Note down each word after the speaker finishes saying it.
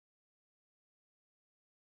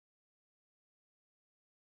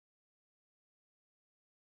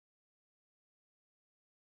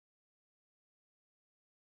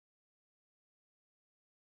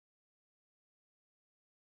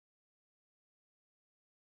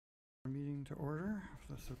Meeting to order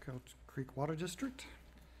of the Soquel Creek Water District.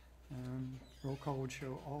 And roll call would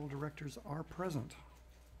show all directors are present.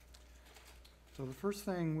 So the first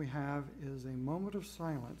thing we have is a moment of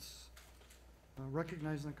silence,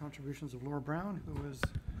 recognizing the contributions of Laura Brown, who is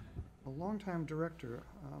a longtime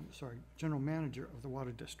general manager of the Water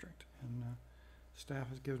District. And staff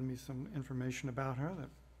has given me some information about her that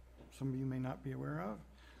some of you may not be aware of.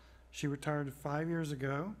 She retired 5 years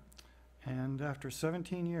ago. And after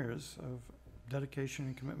 17 years of dedication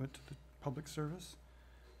and commitment to the public service,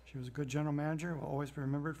 she was a good general manager, will always be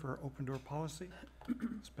remembered for her open door policy,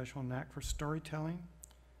 special knack for storytelling.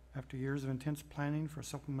 After years of intense planning for a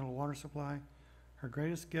supplemental water supply, her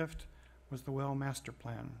greatest gift was the well master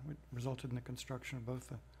plan, which resulted in the construction of both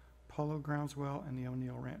the Polo Grounds well and the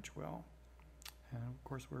O'Neill Ranch well. And of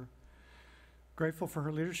course, we're grateful for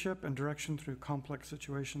her leadership and direction through complex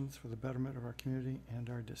situations for the betterment of our community and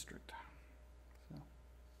our district.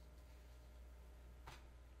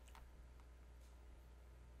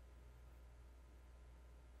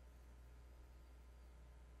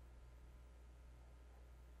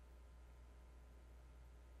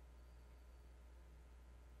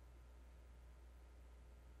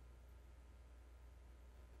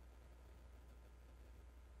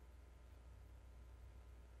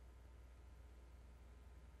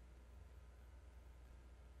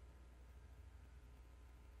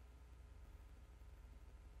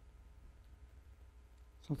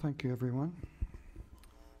 So thank you, everyone.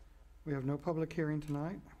 We have no public hearing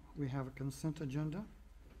tonight. We have a consent agenda.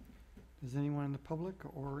 Does anyone in the public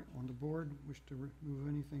or on the board wish to remove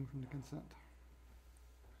anything from the consent?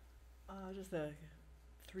 Just a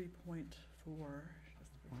 3.4.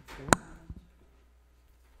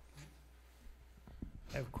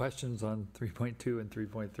 I have questions on 3.2 and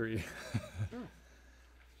 3.3. Sure.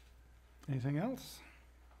 Anything else?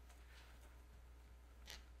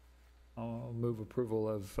 I'll move approval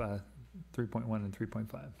of 3.1 and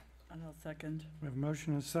 3.5. And I'll second. We have a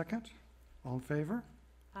motion and a second. All in favor?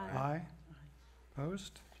 Aye. Aye.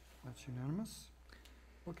 Opposed? That's unanimous.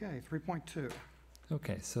 Okay, 3.2.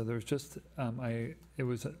 Okay, so there's just, it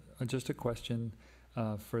was just a question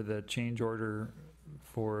for the change order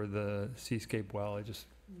for the Seascape well. I just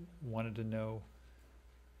wanted to know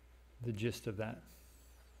the gist of that.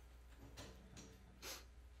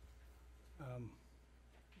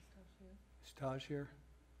 Taj here?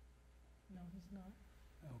 No, he's not.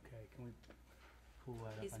 Okay, can we pull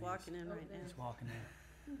that up? He's walking in right now. He's walking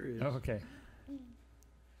in. There he is. Oh, okay.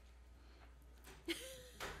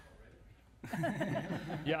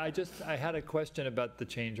 Yeah, I had a question about the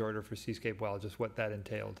change order for Seascape well, just what that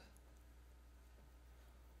entailed.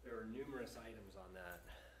 There are numerous items on that.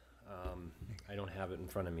 I don't have it in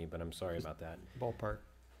front of me, but I'm sorry about that. Ballpark.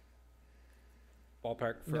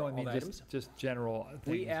 Ballpark for No, I all mean the items? just general things.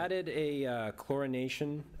 We added a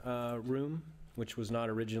chlorination room, which was not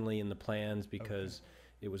originally in the plans because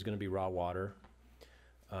it was going to be raw water.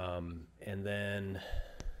 And then,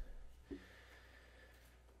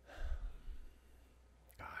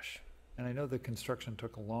 gosh. And I know the construction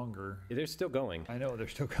took longer. They're still going. I know they're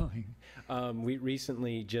still going. We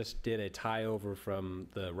recently just did a tie over from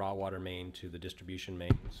the raw water main to the distribution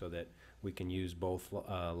main so that we can use both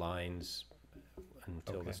lines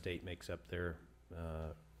until the state makes up their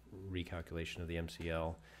recalculation of the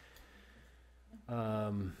MCL.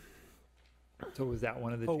 So was that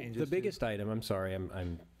one of the changes? The biggest item, I'm sorry,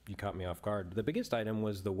 you caught me off guard. The biggest item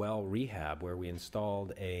was the well rehab, where we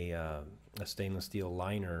installed a stainless steel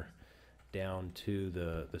liner down to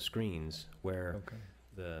the screens, where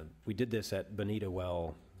we did this at Bonita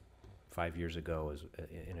Well 5 years ago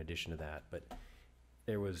in addition to that. But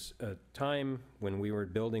there was a time when we were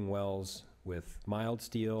building wells with mild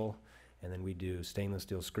steel, and then we do stainless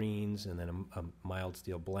steel screens, and then a mild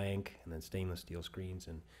steel blank, and then stainless steel screens,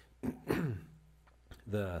 and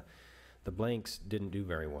the blanks didn't do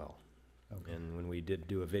very well. And when we did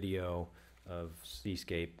do a video of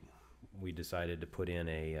Seascape, we decided to put in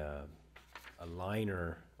a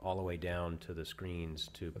liner all the way down to the screens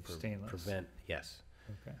to prevent, yes.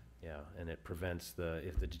 Okay. Yeah, and it prevents the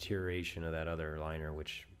deterioration of that other liner,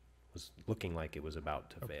 which was looking like it was about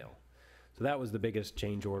to fail. So that was the biggest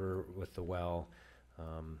change order with the well.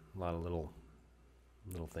 A lot of little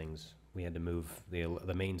things. We had to move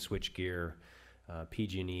the main switch gear.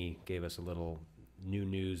 PG&E gave us a little new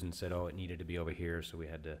news and said, oh, it needed to be over here, so we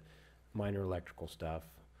had to minor electrical stuff.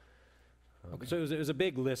 So it was a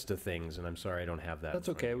big list of things, and I'm sorry I don't have that. That's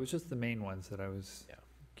okay. It was just the main ones that I was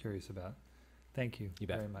curious about. Thank you,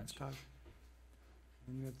 very much. Todd.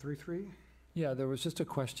 And you had 3.3? Yeah, there was just a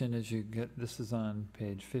question as you get, this is on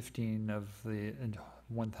page 15 of the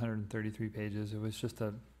 133 pages. It was just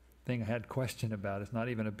a thing I had question about. It's not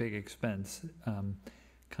even a big expense.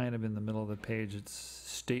 Kind of in the middle of the page, it's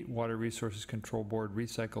State Water Resources Control Board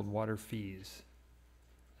recycled water fees.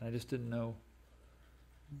 And I just didn't know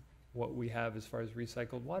what we have as far as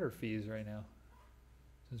recycled water fees right now,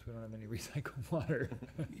 since we don't have any recycled water.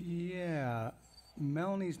 Yeah,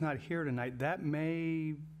 Melanie's not here tonight. That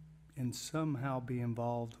may and somehow be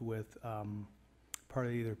involved with part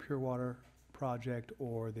of either Pure Water project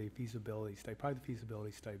or the feasibility study, probably the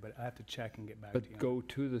feasibility study, but I have to check and get back to you. But go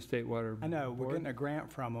to the State Water I know, we're Board? getting a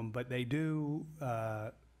grant from them, but they do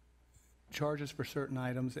charge us for certain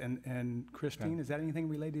items. And Christine, is that anything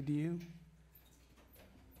related to you?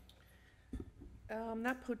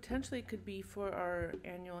 That potentially could be for our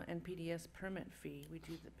annual NPDS permit fee. We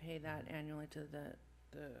do pay that annually to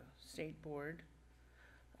the state board.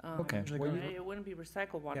 Okay. Well, Well, you- It wouldn't be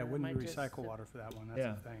recycled water. Yeah, it it wouldn't might be just- recycle water for that one, that's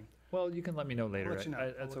Yeah. the thing. Well, you can let me know later. let you know.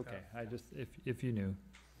 I'll That's look okay. up. I just, if you knew,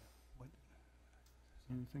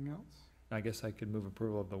 Anything else? I guess I could move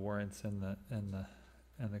approval of the warrants and the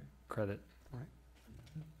credit. Right.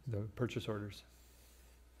 The purchase orders.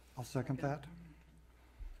 I'll second that.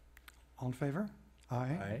 All in favor?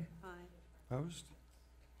 Aye. Opposed?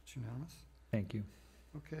 It's unanimous. Thank you.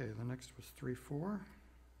 Okay, the next was 3-4.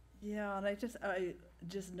 Yeah, and I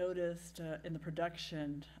just noticed in the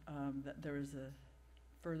production that there was a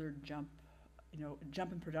further jump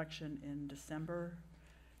in production in December.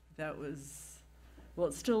 That was, well,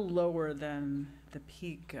 it's still lower than the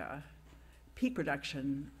peak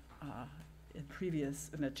production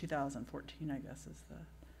in the 2014, I guess, is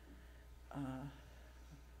the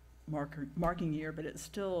marking year, but it's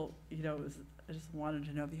still, I just wanted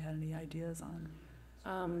to know if you had any ideas on.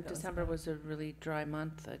 That was December about- was a really dry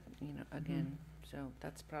month, again, so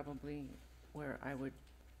that's probably where I would,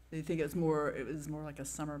 Do you think it was more like a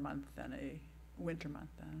summer month than a winter month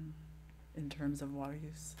then, in terms of water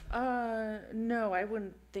use? no, I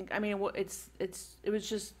wouldn't think, I mean, it was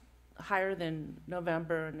just higher than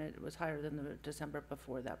November, and it was higher than the December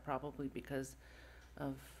before that, probably because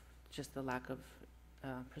of just the lack of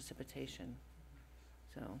precipitation.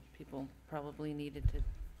 So people probably needed to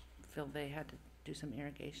feel they had to do some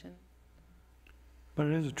irrigation. But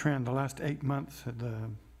it is a trend. The last 8 months,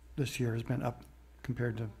 this year has been up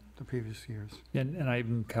compared to the previous years. And I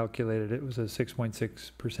even calculated it was a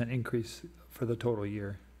 6.6% increase for the total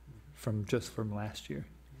year from last year.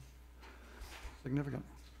 Significant.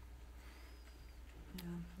 Yeah,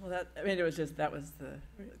 well, that was the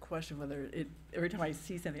question, whether every time I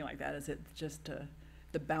see something like that, is it just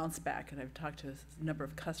the bounce back? And I've talked to a number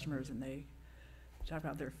of customers, and they talk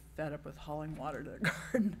about they're fed up with hauling water to their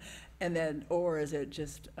garden, or is it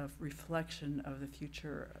just a reflection of the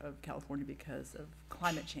future of California because of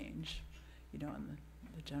climate change, and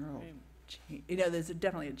the general change. There's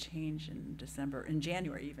definitely a change in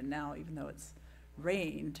January even now, even though it's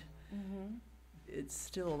rained. Mm-hmm. It's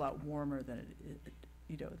still a lot warmer than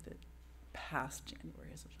the past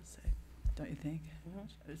January, as I should say. Don't you think?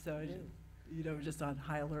 Mm-hmm. So, just on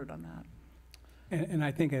high alert on that. And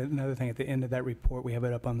I think another thing, at the end of that report, we have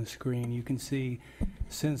it up on the screen, you can see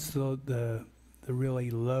since the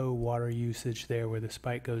really low water usage there where the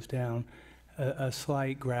spike goes down, a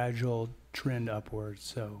slight gradual trend upwards,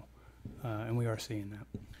 so, and we are seeing that.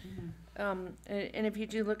 And if you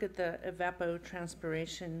do look at the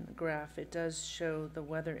evapotranspiration graph, it does show the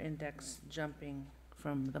weather index jumping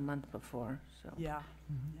from the month before, so. Yeah.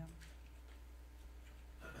 Yeah.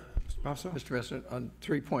 Mr. Basso? Mr. President, on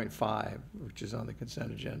 3.5, which is on the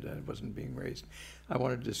consent agenda and wasn't being raised, I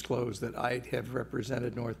want to disclose that I have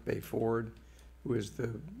represented North Bay Ford, who is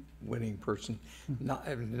the winning person,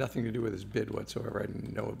 having nothing to do with his bid whatsoever. I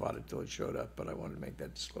didn't know about it till it showed up, but I wanted to make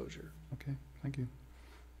that disclosure. Okay, thank you.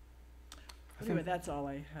 Anyway, that's all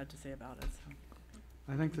I had to say about it. So.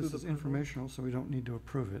 I think this Move is approval. informational, so we don't need to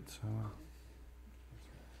approve it, so.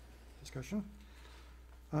 Discussion?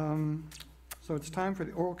 So it's time for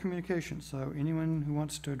the oral communication. So anyone who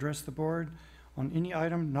wants to address the board on any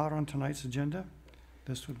item not on tonight's agenda,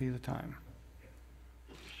 this would be the time.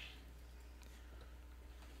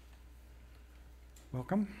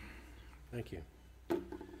 Welcome. Thank you.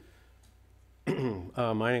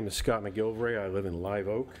 My name is Scott McGilvray. I live in Live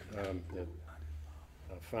Oak. I'm the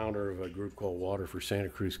founder of a group called Water for Santa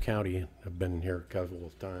Cruz County. I've been here a couple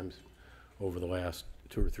of times over the last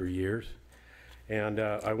 2 or 3 years. And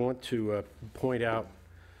I want to point out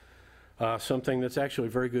something that's actually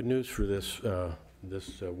very good news for this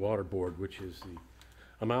water board, which is the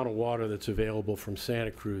amount of water that's available from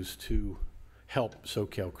Santa Cruz to help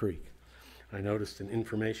Soquel Creek. I noticed an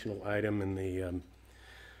informational item in the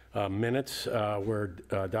minutes where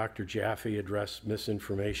Dr. Jaffe addressed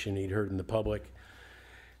misinformation he'd heard in the public.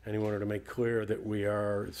 And he wanted to make clear that we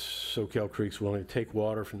are, Soquel Creek's willing to take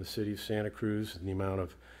water from the city of Santa Cruz in the amount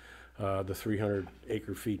of the 300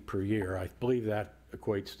 acre feet per year. I believe that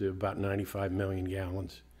equates to about 95 million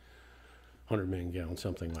gallons, 100 million gallons,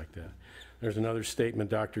 something like that. There's another statement,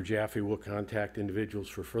 Dr. Jaffe will contact individuals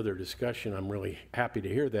for further discussion. I'm really happy to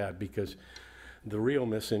hear that, because the real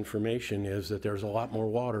misinformation is that there's a lot more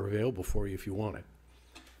water available for you if you want it.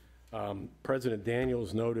 President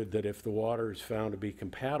Daniels noted that if the water is found to be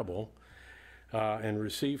compatible and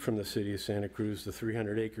received from the city of Santa Cruz, the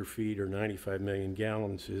 300 acre feet or 95 million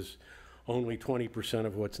gallons is only 20%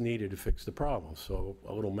 of what's needed to fix the problem. So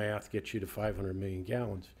a little math gets you to 500 million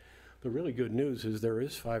gallons. The really good news is there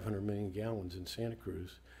is 500 million gallons in Santa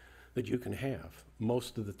Cruz that you can have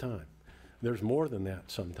most of the time. There's more than that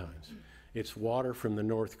sometimes. It's water from the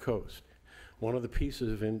North Coast. One of the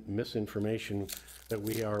pieces of misinformation that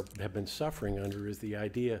we have been suffering under is the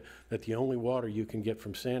idea that the only water you can get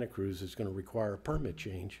from Santa Cruz is going to require a permit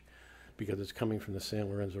change because it's coming from the San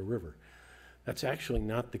Lorenzo River. That's actually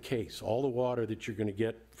not the case. All the water that you're going to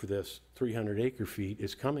get for this 300 acre feet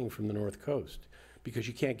is coming from the North Coast, because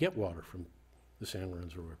you can't get water from the San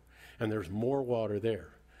Lorenzo River. And there's more water there.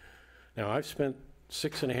 Now, I've spent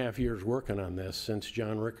 6.5 years working on this since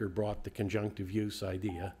John Ricker brought the conjunctive use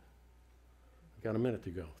idea. Got a minute to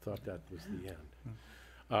go. Thought that was the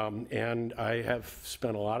end. And I have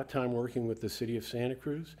spent a lot of time working with the city of Santa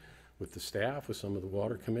Cruz, with the staff, with some of the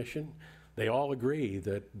Water Commission. They all agree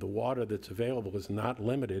that the water that's available is not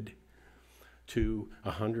limited to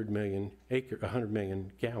 100 million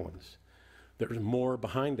gallons. There's more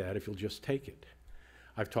behind that if you'll just take it.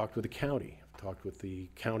 I've talked with the county. I've talked with the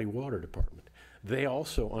county water department. They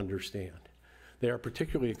also understand. They are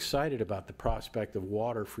particularly excited about the prospect of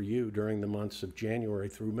water for you during the months of January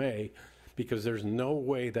through May, because there's no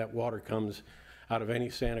way that water comes out of any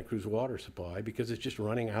Santa Cruz water supply, because it's just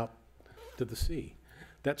running out to the sea.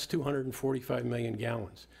 That's 245 million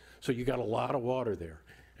gallons. So you got a lot of water there.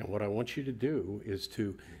 And what I want you to do is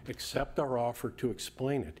to accept our offer to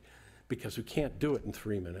explain it, because we can't do it in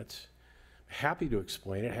 3 minutes. Happy to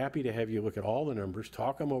explain it, happy to have you look at all the numbers,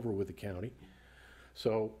 talk them over with the county.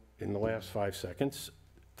 So in the last 5 seconds,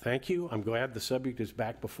 thank you. I'm glad the subject is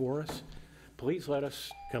back before us. Please let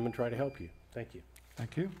us come and try to help you. Thank you.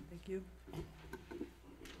 Thank you. Thank you.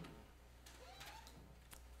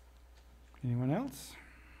 Anyone else?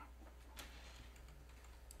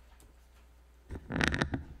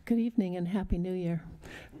 Good evening and Happy New Year.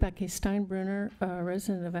 Becky Steinbrunner, a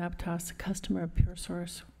resident of Aptos, a customer of Pure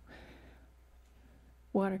Source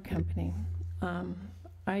Water Company.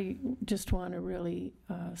 I just want to really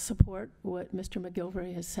support what Mr.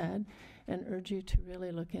 McGilvray has said and urge you to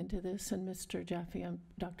really look into this. And Mr. Jaffe,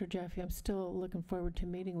 Dr. Jaffe, I'm still looking forward to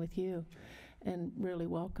meeting with you and really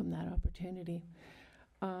welcome that opportunity.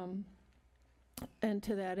 And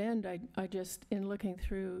to that end, I just, in looking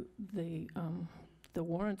through the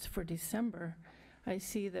warrants for December, I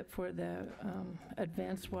see that for the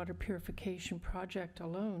advanced water purification project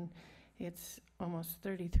alone, it's almost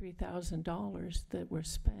 $33,000 that were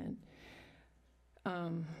spent.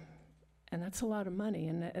 And that's a lot of money,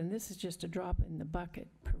 and this is just a drop in the bucket,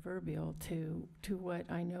 proverbial, to what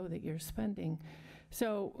I know that you're spending.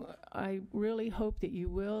 So I really hope that you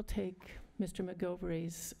will take Mr.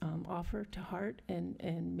 McGilvray's offer to heart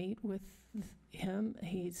and meet with him.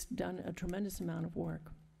 He's done a tremendous amount of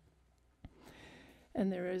work.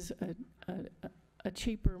 And there is a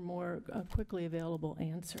cheaper, more quickly available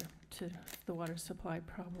answer to the water supply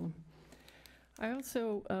problem. I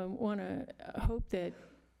also want to hope that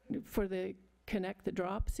for the Connect the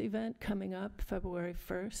Drops event coming up February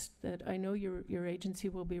 1st, that I know your agency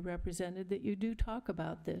will be represented, that you do talk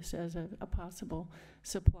about this as a possible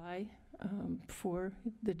supply for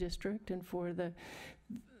the district and for the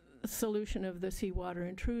solution of the seawater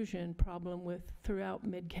intrusion problem throughout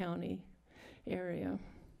Mid-County area.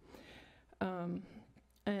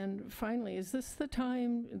 And finally, is this the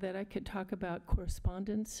time that I could talk about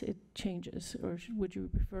correspondence? It changes, or would you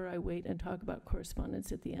prefer I wait and talk about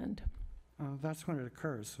correspondence at the end? That's when it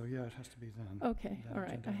occurs, so yeah, it has to be then. Okay, That all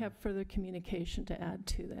right. agenda I have further communication to add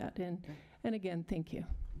to that. And again, thank you.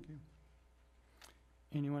 Thank you.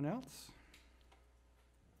 Anyone else?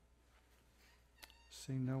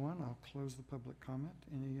 Seeing no one, I'll close the public comment.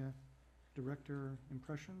 Any director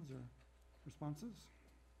impressions or responses?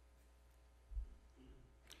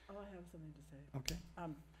 Oh, I have something to say. Okay.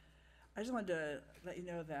 I just wanted to let you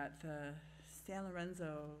know that the San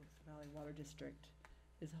Lorenzo Valley Water District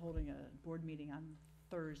is holding a board meeting on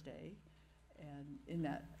Thursday. And in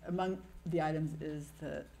that, among the items is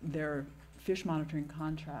their fish monitoring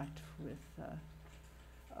contract with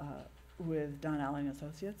with Don Allen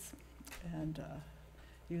Associates, and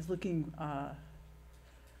he was looking.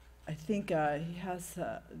 I think he has.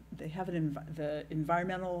 They have the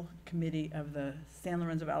environmental committee of the San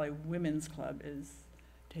Lorenzo Valley Women's Club is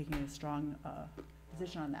taking a strong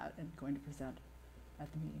position on that and going to present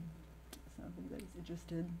at the meeting. So if anybody's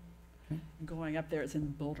interested in going up there, it's in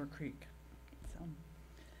Boulder Creek. So,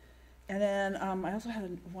 and then I also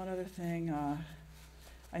had one other thing.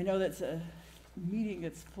 I know that's a meeting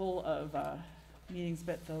that's full of meetings,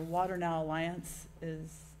 but the Water Now Alliance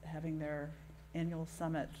is having their annual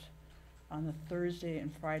summit on the Thursday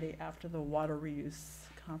and Friday after the water reuse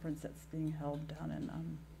conference that's being held down in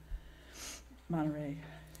Monterey.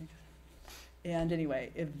 I think. And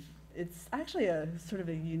anyway, if it's actually a sort of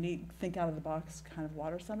a unique think out of the box kind of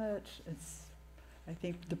water summit. I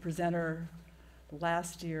think the presenter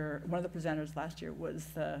last year, one of the presenters last year was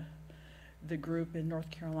the group in North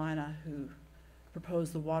Carolina who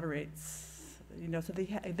proposed the water rates. You know, so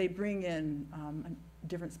they bring in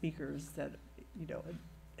different speakers that, you know,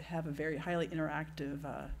 have a very highly interactive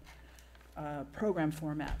program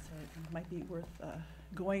format. So it might be worth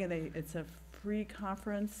going. And it's a free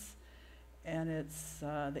conference, and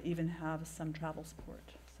they even have some travel support.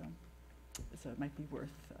 So it might be worth.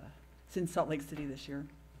 It's in Salt Lake City this year.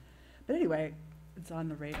 But anyway, it's on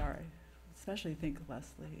the radar. I especially think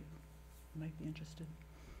Leslie might be interested.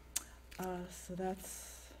 So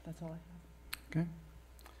that's all I have. Okay.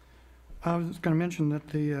 I was going to mention that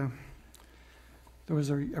there was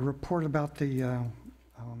a report about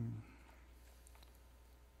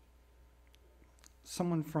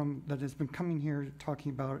someone that has been coming here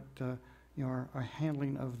talking about you know, our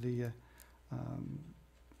handling of the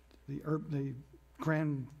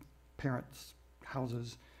grandparents'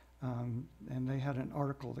 houses, and they had an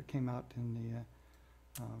article that came out in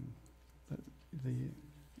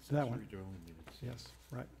that one. Yes,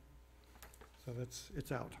 right. So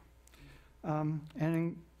it's out. And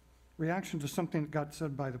in reaction to something that got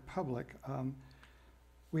said by the public,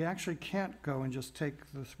 we actually can't go and just take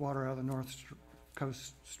this water out of the North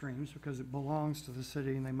Coast streams because it belongs to the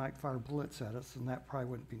city and they might fire bullets at us, and that probably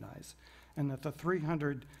wouldn't be nice. And that the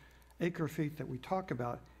 300 acre feet that we talk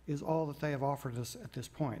about is all that they have offered us at this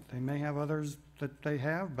point. They may have others that they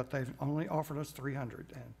have, but they've only offered us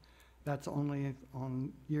 300, and that's only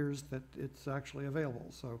on years that it's actually available.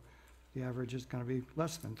 So the average is going to be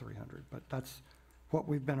less than 300, but that's what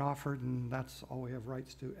we've been offered, and that's all we have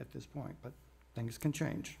rights to at this point, but things can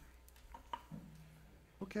change.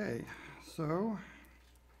 Okay, so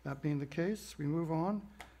that being the case, we move on.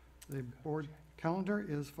 The board calendar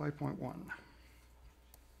is 5.1.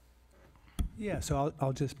 Yeah, so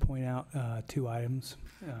I'll just point out 2 items.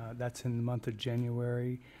 That's in the month of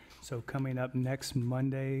January. So coming up next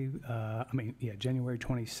Monday, January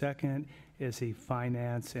 22nd, is the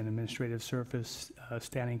Finance and Administrative Service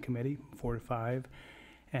Standing Committee, 4 to 5.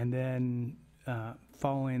 And then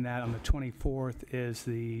following that, on the 24th, is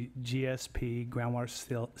the GSP, Groundwater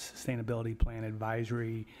Sustainability Plan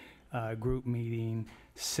Advisory Group meeting,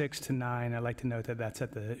 6 to 9. I'd like to note that that's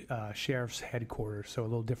at the Sheriff's headquarters, so a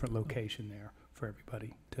little different location there for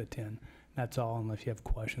everybody to attend. That's all, unless you have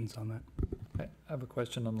questions on that. I have a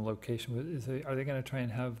question on the location. Are they going to try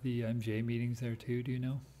and have the MGA meetings there too? Do you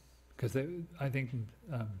know? Because I think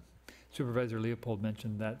Supervisor Leopold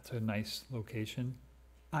mentioned that's a nice location.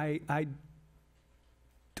 I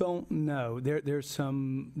don't know. There's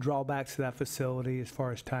some drawbacks to that facility as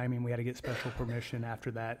far as timing. We had to get special permission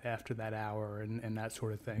after that hour and that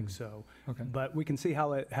sort of thing. So, okay. But we can see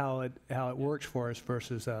how it works for us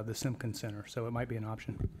versus the Simpkins Center. So it might be an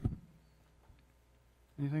option.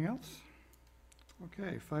 Anything else?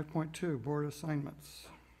 Okay, 5.2, board assignments,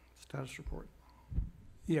 status report.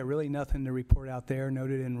 Yeah, really nothing to report out there.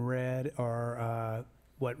 Noted in red are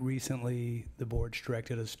what recently the board's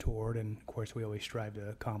directed us toward, and of course we always strive to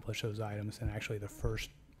accomplish those items. And actually the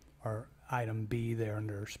first, our item B there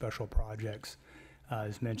under special projects,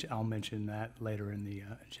 is mentioned. I'll mention that later in the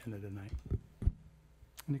agenda tonight.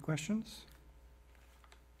 Any questions?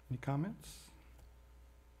 Any comments?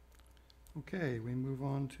 Okay, we move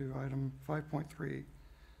on to item 5.3,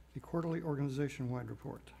 the quarterly organization-wide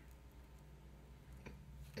report.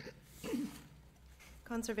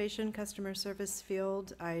 Conservation customer service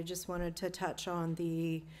field, I just wanted to touch on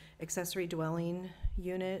the accessory dwelling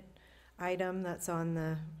unit item that's in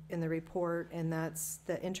the report, and that's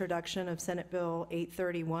the introduction of Senate Bill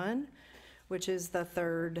 831, which is the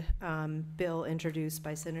third bill introduced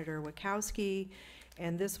by Senator Wachowski.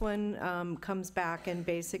 And this one comes back and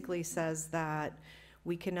basically says that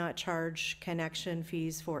we cannot charge connection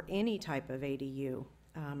fees for any type of ADU.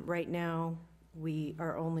 Right now, we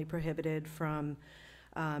are only prohibited from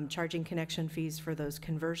charging connection fees for those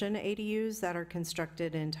conversion ADUs that are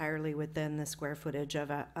constructed entirely within the square footage of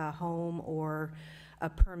a home or a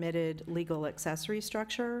permitted legal accessory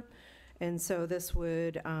structure. And so this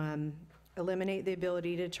would eliminate the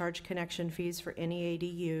ability to charge connection fees for any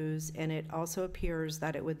ADUs, and it also appears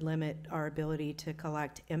that it would limit our ability to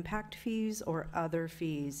collect impact fees or other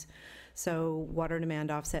fees. So water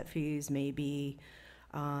demand offset fees may be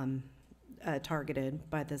targeted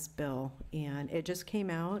by this bill. And it just came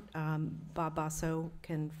out. Bob Basso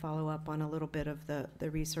can follow up on a little bit of the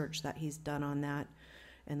research that he's done on that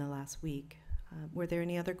in the last week. Were there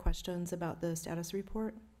any other questions about the status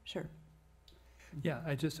report? Sure. Yeah,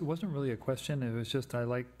 it wasn't really a question. It was just I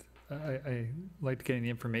liked getting the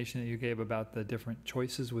information that you gave about the different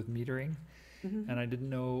choices with metering. Mm-hmm. And I didn't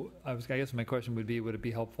know, I guess my question would it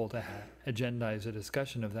be helpful to agendize a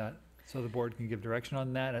discussion of that so the board can give direction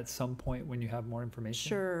on that at some point when you have more information?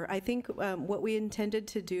 Sure. I think what we intended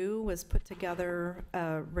to do was put together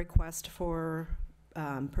a request for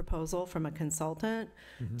proposal from a consultant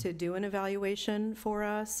to do an evaluation for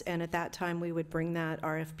us, and at that time we would bring that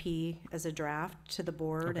RFP as a draft to the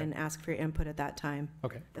board and ask for your input at that time.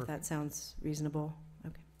 Okay, if perfect. that sounds reasonable.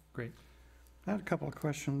 Okay. Great. I had a couple of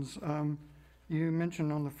questions. You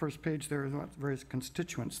mentioned on the first page there are various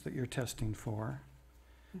constituents that you're testing for.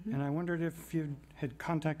 Mm-hmm. And I wondered if you had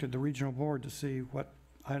contacted the regional board to see what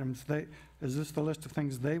items is this the list of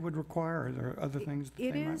things they would require, or are there other things that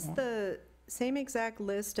they might want? It is the same exact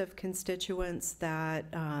list of constituents that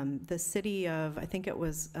the city of, I think it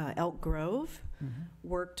was Elk Grove,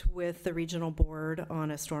 worked with the regional board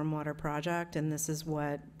on a stormwater project, and this is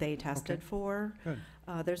what they tested for. Good.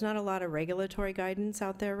 There's not a lot of regulatory guidance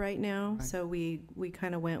out there right now, Right. so we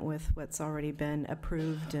kind of went with what's already been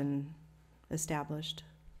approved and established.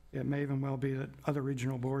 It may even well be that other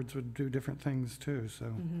regional boards would do different things too, so,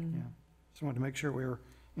 Mhm. yeah. Just wanted to make sure we were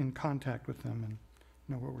in contact with them and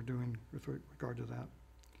know what we're doing with regard to that.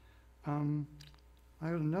 I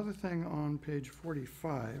had another thing on page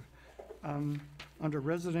 45. Under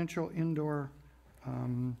residential indoor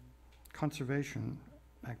conservation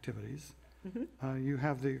activities, you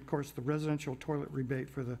have of course, the residential toilet rebate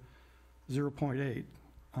for the 0.8.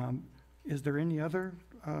 Is there any other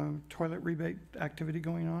toilet rebate activity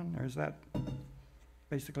going on, or is that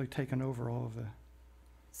basically taken over all of the?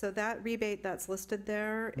 So that rebate that's listed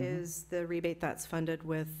there is the rebate that's funded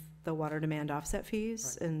with the water demand offset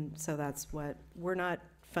fees. Right. And so that's what, we're not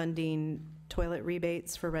funding toilet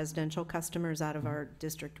rebates for residential customers out of our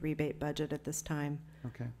district rebate budget at this time.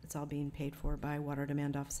 Okay. It's all being paid for by water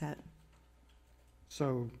demand offset.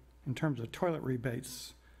 So in terms of toilet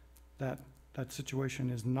rebates, that situation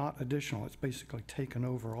is not additional. It's basically taken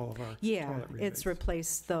over all of our Yeah, toilet rebates. it's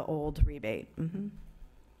replaced the old rebate.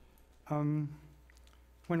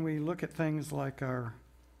 When we look at things like our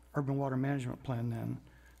urban water management plan then,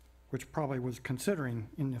 which probably was considering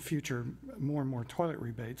in the future more and more toilet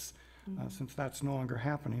rebates, since that's no longer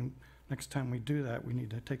happening, next time we do that, we need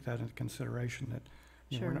to take that into consideration that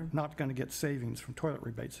we're Sure. not going to get savings from toilet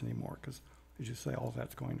rebates anymore, because as you say, all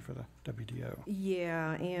that's going for the WDO.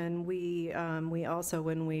 Yeah, and we also,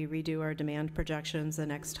 when we redo our demand projections the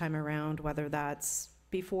next time around, whether that's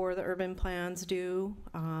before the urban plans due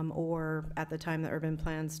or at the time the urban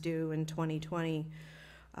plans due in 2020,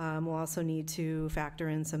 we'll also need to factor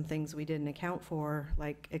in some things we didn't account for,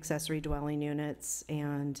 like accessory dwelling units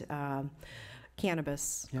and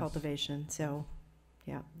cannabis Yes. cultivation. So,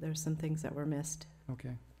 yeah, there's some things that were missed.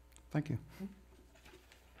 Okay, thank you.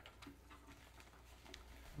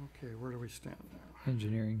 Okay, where do we stand now?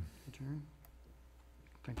 Engineering. Engineering?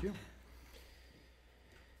 Thank you.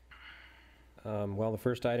 Well, the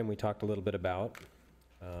first item we talked a little bit about.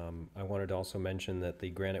 I wanted to also mention that the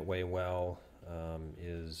Granite Way well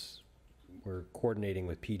we're coordinating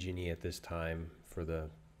with PG&E at this time for the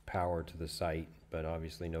power to the site, but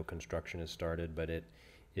obviously no construction has started, but it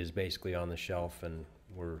is basically on the shelf, and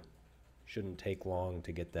shouldn't take long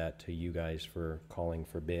to get that to you guys for calling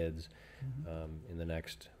for bids in the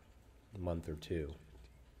next month or two.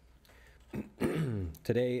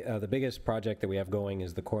 Today, the biggest project that we have going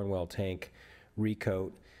is the Cornwell tank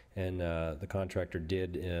recoat, and the contractor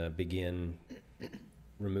did begin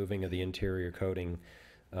removing of the interior coating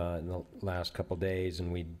in the last couple days,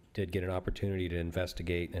 and we did get an opportunity to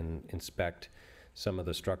investigate and inspect some of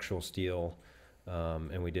the structural steel,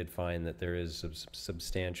 and we did find that there is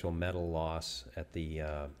substantial metal loss at the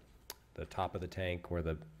top of the tank where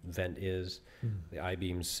the vent is. The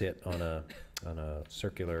I-beams sit on a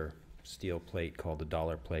circular steel plate called the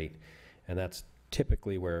dollar plate, and that's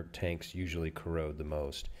typically where tanks usually corrode the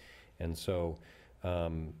most. And so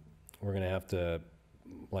we're going to have to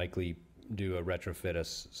likely do a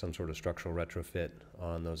retrofit, some sort of structural retrofit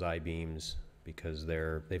on those I-beams because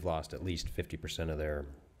they've lost at least 50% of their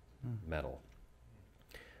metal.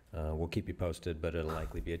 We'll keep you posted, but it'll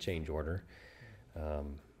likely be a change order.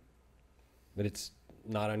 But it's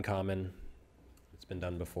not uncommon. It's been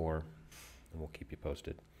done before, and we'll keep you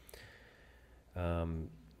posted.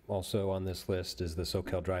 Also on this list is the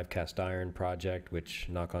Soquel Drive cast iron project, which,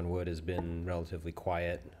 knock on wood, has been relatively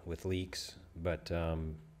quiet with leaks, but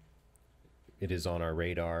it is on our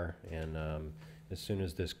radar, and as soon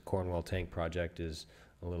as this Cornwall tank project is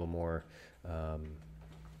a little more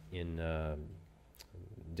in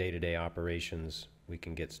day-to-day operations, we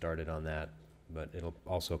can get started on that, but it'll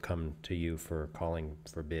also come to you for calling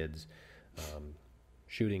for bids,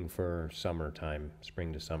 shooting for summertime,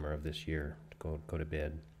 spring to summer of this year to go to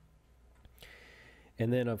bid.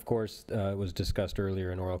 And then, of course, it was discussed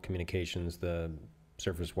earlier in oral communications, the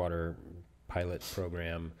surface water pilot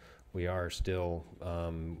program. We are still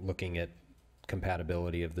looking at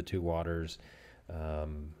compatibility of the two waters.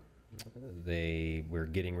 We're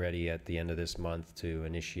getting ready at the end of this month to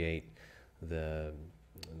initiate the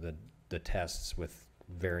tests with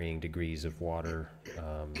varying degrees of water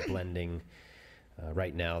blending.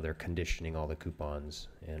 Right now, they're conditioning all the coupons,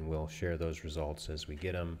 and we'll share those results as we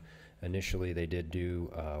get them. Initially, they did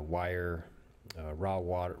do raw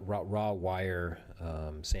wire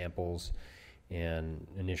samples, and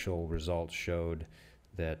initial results showed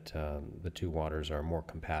that the two waters are more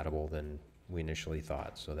compatible than we initially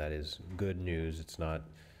thought. So that is good news. It's not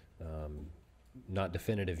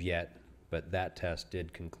definitive yet, but that test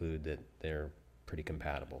did conclude that they're pretty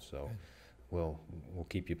compatible. So we'll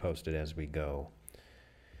keep you posted as we go.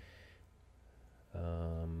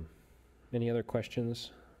 Any other questions?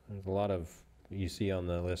 There's a lot of, you see on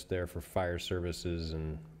the list there for fire services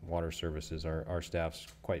and water services. Our staff's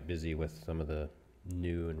quite busy with some of the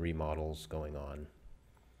new and remodels going on.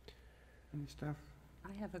 Any staff?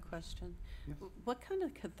 I have a question. Yes. What kind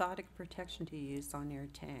of cathodic protection do you use on your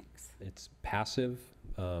tanks? It's passive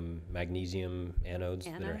magnesium anodes.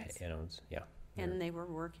 That are Anodes? anodes, yeah. And they were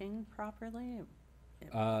working properly?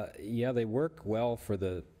 Yeah, they work well for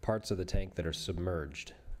the parts of the tank that are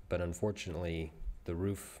submerged, but unfortunately the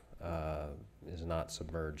roof is not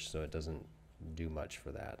submerged, so it doesn't do much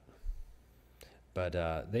for that.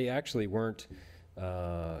 But they actually weren't,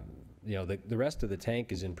 the rest of the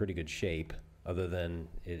tank is in pretty good shape, other than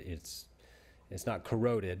it's not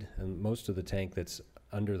corroded, and most of the tank that's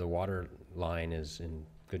under the water line is in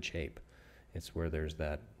good shape. It's where there's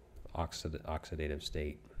that oxidative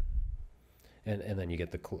state. And then you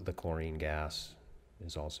get the chlorine gas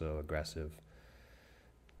is also aggressive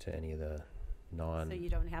to any of the So you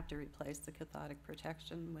don't have to replace the cathodic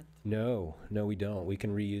protection with? No, we don't. We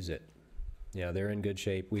can reuse it. Yeah, they're in good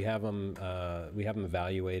shape. We have them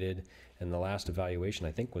evaluated, and the last evaluation,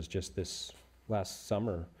 I think, was just this last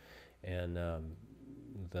summer, and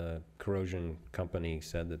the corrosion company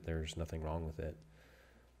said that there's nothing wrong with it.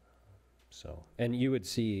 So, and you would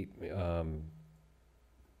see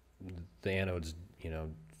the anodes,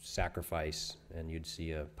 sacrifice, and you'd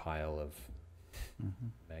see a pile of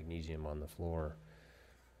magnesium on the floor,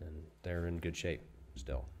 and they're in good shape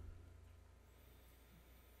still.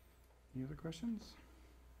 Any other questions?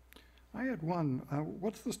 I had one.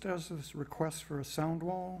 What's the status of this request for a sound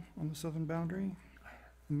wall on the southern boundary?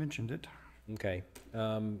 You mentioned it. Okay.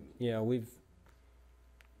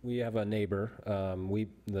 We have a neighbor.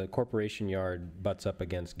 The corporation yard butts up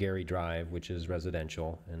against Gary Drive, which is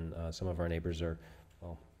residential, and some of our neighbors are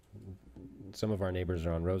on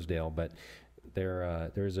Rosedale, but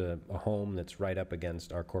there's a home that's right up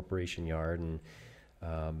against our corporation yard, and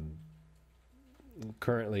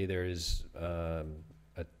currently there is a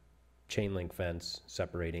chain link fence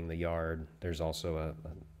separating the yard. There's also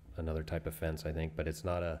another type of fence, I think, but it's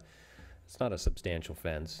not a substantial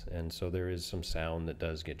fence, and so there is some sound that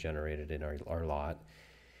does get generated in our lot.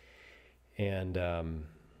 And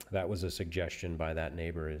that was a suggestion by that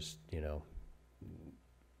neighbor, is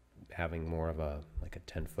having more of a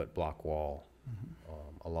 10-foot block wall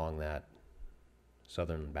along that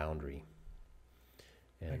southern boundary.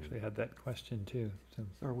 And Actually had that question too. So.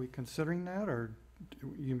 Are we considering that, or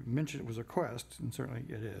you mentioned it was a request, and certainly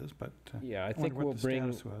it is, but yeah, I wonder think what we'll the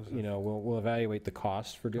bring, status was. we'll evaluate the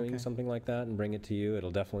cost for doing Okay. something like that and bring it to you.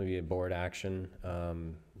 It'll definitely be a board action.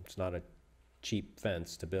 It's not a cheap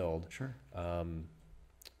fence to build. Sure.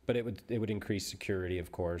 But it would increase security,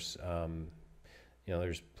 of course.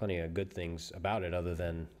 There's plenty of good things about it other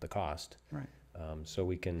than the cost. Right. So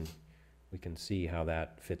we can see how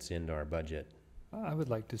that fits into our budget. I would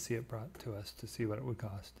like to see it brought to us to see what it would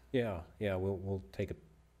cost. Yeah, we'll take a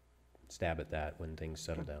stab at that when things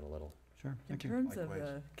settle down a little. Sure, In thank you. terms of Likewise.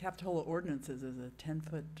 the Capitola ordinances, is a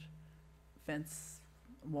 10-foot fence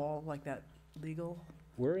wall like that legal?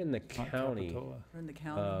 We're in the Not county. Capitola. We're in the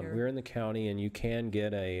county We're here? in the county, and you can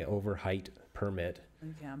get a overheight permit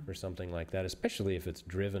You can. or something like that, especially if it's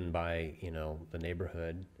driven by, you know, the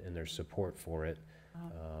neighborhood and there's support for it.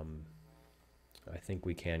 Oh. I think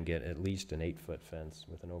we can get at least an 8-foot fence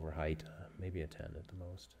with an overheight, maybe a 10 at the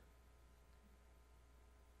most.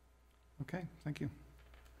 Okay, thank you.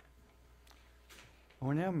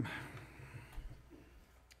 O&M,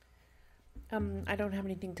 I don't have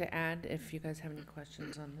anything to add if you guys have any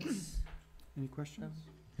questions on this. any questions?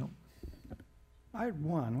 No. I had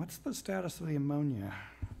one. What's the status of the ammonia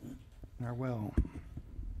in our well?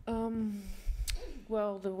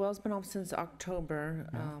 Well, the well's been off since October,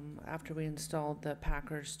 Yeah. after we installed the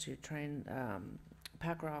packers to try and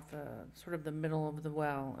packer off sort of the middle of the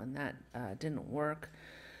well, and that didn't work.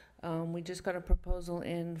 We just got a proposal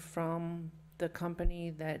in from the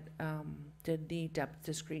company that did the depth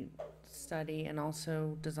discrete study and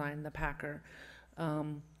also designed the packer.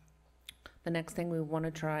 The next thing we want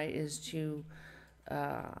to try is to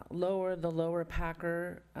lower the lower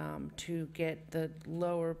packer to get the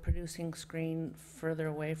lower producing screen further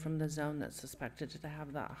away from the zone that's suspected to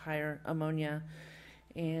have the higher ammonia,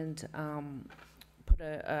 and put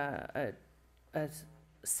a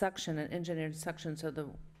suction, an engineered suction, so the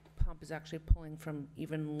pump is actually pulling from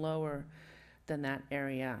even lower than that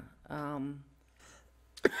area.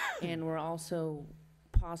 And we're also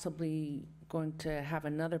possibly going to have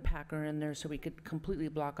another packer in there so we could completely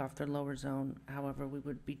block off their lower zone. However, we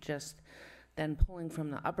would be just then pulling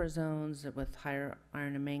from the upper zones with higher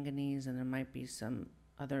iron and manganese, and there might be some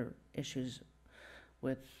other issues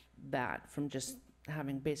with that from just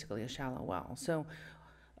having basically a shallow well. So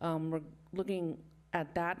we're looking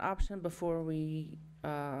at that option before we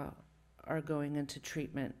are going into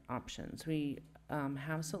treatment options. We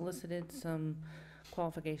have solicited some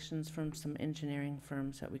qualifications from some engineering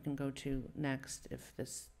firms that we can go to next if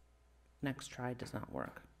this next try does not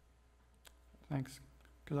work. Thanks,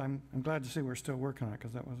 because I'm glad to see we're still working on it,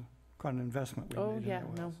 because that was quite an investment we made Oh, in yeah, that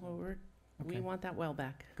well. no, so- well, we Okay. want that well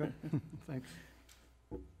back. Good, thanks.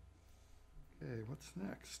 Okay, what's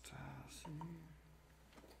next?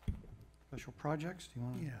 Special projects, do you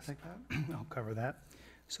want to Yes. take that? I'll cover that.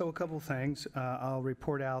 So a couple things. I'll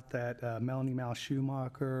report out that Melanie Mal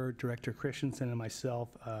Schumacher, Director Christensen, and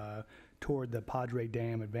myself toured the Padre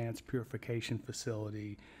Dam Advanced Purification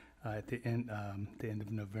Facility at the end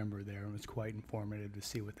of November there. It was quite informative to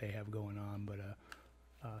see what they have going on, but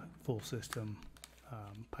a full system,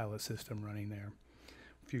 pilot system running there.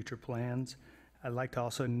 Future plans. I'd like to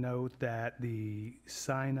also note that the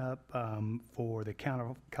sign-up for the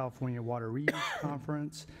California Water Reuse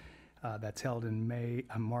Conference that's held in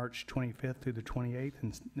March 25th through the 28th,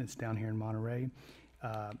 and it's down here in Monterey.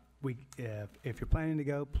 If you're planning to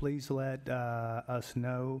go, please let us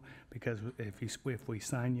know, because if we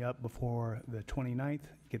sign you up before the 29th,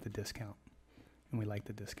 you get the discount, and we like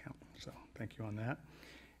the discount. So thank you on that.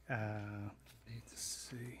 Let's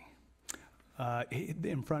see.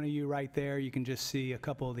 In front of you right there, you can just see a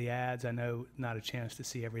couple of the ads. I know not a chance to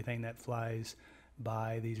see everything that flies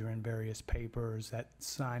by. These are in various papers. That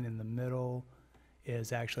sign in the middle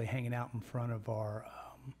is actually hanging out in front of our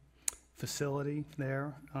facility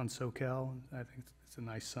there on Soquel. I think it's a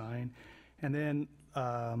nice sign. And then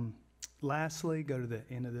lastly, go to the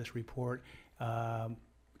end of this report,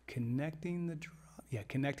 connecting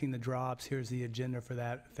the drops. Here's the agenda for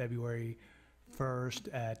that, February 1st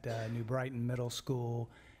at New Brighton Middle School,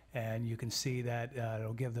 and you can see that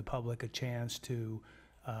it'll give the public a chance to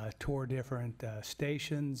tour different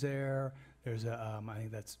stations there. There's a, I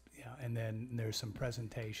think that's, yeah, and then there's some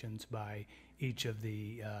presentations by each of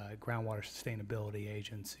the groundwater sustainability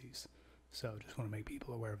agencies. So just want to make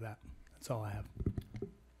people aware of that. That's all I have.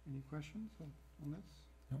 Any questions on this?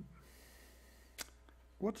 Nope.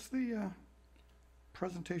 What's the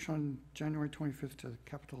presentation on January 25th to the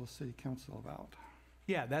Capitola City Council about?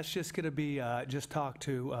 Yeah, that's just going to be, just talk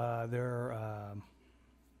to their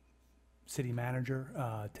city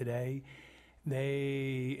manager today.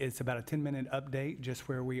 It's about a 10-minute update, just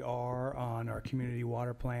where we are on our community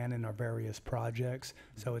water plan and our various projects.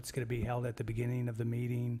 So it's going to be held at the beginning of the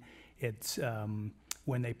meeting. It's,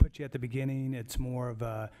 when they put you at the beginning, it's more of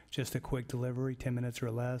just a quick delivery, 10 minutes or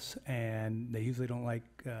less, and they usually don't like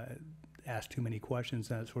ask too many questions,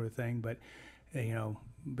 that sort of thing, but you know,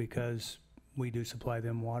 because we do supply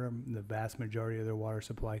them water, the vast majority of their water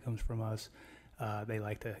supply comes from us. They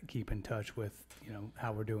like to keep in touch with, you know,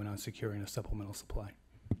 how we're doing on securing a supplemental supply.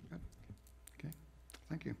 Good. Okay,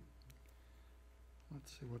 thank you.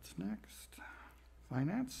 Let's see what's next.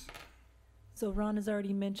 Finance? So Ron has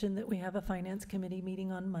already mentioned that we have a finance committee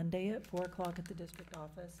meeting on Monday at 4 o'clock at the district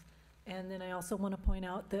office. And then I also want to point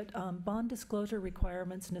out that bond disclosure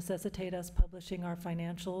requirements necessitate us publishing our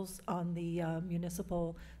financials on the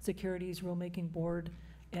Municipal Securities Rulemaking Board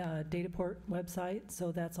Dataport website.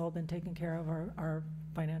 So that's all been taken care of. Our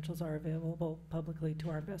financials are available publicly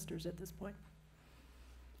to our investors at this point.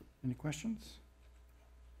 Any questions?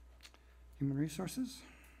 Human Resources?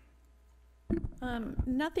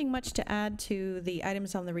 Nothing much to add to the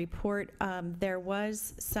items on the report. There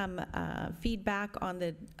was some feedback on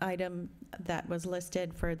the item that was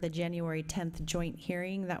listed for the January 10th joint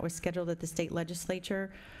hearing that was scheduled at the state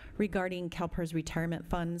legislature regarding CalPERS retirement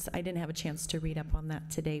funds. I didn't have a chance to read up on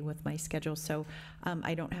that today with my schedule, so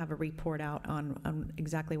I don't have a report out on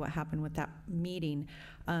exactly what happened with that meeting.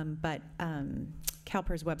 But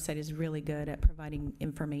CalPERS website is really good at providing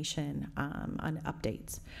information on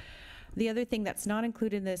updates. The other thing that's not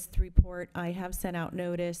included in this report, I have sent out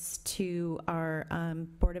notice to our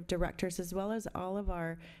board of directors as well as all of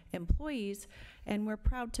our employees, and we're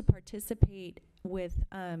proud to participate with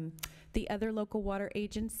the other local water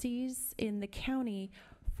agencies in the county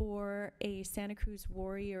for a Santa Cruz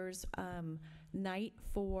Warriors night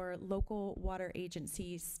for local water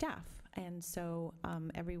agency staff. And so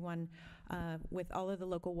everyone with all of the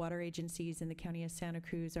local water agencies in the county of Santa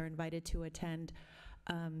Cruz are invited to attend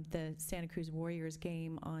the Santa Cruz Warriors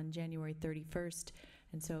game on January 31st.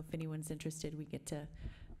 And so if anyone's interested, we get to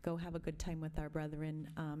go have a good time with our brethren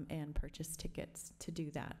and purchase tickets to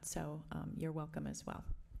do that. So you're welcome as well.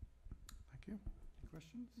 Thank you. Any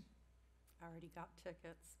questions? I already got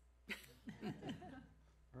tickets.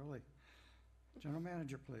 Early. General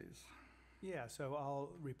Manager, please. Yeah, so I'll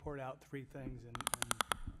report out three things in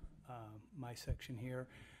my section here.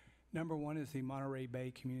 Number one is the Monterey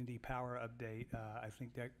Bay Community Power Update. I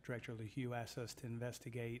think Director LaHue asked us to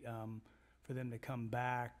investigate for them to come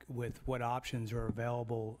back with what options are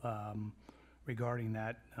available regarding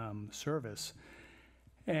that service.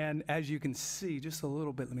 And as you can see, just a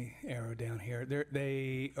little bit, let me arrow down here.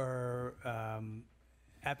 They are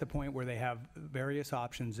at the point where they have various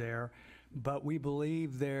options there, but we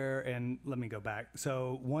believe there, and let me go back.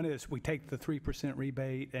 So one is we take the 3%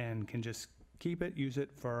 rebate and can just keep it, use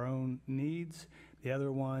it for our own needs. The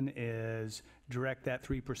other one is direct that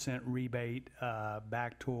 3% rebate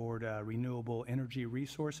back toward renewable energy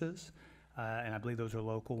resources, and I believe those are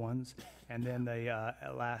local ones. And then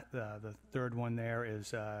the third one there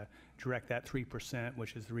is direct that 3%,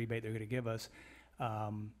 which is the rebate they're going to give us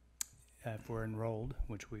if we're enrolled,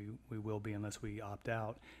 which we will be unless we opt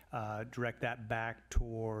out, direct that back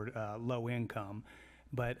toward low income.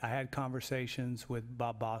 But I had conversations with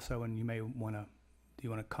Bob Basso, and you may want to, do you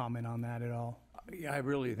want to comment on that at all? Yeah, I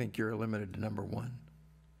really think you're limited to number one.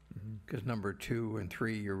 Because number 2 and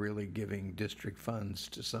 3, you're really giving district funds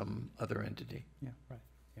to some other entity. Yeah, right,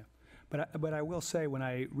 yeah. But I will say, when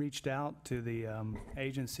I reached out to the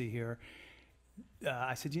agency here,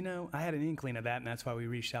 I said, you know, I had an inkling of that, and that's why we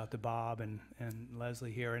reached out to Bob and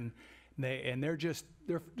Leslie here, and they're just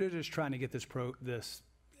trying to get this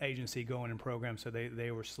agency going in program, so they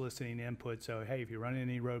were soliciting input. So hey, if you run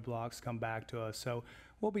into any roadblocks, come back to us. So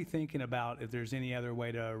we'll be thinking about if there's any other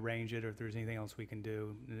way to arrange it, or if there's anything else we can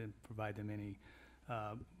do and provide them any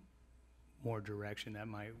more direction that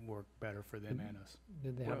might work better for them and us.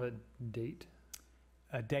 Did they have a date?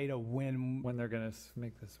 A date of when they're going to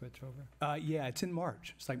make the switch over? Yeah, it's in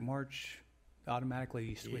March. It's like March, automatically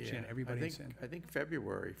you switch in. Everybody's in. I think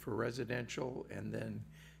February for residential, and then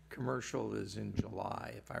commercial is in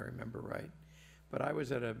July, if I remember right. But I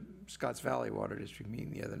was at a Scotts Valley Water District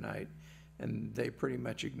meeting the other night, and they pretty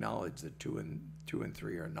much acknowledged that 2 and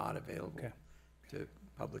 3 are not available to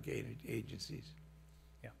public agencies.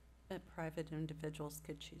 Yeah. But private individuals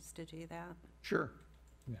could choose to do that. Sure.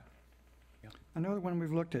 Yeah. I know that when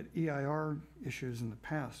we've looked at EIR issues in the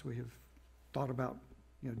past, we have thought about,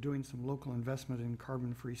 doing some local investment in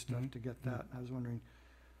carbon-free stuff to get that. I was wondering,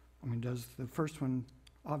 does the first one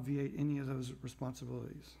obviate any of those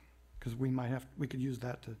responsibilities? Because we could use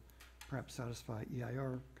that to perhaps satisfy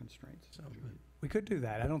EIR constraints. We could do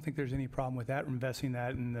that. I don't think there's any problem with that, investing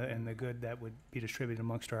that in the good that would be distributed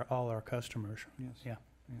amongst all our customers. Yes.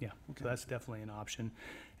 Yeah. Okay. So that's definitely an option.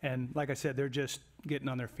 And like I said, they're just getting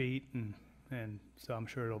on their feet, and so I'm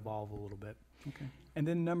sure it'll evolve a little bit. Okay. And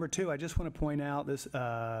then number 2, I just want to point out this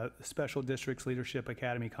Special Districts Leadership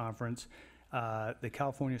Academy Conference. The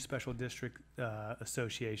California Special District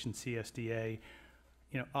Association, CSDA,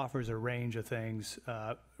 offers a range of things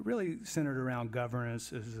really centered around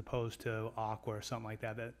governance as opposed to aqua or something like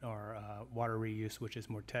that or water reuse, which is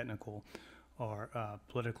more technical or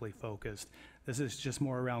politically focused. This is just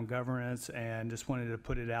more around governance and just wanted to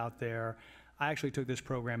put it out there. I actually took this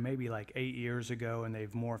program maybe like 8 years ago, and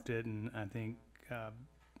they've morphed it, and I think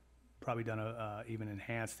probably done even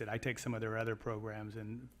enhanced it. I take some of their other programs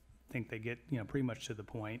and think they get, pretty much to the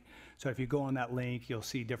point. So if you go on that link, you'll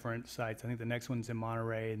see different sites. I think the next one's in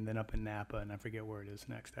Monterey and then up in Napa, and I forget where it is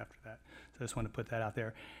next after that. So I just want to put that out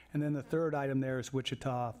there. And then the third item there is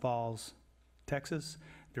Wichita Falls, Texas,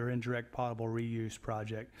 their indirect potable reuse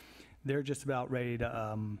project. They're just about ready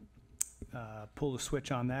to pull the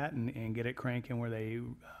switch on that and get it cranking, where they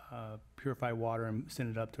purify water and send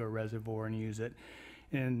it up to a reservoir and use it.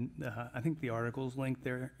 And I think the article's linked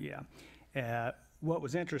there, yeah. What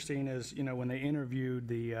was interesting is, when they interviewed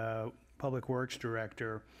the Public Works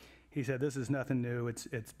Director, he said this is nothing new.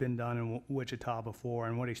 It's been done in Wichita before,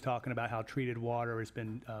 and what he's talking about, how treated water has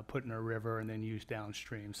been put in a river and then used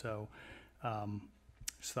downstream. So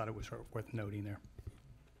just thought it was worth noting there.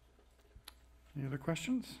 Any other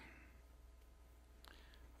questions?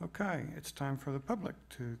 Okay, it's time for the public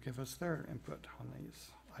to give us their input on these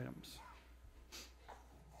items.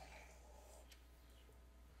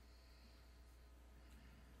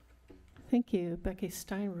 Thank you, Becky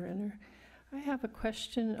Steinbrenner. I have a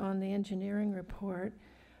question on the engineering report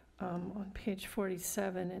on page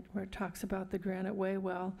 47, where it talks about the Granite Way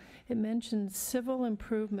well. It mentions civil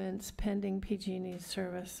improvements pending PG&E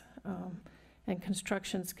service and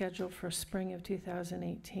construction scheduled for spring of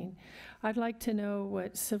 2018. I'd like to know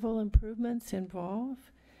what civil improvements involve,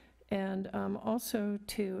 and also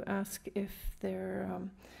to ask if there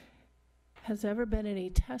has ever been any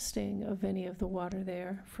testing of any of the water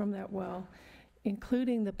there from that well,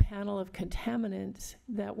 including the panel of contaminants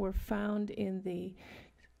that were found in the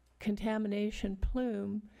contamination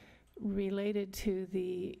plume related to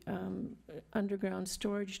the underground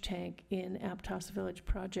storage tank in Aptos Village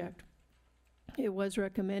project. It was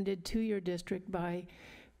recommended to your district by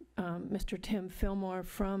Mr. Tim Fillmore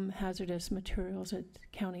from Hazardous Materials at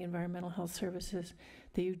County Environmental Health Services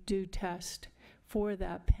that you do test for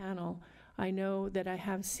that panel. I know that I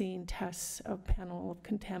have seen tests of panel of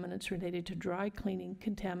contaminants related to dry cleaning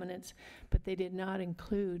contaminants, but they did not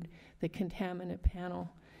include the contaminant panel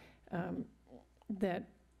that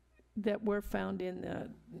were found in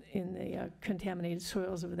the contaminated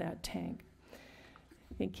soils of that tank.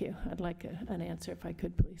 Thank you. I'd like an answer if I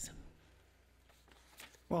could, please.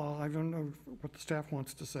 Well, I don't know what the staff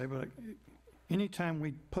wants to say, but anytime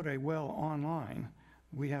we put a well online,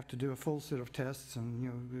 we have to do a full set of tests, and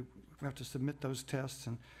we have to submit those tests,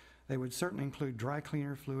 and they would certainly include dry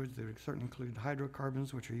cleaner fluids. They would certainly include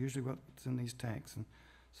hydrocarbons, which are usually what's in these tanks, and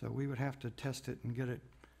so we would have to test it and get it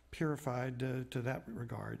purified to that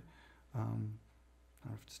regard. I don't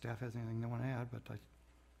know if the staff has anything they want to add, but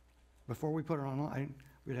before we put it online,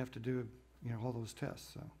 we'd have to do all those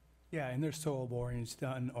tests. So. Yeah, and there's soil borings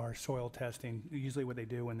done, or soil testing. Usually what they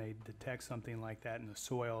do when they detect something like that in the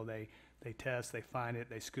soil, they test, they find it,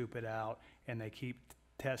 they scoop it out, and they keep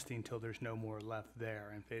testing until there's no more left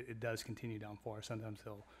there. And if it does continue down far, sometimes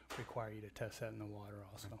they'll require you to test that in the water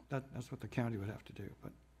also. That's what the county would have to do,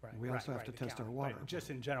 but we also have to test our water. Right. Just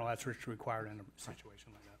in general, that's what's required in a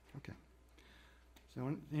situation like that. Okay.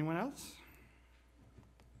 So anyone else?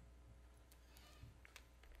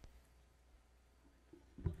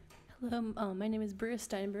 Hello, my name is Bria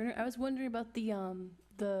Steinbrenner. I was wondering about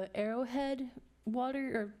the Arrowhead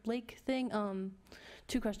water or lake thing.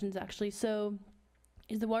 Two questions actually. So,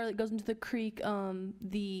 is the water that goes into the creek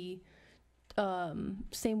the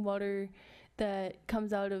same water that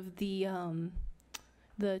comes out of the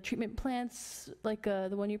treatment plants, like the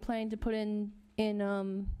one you're planning to put in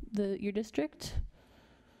your district?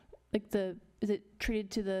 Like is it treated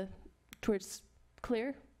to where it's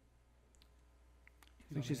clear?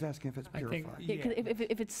 I think she's asking if it's purified.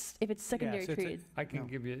 If it's secondary treated. I can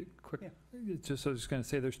give you a quick, just I was just going to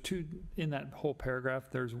say, there's two in that whole paragraph.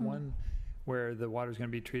 There's one where the water is going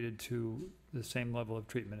to be treated to the same level of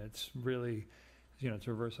treatment. It's really, it's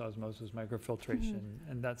reverse osmosis, microfiltration,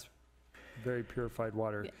 and that's very purified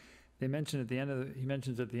water. Yeah. He mentions at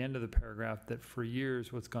the end of the paragraph that for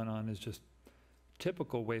years what's gone on is just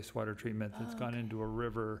typical wastewater treatment that's gone into a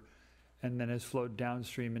river and then has flowed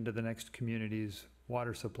downstream into the next community's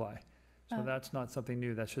water supply. So that's not something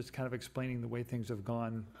new. That's just kind of explaining the way things have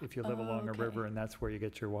gone if you live along a river and that's where you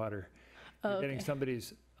get your water. You're getting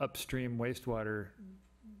somebody's upstream wastewater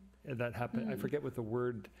that happened. I forget what the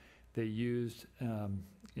word they used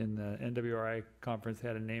in the NWRI conference. They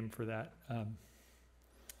had a name for that,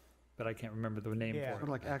 but I can't remember the name for it. Sort of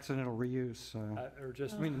like accidental reuse. Or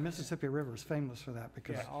just, the Mississippi River is famous for that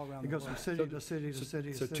because it goes from city to city to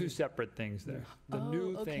city. So two separate things there. The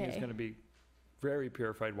new thing is going to be very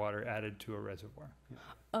purified water added to a reservoir.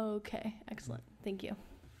 Okay, excellent. Thank you.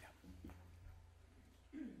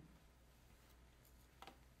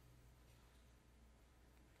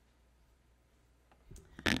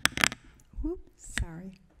 Whoops,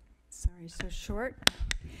 sorry, so short.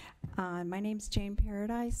 My name's Jane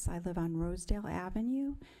Paradise. I live on Rosedale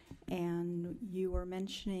Avenue, and you were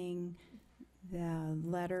mentioning the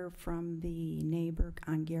letter from the neighbor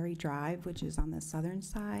on Gary Drive, which is on the southern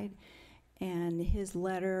side. And his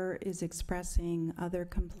letter is expressing other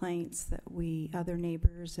complaints that other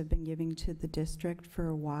neighbors have been giving to the district for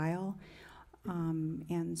a while.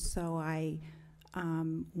 And so I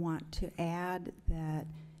want to add that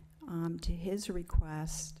to his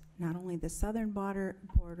request, not only the southern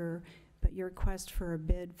border, but your request for a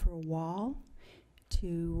bid for a wall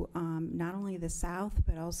to not only the south,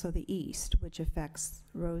 but also the east, which affects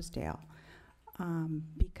Rosedale.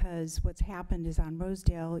 Because what's happened is on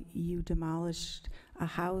Rosedale, you demolished a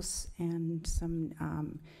house and some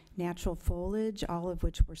natural foliage, all of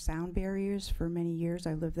which were sound barriers for many years.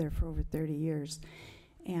 I lived there for over 30 years.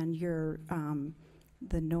 And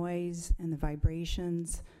the noise and the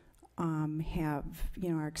vibrations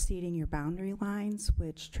are exceeding your boundary lines,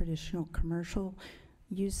 which traditional commercial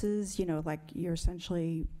uses, like you're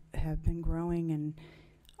essentially have been growing and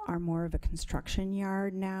are more of a construction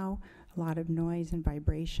yard now. A lot of noise and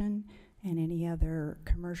vibration, and any other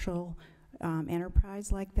commercial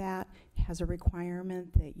enterprise like that has a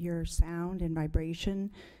requirement that your sound and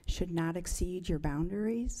vibration should not exceed your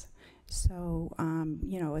boundaries. So,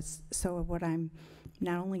 what I'm,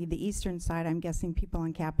 not only the eastern side, I'm guessing people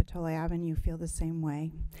on Capitola Avenue feel the same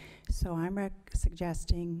way. So I'm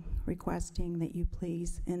requesting that you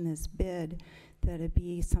please, in this bid, that it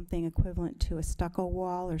be something equivalent to a stucco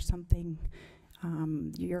wall or something,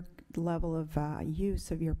 your level of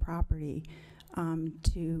use of your property,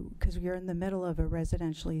 because you're in the middle of a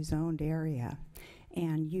residentially zoned area,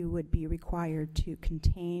 and you would be required to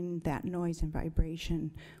contain that noise and vibration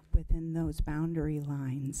within those boundary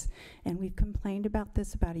lines. And we've complained about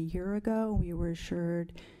this about a year ago. We were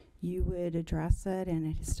assured you would address it, and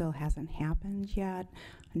it still hasn't happened yet.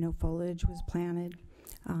 No foliage was planted.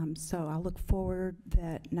 So I'll look forward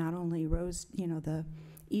that not only the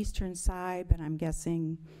eastern side, but I'm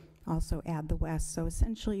guessing also add the west. So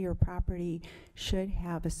essentially your property should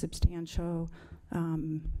have a substantial,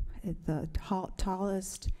 the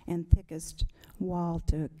tallest and thickest wall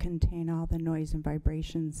to contain all the noise and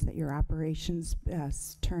vibrations that your operations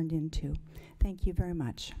turned into. Thank you very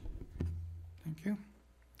much. Thank you.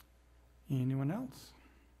 Anyone else?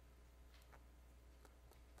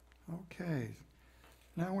 Okay.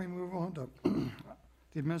 Now we move on to the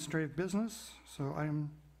administrative business. So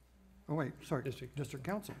District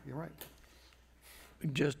Council, you're right.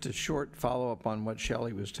 Just a short follow-up on what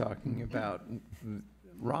Shelley was talking about.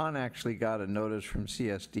 Ron actually got a notice from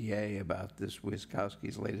CSDA about this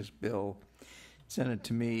Wiskowski's latest bill, sent it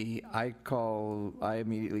to me. I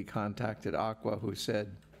immediately contacted Aqua, who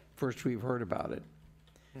said, first we've heard about it.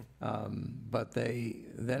 But they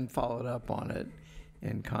then followed up on it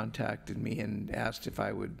and contacted me and asked if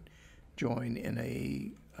I would join in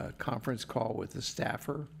a conference call with the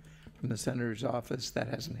staffer from the senator's office. That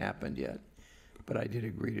hasn't happened yet, but I did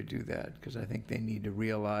agree to do that because I think they need to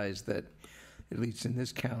realize that, at least in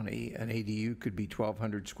this county, an ADU could be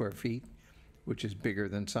 1,200 square feet, which is bigger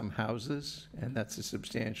than some houses, and that's a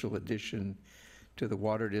substantial addition to the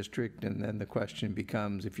water district. And then the question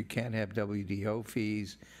becomes, if you can't have WDO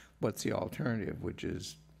fees, what's the alternative, which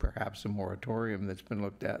is perhaps a moratorium that's been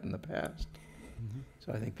looked at in the past.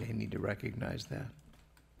 So I think they need to recognize that.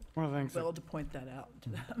 One of the things Well, to point that out to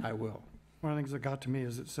them. I will. One of the things that got to me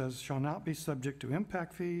is it says, shall not be subject to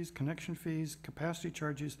impact fees, connection fees, capacity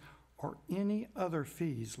charges, or any other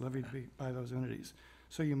fees levied by those entities.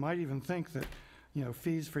 So you might even think that,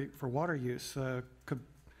 fees for water use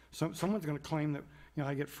someone's going to claim that,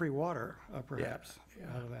 I get free water, perhaps,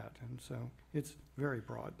 out of that. And so it's very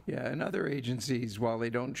broad. Yeah, and other agencies, while they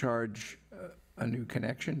don't charge a new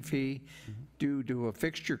connection fee, do a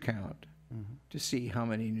fixture count to see how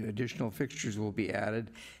many new additional fixtures will be added,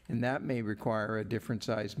 and that may require a different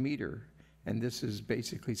size meter. And this is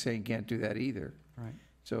basically saying can't do that either. Right.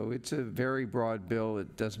 So it's a very broad bill.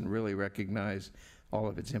 It doesn't really recognize all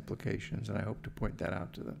of its implications, and I hope to point that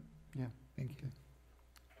out to them. Yeah. Thank you.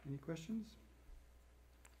 Any questions?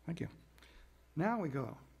 Thank you. Now we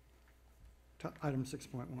go to item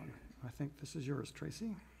 6.1. I think this is yours,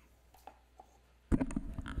 Tracy.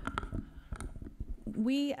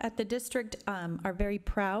 We at the district are very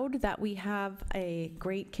proud that we have a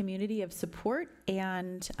great community of support,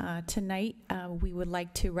 and tonight we would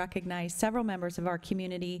like to recognize several members of our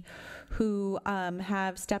community who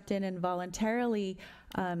have stepped in and voluntarily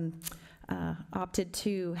opted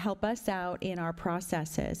to help us out in our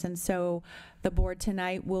processes. And so the board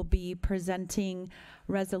tonight will be presenting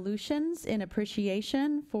resolutions in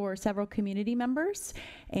appreciation for several community members.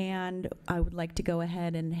 And I would like to go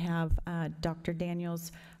ahead and have Dr.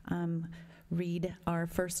 Daniels read our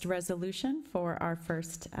first resolution for our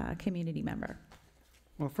first community member.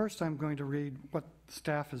 Well, first I'm going to read what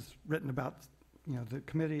staff has written about, the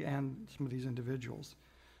committee and some of these individuals.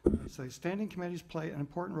 They say, standing committees play an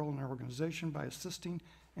important role in our organization by assisting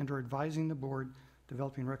and or advising the board,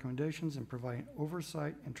 developing recommendations, and providing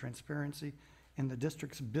oversight and transparency in the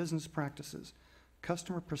district's business practices.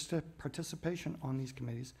 Customer participation on these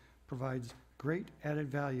committees provides great added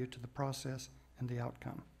value to the process and the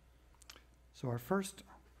outcome. So our first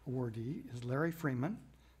awardee is Larry Freeman,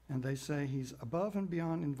 and they say he's above and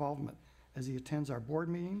beyond involvement as he attends our board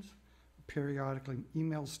meetings, periodically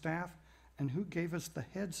emails staff, and who gave us the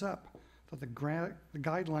heads up that the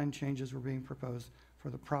guideline changes were being proposed for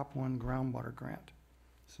the Prop 1 groundwater grant.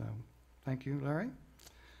 So thank you, Larry.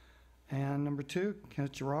 And number 2,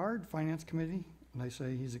 Kenneth Gerard, Finance Committee. And they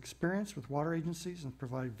say he's experienced with water agencies and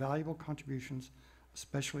provided valuable contributions,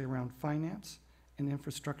 especially around finance and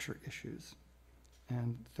infrastructure issues.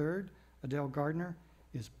 And third, Adele Gardner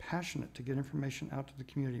is passionate to get information out to the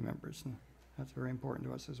community members, and that's very important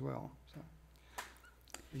to us as well. So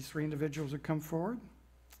these 3 individuals have come forward.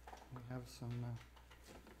 We have some,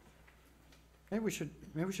 maybe we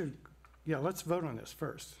should, yeah, let's vote on this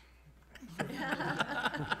first.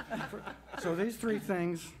 So these 3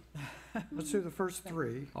 things, let's do the first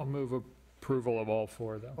 3. I'll move approval of all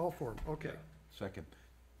 4, though. All 4, okay. Second.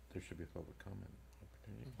 There should be a public comment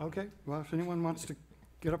opportunity. Okay, well, if anyone wants to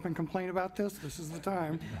get up and complain about this, this is the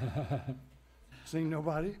time. Seeing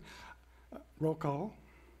nobody, roll call.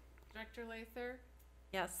 Director Lather?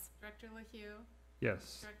 Yes. Director LaHue?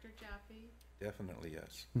 Yes. Director Jaffe? Definitely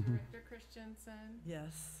yes. Director Christensen?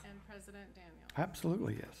 Yes. And President Daniel?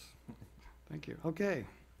 Absolutely, yes. Thank you. Okay.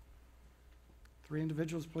 3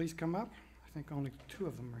 individuals, please come up. I think only 2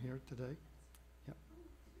 of them are here today. Yep.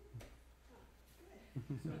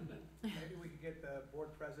 Maybe we could get the board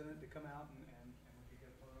president to come out and we could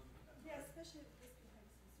get a photo. Yeah, especially if this can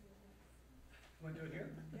have some smoothness. Want to do it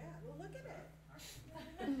here? Yeah, well, look at it.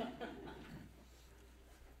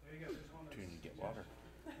 There you go. There's one of Opportunity to get water.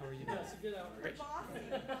 How are you? Bossy, bossy.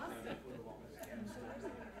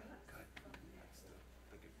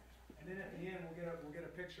 And then at the end, we'll get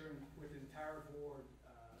a picture with the entire board.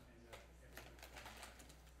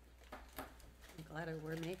 I'm glad I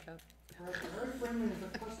wore makeup. Larry Freeman is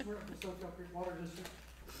a customer of the Soquel Creek Water District.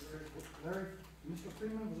 Mr.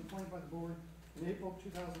 Freeman was appointed by the board in April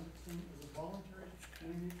 2016 as a voluntary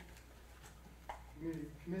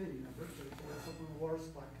committee member to the Board Supplemental Water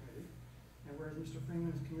Supply Committee. And whereas Mr.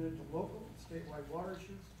 Freeman is committed to local and statewide water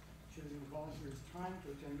issues, choosing to volunteer his time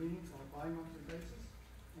to attend meetings on a bi-monthly basis,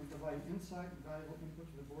 and providing insight and valuable input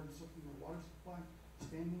to the Board Supplemental Water Supply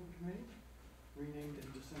Standing Committee, renamed in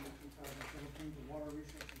December 2017 to Water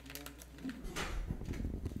Resources Management.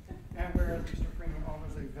 And whereas Mr. Freeman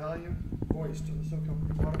offers a valued voice to the Soquel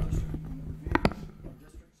Creek Water District in the reviews of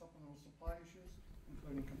district supplemental supply issues,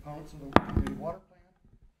 including components of the community water plan.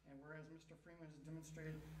 And whereas Mr. Freeman has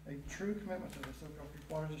demonstrated a true commitment to the Soquel Creek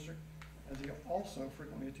Water District, as he also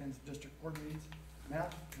frequently attends district board meetings. Now,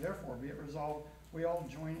 therefore, be it resolved, we all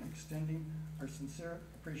join in extending our sincere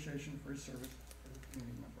appreciation for his service as a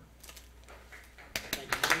community member.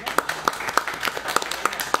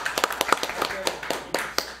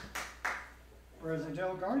 Whereas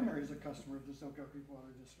Adele Gardner is a customer of the Soquel Creek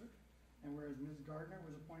Water District, and whereas Ms. Gardner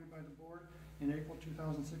was appointed by the board in April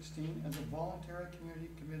 2016 as a voluntary community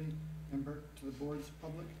committee member to the board's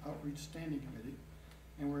Public Outreach Standing Committee,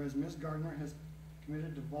 and whereas Ms. Gardner has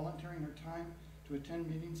committed to volunteering her time to attend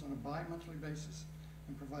meetings on a bi-monthly basis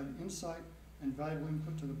and provide insight and valuable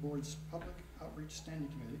input to the board's Public Outreach Standing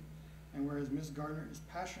Committee, and whereas Ms. Gardner is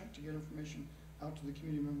passionate to get information out to the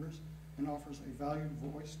community members and offers a valued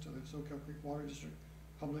voice to the Soquel Creek Water District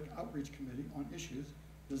Public Outreach Committee on issues,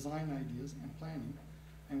 design ideas, and planning,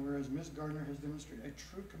 and whereas Ms. Gardner has demonstrated a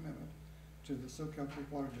true commitment to the Soquel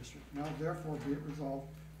Creek Water District, now therefore be it resolved,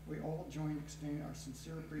 we all join in extending our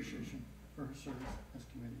sincere appreciation for her service as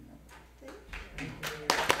committee member. Thank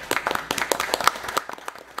you.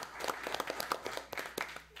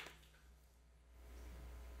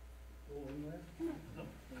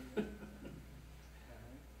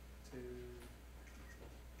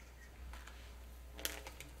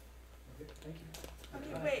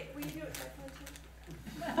 Wait, will you do it directly too?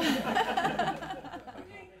 I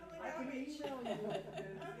can email you.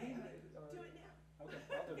 Do it now.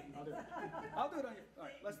 Okay, I'll do it. I'll do it on you. All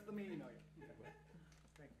right, let me email you. Thank you.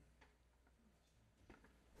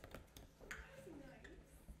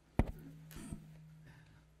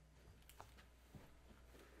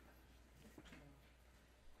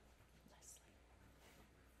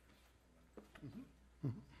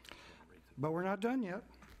 But we're not done yet.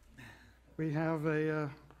 We have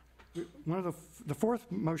one of the fourth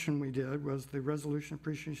motion we did was the resolution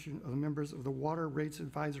appreciation of the members of the Water Rates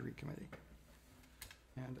Advisory Committee.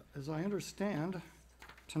 And as I understand,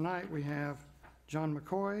 tonight we have John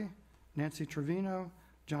McCoy, Nancy Trevino,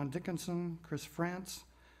 John Dickinson, Chris France,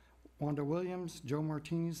 Wanda Williams, Joe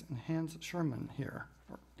Martinez, and Hans Sherman here,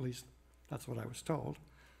 or at least that's what I was told.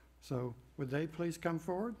 So would they please come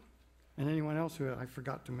forward? And anyone else who I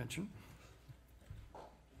forgot to mention.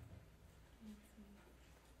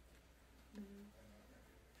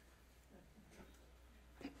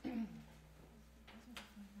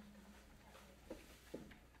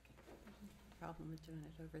 Problem with doing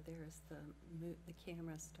it over there is the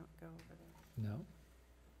cameras don't go over there. No?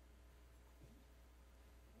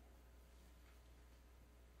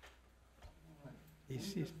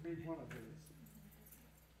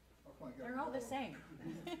 They're all the same.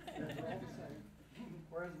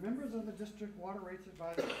 Whereas members of the District Water Rates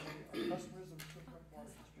Advisory Committee are customers of the Soquel Water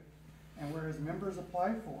District, and whereas members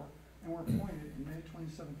applied for and were appointed in May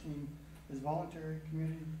 2017 as voluntary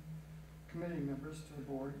committee members to the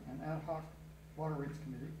board and ad hoc Water Rates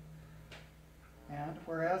Committee, and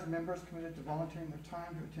whereas members committed to volunteering their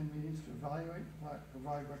time to attend meetings to evaluate,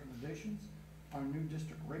 provide recommendations on new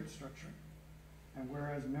district rate structure, and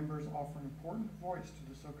whereas members offer an important voice to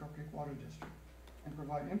the Soquel Creek Water District and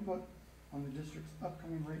provide input on the district's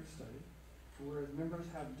upcoming rate study, whereas members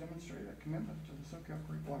have demonstrated a commitment to the Soquel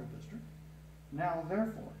Creek Water District, now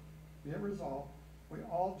therefore be it resolved, we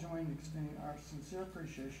all join in extending our sincere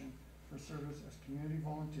appreciation for service as community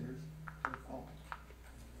volunteers to the following.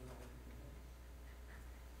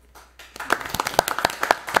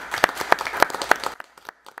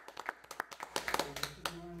 So this is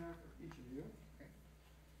one there for each of you.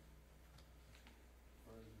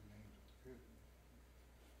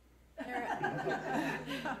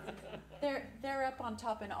 They're up on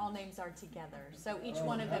top and all names are together, so each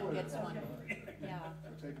one of them gets one. Yeah.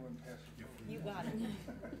 Take one past you. You got it.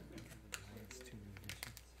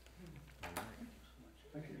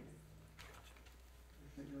 Thank you.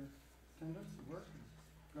 Appreciate your attendance, and work, and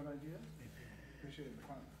good ideas. Appreciate the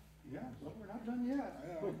fun. Yeah, well, we're not done yet.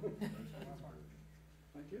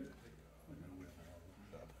 Thank you.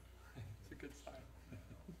 It's a good sign.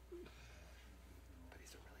 But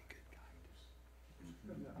he's a really good guy.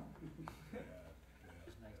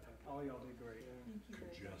 All y'all did great.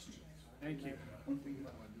 Thank you. One thing you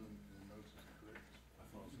might want to do in the notes is correct. I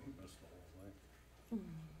thought it was the best the whole way.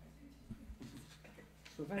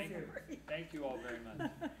 So thank you. Thank you all very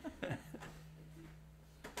much.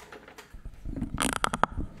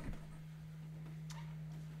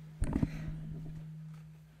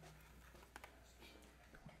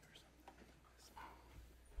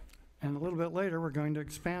 And a little bit later, we're going to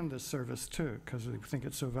expand this service too, because we think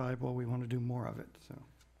it's so valuable, we want to do more of it, so.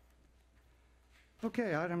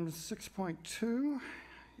 Okay, item 6.2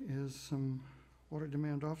 is some water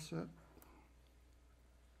demand offset.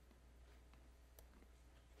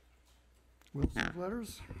 Wilson's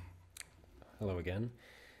letters. Hello again.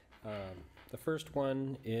 The first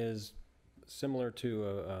one is similar to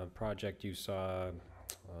a project you saw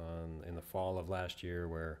in the fall of last year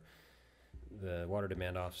where the water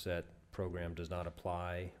demand offset program does not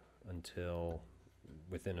apply until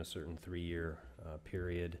within a certain 3-year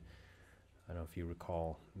period. I don't know if you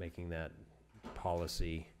recall making that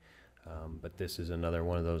policy, but this is another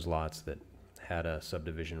one of those lots that had a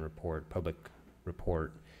subdivision report, public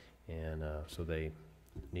report, and so they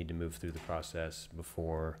need to move through the process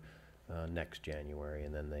before next January,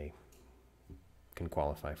 and then they can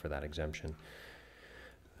qualify for that exemption.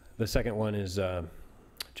 The second one is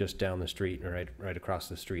just down the street, or right across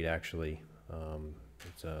the street, actually.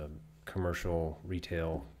 It's a commercial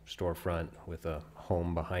retail storefront with a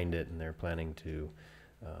home behind it, and they're planning to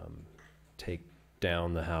take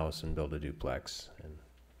down the house and build a duplex, and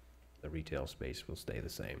the retail space will stay the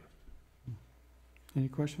same. Any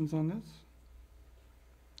questions on this?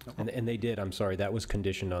 And they did, I'm sorry, that was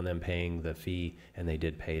conditioned on them paying the fee, and they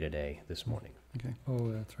did pay today, this morning. Okay.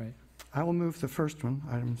 Oh, that's right. I will move the first one,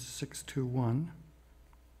 item 6.21.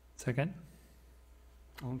 Second?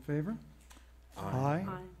 All in favor? Aye.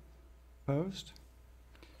 Opposed?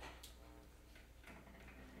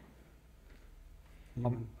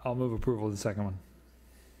 I'll move approval of the second one,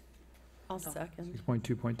 I'll second.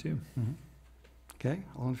 6.2.2. Mhm. Okay,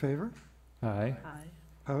 all in favor? Aye. Aye.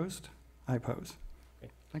 Opposed? I oppose.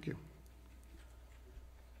 Okay. Thank you.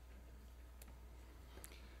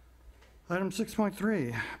 Item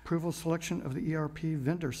 6.3, approval selection of the ERP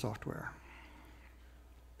vendor software.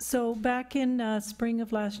 So back in spring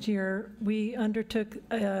of last year, we undertook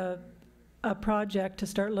a project to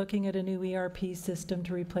start looking at a new ERP system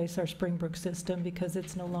to replace our Springbrook system because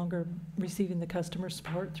it's no longer receiving the customer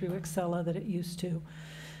support through Excella that it used to.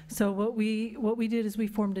 So what we did is we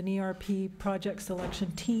formed an ERP project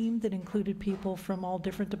selection team that included people from all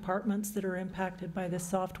different departments that are impacted by this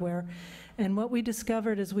software. And what we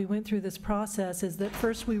discovered as we went through this process is that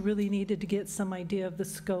first we really needed to get some idea of the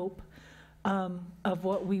scope of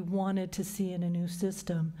what we wanted to see in a new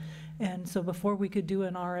system. And so before we could do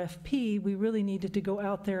an RFP, we really needed to go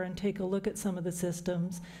out there and take a look at some of the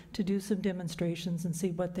systems to do some demonstrations and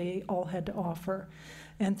see what they all had to offer.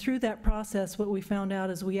 And through that process, what we found out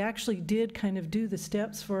is we actually did kind of do the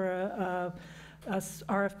steps for a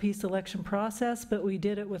RFP selection process, but we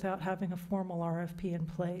did it without having a formal RFP in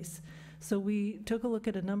place. So we took a look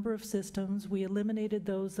at a number of systems. We eliminated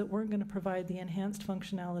those that weren't going to provide the enhanced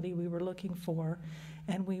functionality we were looking for,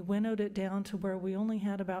 and we winnowed it down to where we only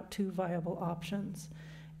had about 2 viable options.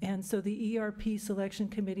 And so the ERP selection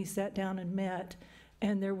committee sat down and met,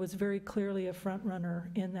 and there was very clearly a front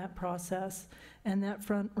runner in that process, and that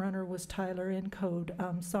front runner was Tyler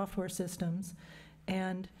Encode Software Systems.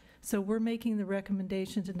 And so we're making the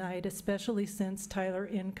recommendation tonight, especially since Tyler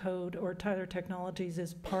Encode or Tyler Technologies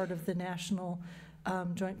is part of the National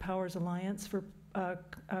Joint Powers Alliance for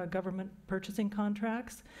government purchasing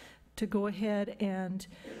contracts, to go ahead and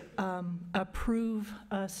approve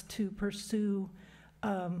us to pursue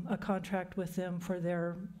a contract with them for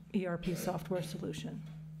their ERP software solution.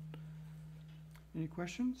 Any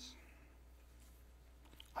questions?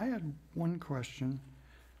 I had one question.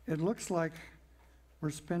 It looks like we're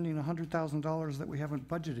spending $100,000 that we haven't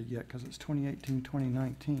budgeted yet because it's 2018,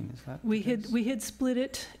 2019. Is that We the case? had split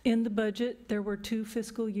it in the budget. There were 2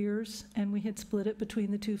 fiscal years, and we had split it between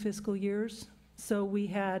the 2 fiscal years. So we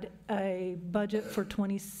had a budget for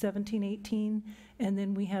 2017-18, and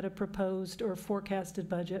then we had a proposed or forecasted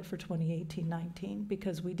budget for 2018-19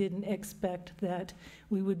 because we didn't expect that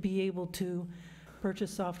we would be able to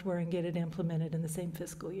purchase software and get it implemented in the same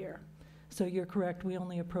fiscal year. So you're correct, we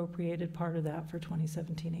only appropriated part of that for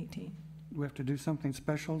 2017-18. Do we have to do something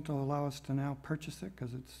special to allow us to now purchase it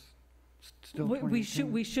because it's still We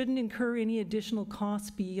 2018? shouldn't incur any additional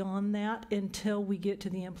costs beyond that until we get to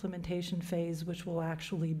the implementation phase, which will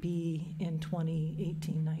actually be in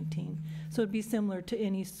 2018-19. So it'd be similar to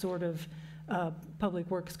any sort of public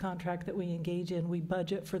works contract that we engage in. We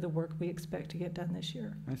budget for the work we expect to get done this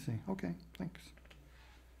year. I see. Okay, thanks.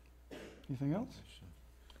 Anything else?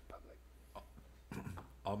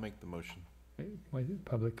 I'll make the motion. Wait,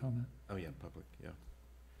 public comment? Oh, yeah, public, yeah.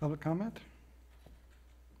 Public comment?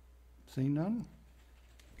 Seeing none?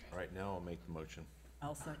 Right now, I'll make the motion.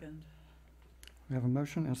 I'll second. We have a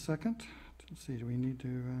motion and a second. Let's see, do we need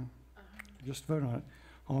to just vote on it?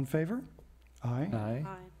 All in favor? Aye. Aye.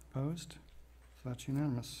 Opposed? So that's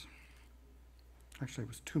unanimous. Actually, it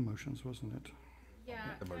was 2 motions, wasn't it? Yeah,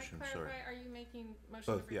 The can I motion, clarify, sorry. are you making motion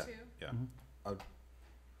Both, number yeah. 2? Yeah. Mhm.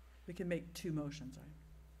 We can make 2 motions,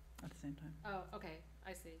 right, at the same time. Oh, okay,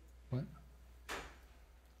 I see.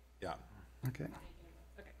 Yeah. Okay.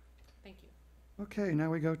 Okay, thank you. Okay,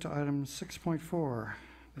 now we go to item 6.4,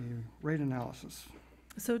 the rate analysis.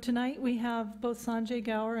 So tonight, we have both Sanjay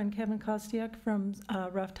Gower and Kevin Kostiak from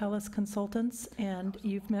Raftelis Consultants, and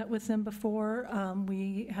you've met with them before.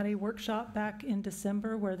 We had a workshop back in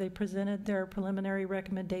December where they presented their preliminary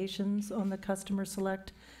recommendations on the Customer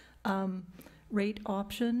Select rate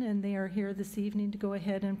option, and they are here this evening to go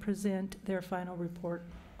ahead and present their final report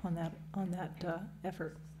on that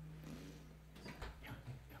effort.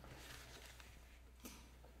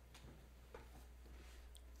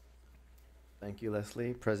 Thank you,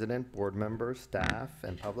 Leslie. President, board members, staff,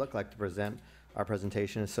 and public, I'd like to present our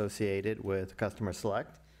presentation associated with Customer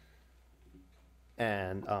Select.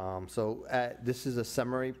 And this is a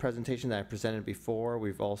summary presentation that I presented before.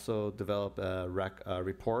 We've also developed a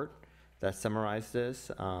report that summarizes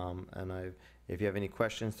this. If you have any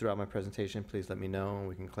questions throughout my presentation, please let me know and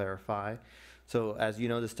we can clarify. So as you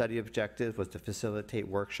know, the study objective was to facilitate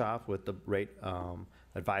workshop with the rate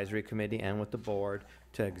advisory committee and with the board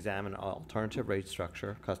to examine alternative rate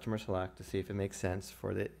structure, Customer Select, to see if it makes sense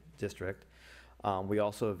for the district. We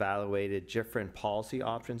also evaluated different policy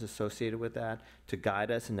options associated with that to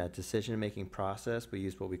guide us in that decision-making process. We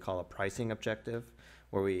used what we call a pricing objective,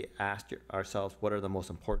 where we asked ourselves, what are the most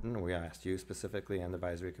important, we asked you specifically and the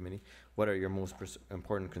advisory committee, what are your most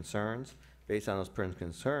important concerns? Based on those important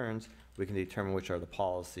concerns, we can determine which are the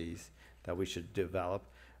policies that we should develop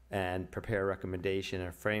and prepare a recommendation and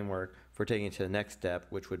a framework for taking it to the next step,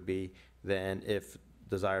 which would be then, if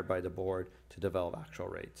desired by the board, to develop actual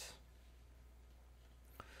rates.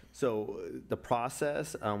 So the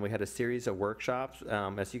process, we had a series of workshops.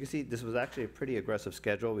 As you can see, this was actually a pretty aggressive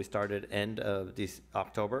schedule. We started end of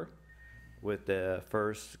October with the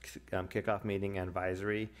first kickoff meeting and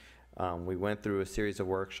advisory. We went through a series of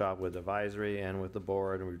workshops with advisory and with the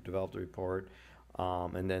board, and we developed a report.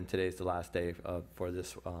 And then today's the last day for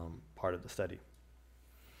this part of the study.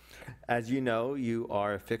 As you know, you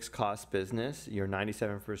are a fixed cost business. Your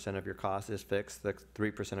 97% of your cost is fixed. The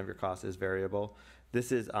 3% of your cost is variable.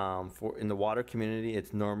 This is in the water community,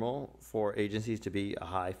 it's normal for agencies to be a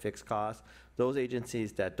high fixed cost. Those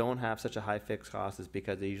agencies that don't have such a high fixed cost is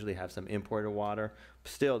because they usually have some imported water.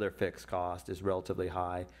 Still, their fixed cost is relatively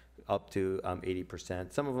high, up to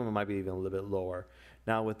 80%. Some of them might be even a little bit lower.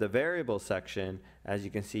 Now, with the variable section, as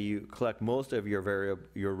you can see, you collect most of your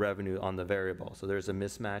revenue on the variable. So there's a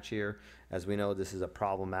mismatch here. As we know, this is a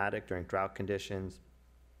problematic during drought conditions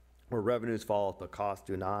where revenues fall but costs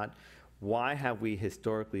do not. Why have we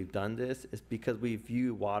historically done this? It's because we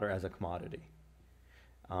view water as a commodity.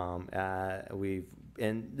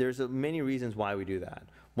 And there's many reasons why we do that.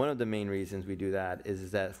 One of the main reasons we do that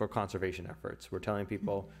is that for conservation efforts. We're telling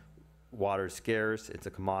people water is scarce, it's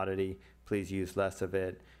a commodity, please use less of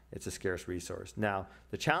it, it's a scarce resource. Now,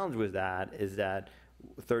 the challenge with that is that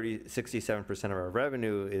 67% of our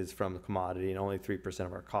revenue is from the commodity and only 3%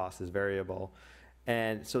 of our cost is variable.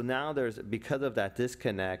 And so now because of that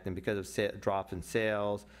disconnect and because of drops in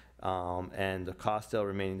sales and the cost still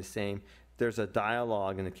remaining the same, there's a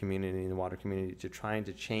dialogue in the community, in the water community, to trying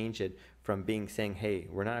to change it from saying, hey,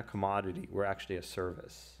 we're not a commodity, we're actually a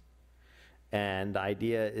service. And the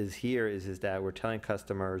idea is that we're telling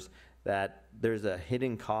customers that there's a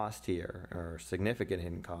hidden cost here, or significant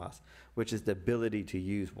hidden cost, which is the ability to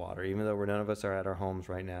use water. Even though none of us are at our homes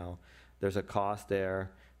right now, there's a cost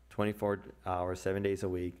there, 24 hours, 7 days a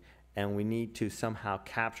week, and we need to somehow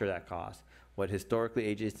capture that cost. What historically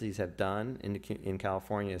agencies have done in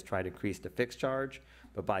California is try to increase the fixed charge,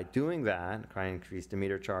 but by doing that, trying to increase the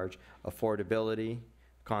meter charge, affordability,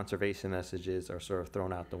 conservation messages are sort of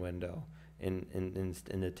thrown out the window in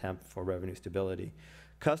an attempt for revenue stability.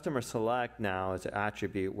 Customer select now is an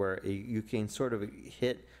attribute where you can sort of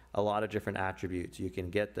hit a lot of different attributes. You can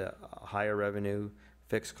get the higher revenue,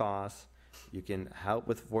 fixed costs, you can help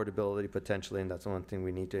with affordability potentially, and that's one thing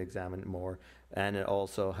we need to examine more. And it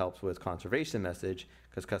also helps with conservation message,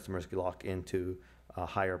 because customers can lock into a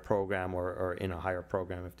higher program or in a higher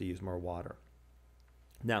program if they use more water.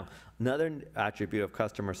 Now, another attribute of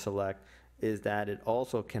customer select is that it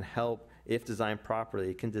also can help, if designed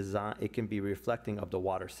properly, it can be reflecting of the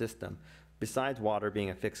water system. Besides water being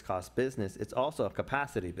a fixed cost business, it's also a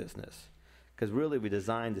capacity business, because really we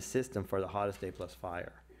designed the system for the hottest day plus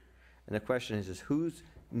fire. And the question is who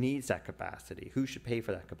needs that capacity? Who should pay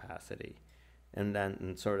for that capacity? And that's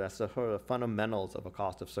the sort of fundamentals of a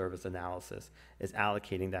cost of service analysis, is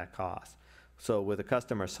allocating that cost. So with a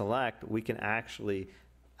customer select, we can actually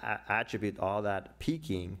attribute all that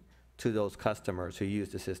peaking to those customers who use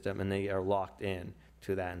the system, and they are locked in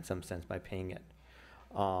to that in some sense by paying it.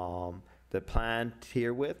 The plan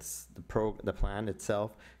tier widths, the plan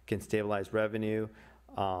itself can stabilize revenue.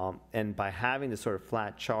 And by having this sort of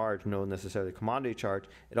flat charge, no necessarily commodity charge,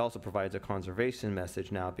 it also provides a conservation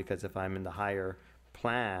message now, because if I'm in the higher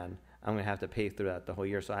plan, I'm going to have to pay through that the whole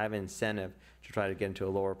year. So I have an incentive to try to get into a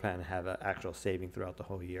lower plan and have an actual saving throughout the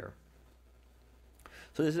whole year.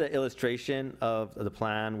 So this is an illustration of the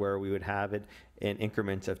plan where we would have it in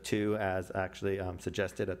increments of 2, as actually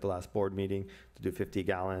suggested at the last board meeting, to do 50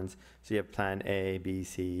 gallons. So you have plan A, B,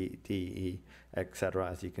 C, D, E,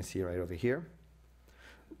 etc., as you can see right over here.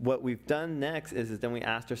 What we've done next is then we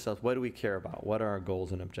asked ourselves, what do we care about? What are our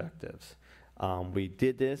goals and objectives? We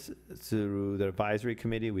did this through the advisory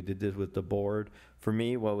committee. We did this with the board. For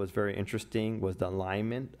me, what was very interesting was the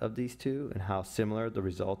alignment of these two and how similar the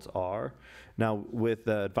results are. Now, with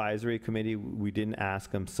the advisory committee, we didn't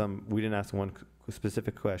ask them one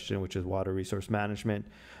specific question, which is water resource management.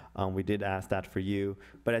 We did ask that for you,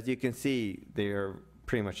 but as you can see, they're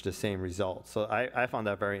pretty much the same results. So I found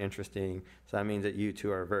that very interesting. So that means that you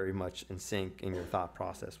two are very much in sync in your thought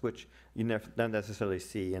process, which you don't necessarily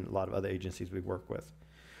see in a lot of other agencies we work with.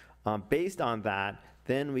 Based on that,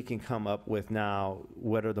 then we can come up with now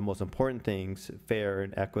what are the most important things: fair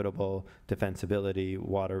and equitable, defensibility,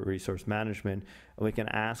 water resource management. And we can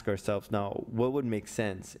ask ourselves now, what would make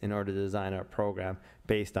sense in order to design our program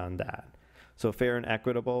based on that? So fair and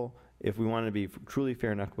equitable, if we want to be truly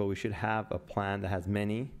fair and equitable, we should have a plan that has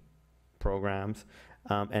many programs,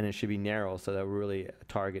 and it should be narrow so that we really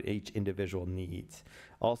target each individual needs.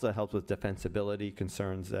 Also helps with defensibility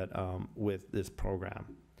concerns that with this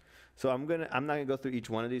program. So I'm not gonna go through each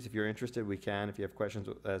one of these. If you're interested, we can. If you have questions,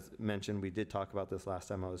 as mentioned, we did talk about this last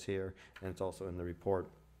time I was here, and it's also in the report.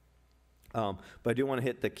 But I do want to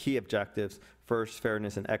hit the key objectives. First,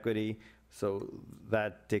 fairness and equity. So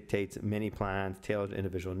that dictates many plans, tailored to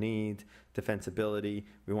individual needs. Defensibility,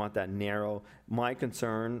 we want that narrow. My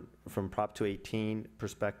concern from Prop 218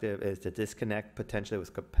 perspective is to disconnect potentially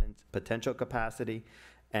with potential capacity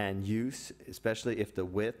and use, especially if the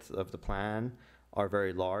width of the plan are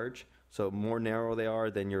very large. So more narrow they are,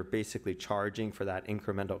 then you're basically charging for that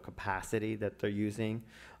incremental capacity that they're using.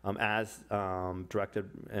 As directed,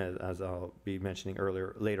 as I'll be mentioning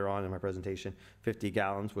later on in my presentation, 50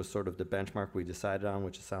 gallons was sort of the benchmark we decided on,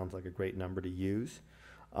 which sounds like a great number to use.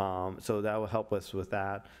 So that will help us with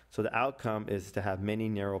that. So the outcome is to have many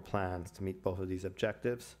narrow plans to meet both of these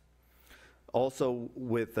objectives. Also,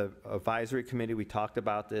 with the advisory committee, we talked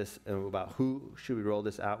about this, about who should we roll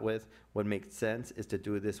this out with. What makes sense is to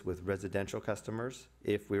do this with residential customers,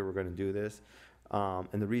 if we were going to do this.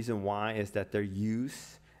 And the reason why is that their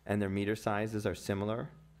use and their meter sizes are similar.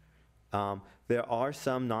 There are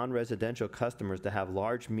some non-residential customers that have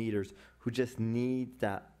large meters who just need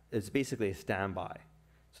that. It's basically a standby.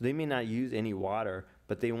 So they may not use any water,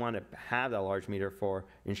 but they want to have that large meter for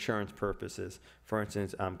insurance purposes. For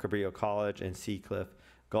instance, Cabrillo College and Seacliff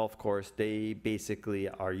Golf Course, they basically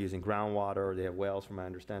are using groundwater, or they have wells, from my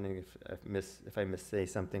understanding. If I say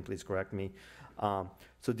something, please correct me.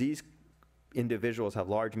 So these individuals have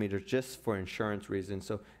large meters just for insurance reasons.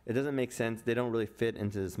 So it doesn't make sense. They don't really fit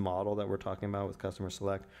into this model that we're talking about with Customer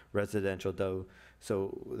Select, residential though.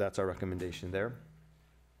 So that's our recommendation there.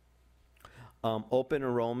 Open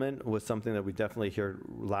enrollment was something that we definitely hear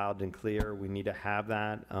loud and clear. We need to have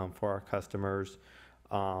that for our customers.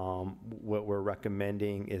 What we're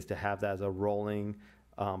recommending is to have that as a rolling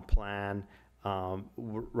plan.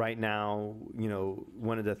 Right now,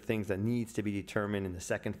 one of the things that needs to be determined in the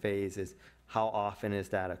second phase is how often does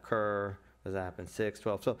that occur? Does that happen 6,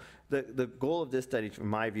 12? So the goal of this study, from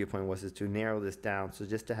my viewpoint, was to narrow this down. So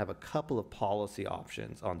just to have a couple of policy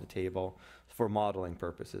options on the table for modeling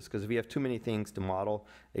purposes. Because if we have too many things to model,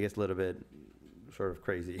 it gets a little bit sort of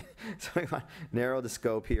crazy. So we want to narrow the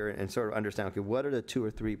scope here and sort of understand, okay, what are the 2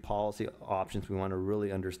 or 3 policy options we want to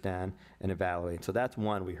really understand and evaluate? So that's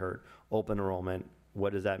one we heard. Open enrollment,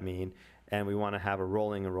 what does that mean? And we want to have a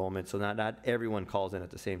rolling enrollment, so not everyone calls in at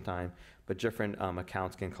the same time, but different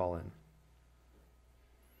accounts can call in.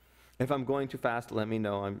 If I'm going too fast, let me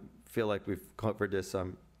know. I feel like we've covered this.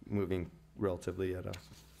 I'm moving relatively at a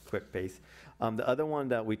quick pace. The other one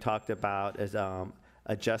that we talked about is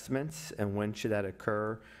adjustments, and when should that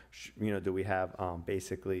occur? Do we have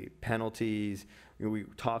basically penalties? We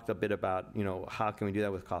talked a bit about, how can we do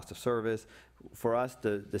that with cost of service? For us,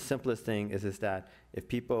 the simplest thing is that if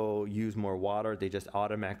people use more water, they just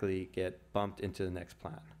automatically get bumped into the next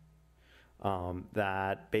plan.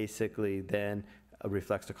 That basically then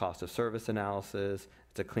reflects the cost of service analysis.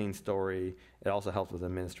 It's a clean story. It also helps with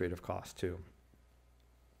administrative costs too.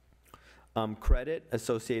 Credit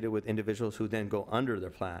associated with individuals who then go under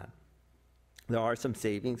their plan. There are some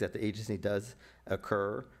savings that the agency does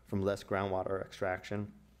occur from less groundwater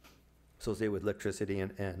extraction associated with electricity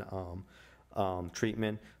and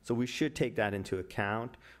treatment. So we should take that into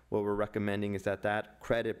account. What we're recommending is that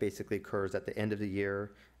credit basically occurs at the end of the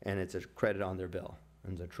year, and it's a credit on their bill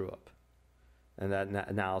and it's a true up. And that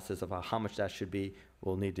analysis of how much that should be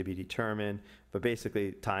will need to be determined, but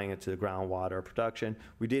basically tying it to the groundwater production.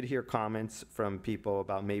 We did hear comments from people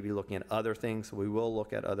about maybe looking at other things, so we will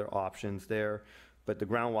look at other options there, but the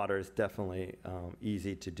groundwater is definitely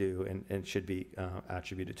easy to do and should be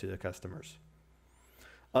attributed to the customers.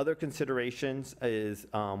 Other considerations is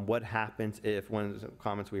what happens if, one of the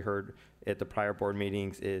comments we heard at the prior board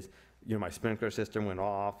meetings is, my sprinkler system went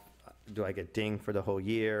off, do I get dinged for the whole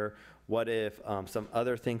year? What if some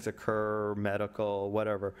other things occur, medical,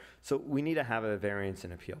 whatever? So we need to have a variance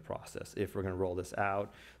and appeal process if we're going to roll this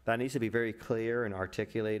out. That needs to be very clear and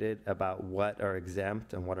articulated about what are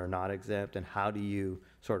exempt and what are not exempt, and how do you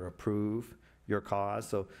sort of approve your cause.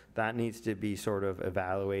 So that needs to be sort of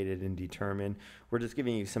evaluated and determined. We're just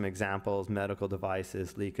giving you some examples: medical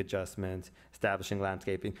devices, leak adjustments, establishing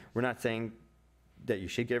landscaping. We're not saying that you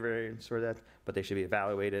should give variance for that, but they should be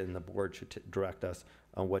evaluated, and the board should direct us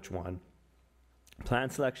on which one. Plan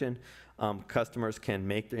selection, customers can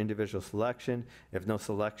make their individual selection. If no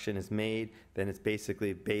selection is made, then it's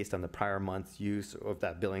basically based on the prior month's use of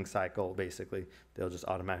that billing cycle. Basically, they'll just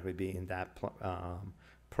automatically be in that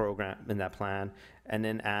program, in that plan. And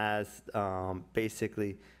then as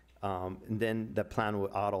basically, then the plan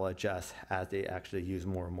will auto adjust as they actually use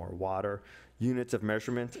more and more water. Units of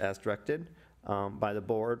measurement as directed by the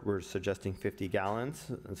board, we're suggesting 50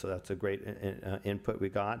 gallons, and so that's a great input we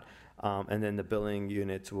got. And then the billing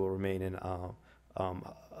units will remain in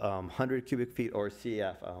 100 cubic feet or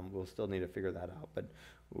CF. We'll still need to figure that out, but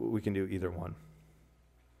we can do either one.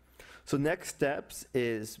 So next steps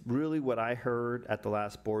is really what I heard at the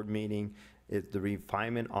last board meeting is the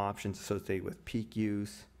refinement options associated with peak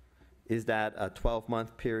use. Is that a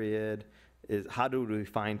 12-month period? How do we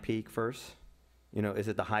define peak first? You know, is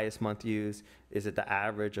it the highest month use? Is it the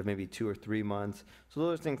average of maybe 2 or 3 months? So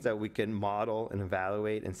those are things that we can model and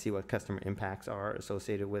evaluate and see what customer impacts are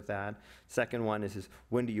associated with that. Second one is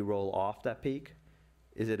when do you roll off that peak?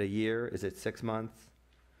 Is it a year? Is it 6 months?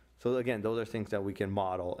 So again, those are things that we can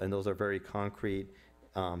model, and those are very concrete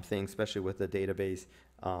things, especially with the database,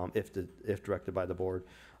 if directed by the board.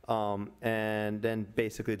 And then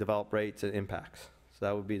basically develop rates and impacts. So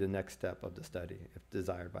that would be the next step of the study, if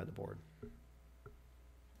desired by the board.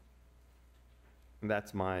 And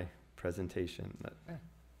that's my presentation.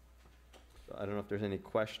 So I don't know if there's any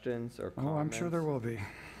questions or comments. Oh, I'm sure there will be.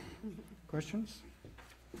 Questions?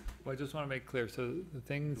 Well, I just want to make clear, so the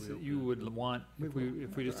things that you would want,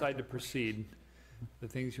 if we decide to proceed, the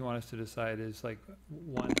things you want us to decide is like,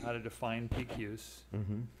 one, how to define peak use,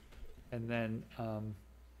 and then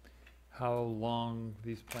how long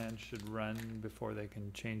these plans should run before they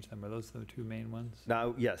can change them. Are those the two main ones?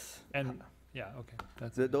 Now, yes. And, yeah, okay.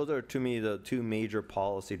 That's Those are, to me, the two major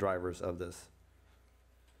policy drivers of this.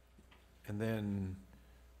 And then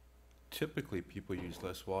typically people use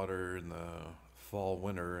less water in the fall,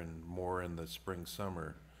 winter, and more in the spring,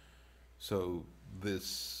 summer. So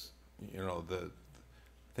this, you know, I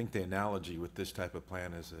think the analogy with this type of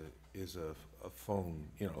plan is a phone,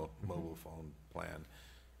 you know, mobile phone plan,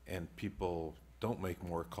 and people don't make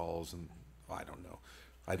more calls, and I don't know.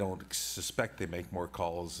 I don't suspect they make more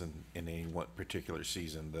calls in any one particular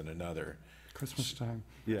season than another. Christmas time.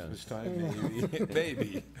 Yeah. Christmas time,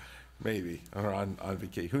 maybe, maybe, or on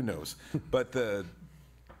vacation, who knows? But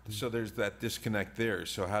so there's that disconnect there.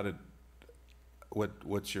 So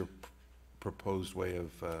what's your proposed way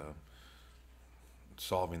of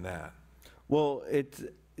solving that? Well,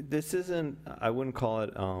 this isn't, I wouldn't call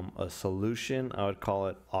it a solution. I would call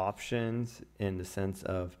it options in the sense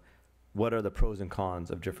of what are the pros and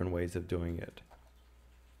cons of different ways of doing it.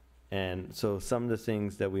 And so some of the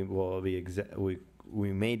things that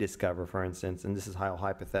we may discover, for instance, and this is how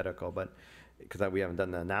hypothetical, but because we haven't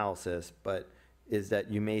done the analysis, but is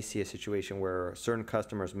that you may see a situation where certain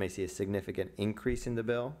customers may see a significant increase in the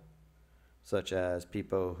bill, such as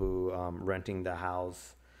people who renting the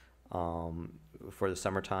house for the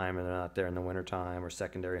summertime and they're not there in the wintertime, or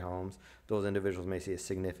secondary homes. Those individuals may see a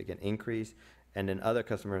significant increase, and then other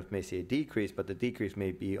customers may see a decrease, but the decrease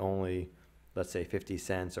may be only, let's say, 50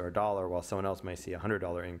 cents or $1, while someone else may see a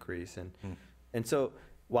 $100 increase. And so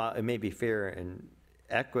while it may be fair and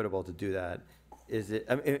equitable to do that,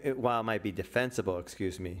 while it might be defensible,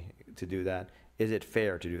 to do that, is it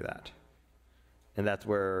fair to do that? And that's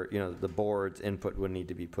where, you know, the board's input would need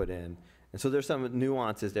to be put in. And so there's some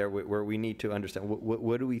nuances there where we need to understand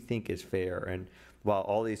what do we think is fair. And while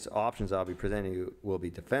all these options I'll be presenting you will be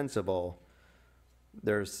defensible,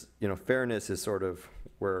 there's, you know, fairness is sort of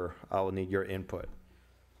where I will need your input.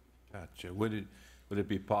 Gotcha. Would it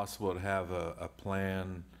be possible to have a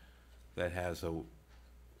plan that has a,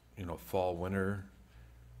 you know, fall, winter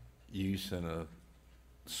use and a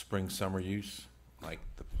spring, summer use, like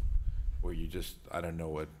where you just, I don't know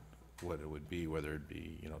what it would be, whether it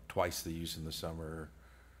be, you know, twice the use in the summer,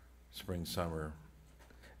 spring, summer.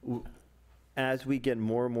 As we get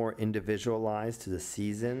more and more individualized to the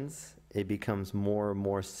seasons, it becomes more and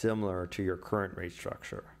more similar to your current rate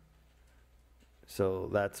structure. So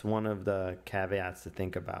that's one of the caveats to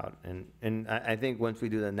think about. And I think once we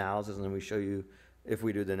do the analysis and we show you, if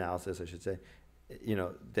we do the analysis, I should say, you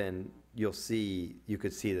know, then you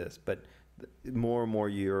could see this. But more and more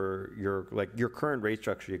your current rate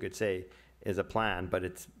structure, you could say, is a plan, but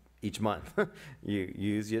it's each month. You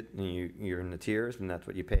use it and you're in the tiers, and that's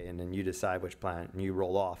what you pay. And then you decide which plan, and you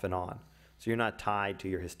roll off and on. So you're not tied to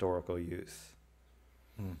your historical use.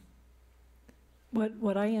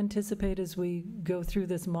 What I anticipate as we go through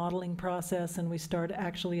this modeling process and we start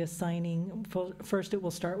actually assigning, first it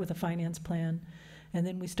will start with a finance plan, and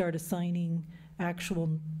then we start assigning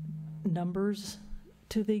actual numbers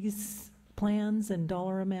to these plans and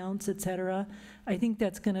dollar amounts, et cetera. I think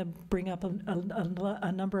that's going to bring up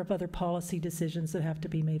a number of other policy decisions that have to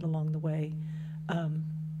be made along the way.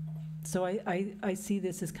 So I see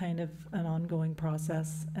this as kind of an ongoing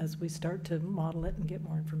process as we start to model it and get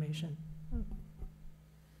more information.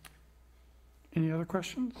 Any other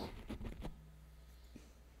questions?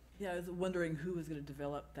 Yeah, I was wondering who was going to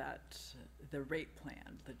develop that, the rate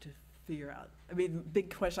plan, to figure out. I mean, the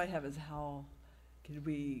big question I have is how could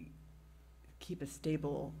we keep a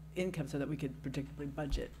stable income so that we could predictably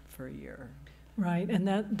budget for a year? Right, and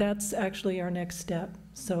that's actually our next step.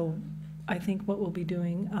 So I think what we'll be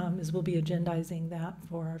doing is we'll be agendizing that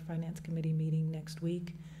for our finance committee meeting next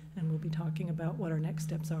week, and we'll be talking about what our next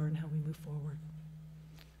steps are and how we move forward.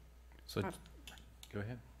 So, go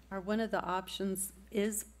ahead. Are one of the options,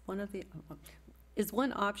 is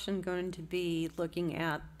one option going to be looking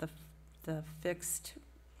at the fixed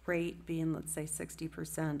rate being, let's say,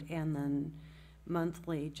 60%, and then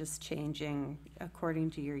monthly just changing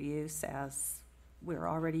according to your use as we're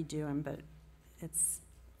already doing, but it's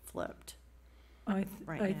flipped right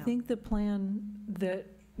I now? think the plan that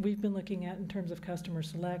we've been looking at in terms of customer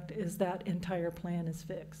select is that entire plan is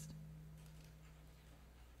fixed.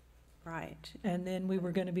 Right. And then we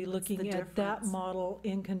were going to be looking at that model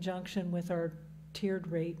in conjunction with our tiered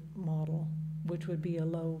rate model, which would be a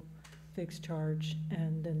low fixed charge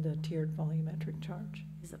and then the tiered volumetric charge.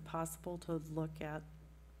 Is it possible to look at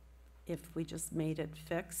if we just made it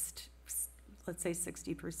fixed, let's say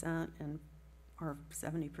 60% and or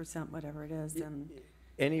 70%, whatever it is, and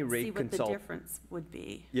Any see rate what the consultant, difference would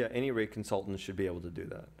be, yeah, any rate consultant should be able to do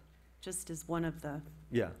that. just as one of the,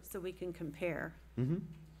 Yeah. so we can compare. Mm-hmm.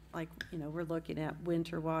 Like, we're looking at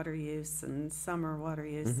winter water use and summer water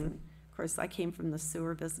use. Mhm. And of course, I came from the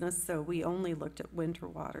sewer business, so we only looked at winter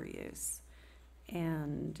water use.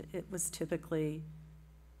 And it was typically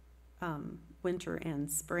winter and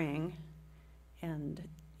spring, and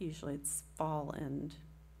usually it's fall and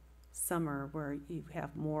summer where you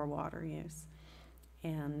have more water use.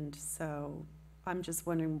 And so I'm just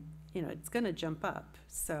wondering, it's going to jump up,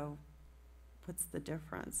 so what's the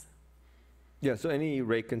difference? Yeah, so any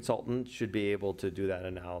rate consultant should be able to do that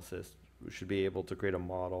analysis, should be able to create a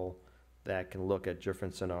model that can look at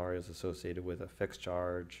different scenarios associated with a fixed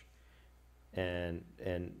charge and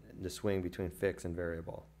the swing between fixed and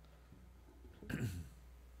variable.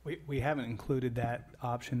 We haven't included that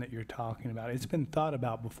option that you're talking about. It's been thought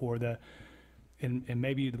about before, and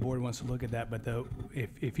maybe the board wants to look at that, but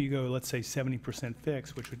if you go, let's say 70%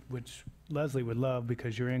 fixed, which Leslie would love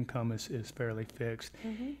because your income is fairly fixed,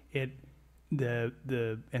 and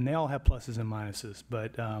they all have pluses and minuses,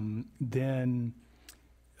 but then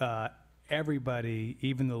everybody,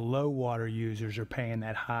 even the low water users, are paying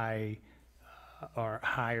that high or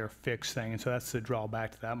higher fixed thing, and so that's the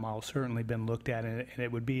drawback to that model. Certainly been looked at, and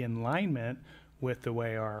it would be in alignment with the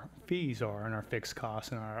way our fees are and our fixed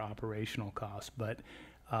costs and our operational costs, but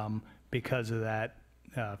because of that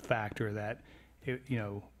factor that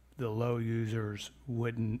the low users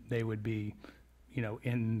would be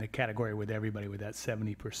in the category with everybody with that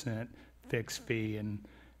 70% fixed fee, and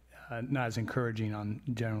not as encouraging on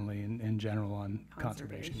in general on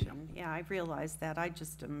conservation. Yeah, I realize that. I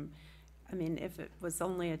just if it was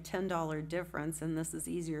only a $10 difference and this is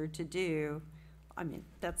easier to do,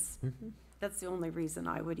 that's the only reason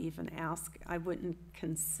I would even ask. I wouldn't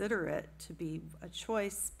consider it to be a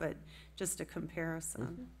choice, but just a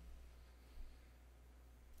comparison.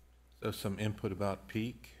 So some input about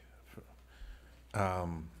peak. Is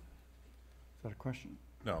that a question?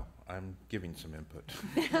 No, I'm giving some input.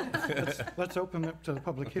 Let's open it to the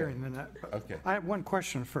public hearing then. Okay. I have one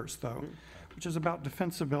question first, though, which is about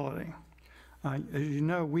defensibility. As you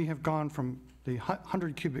know, we have gone from the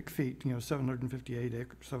 100 cubic feet, 758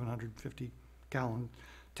 acres, 750 gallon,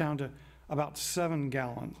 down to about 7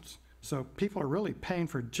 gallons. So people are really paying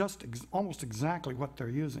for just almost exactly what they're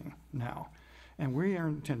using now. And we are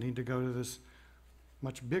intending to go to this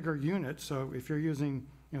much bigger unit. So if you're using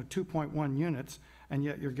 2.1 units and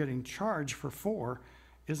yet you're getting charged for 4,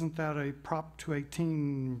 isn't that a Prop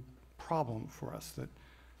 218 problem for us that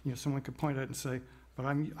someone could point at and say, but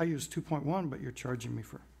I use 2.1, but you're charging me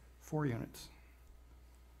for 4 units?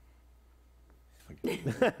 It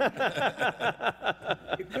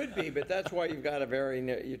could be, but that's why you've got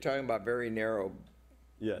you're talking about very narrow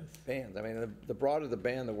bands. The broader the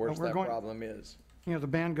band, the worse that problem is. The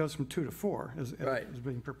band goes from 2 to 4 is Right.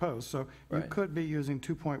 being proposed. So you Right. could be using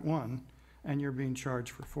 2.1 and you're being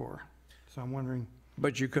charged for 4. So I'm wondering,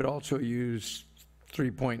 But you could also use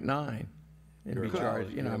 3.9 and You're be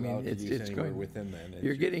charged, you know, I mean, it's going, within that.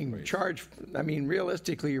 you're getting charged, I mean,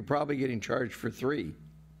 realistically, you're probably getting charged for 3.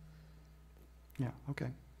 yeah, okay.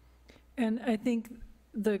 And I think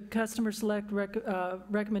the customer select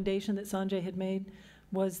recommendation that Sanjay had made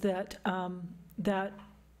was that, that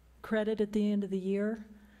credit at the end of the year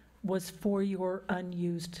was for your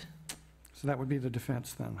unused. So that would be the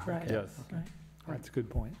defense then. Right. Okay. Yes. Right. That's a good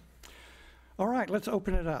point. All right, let's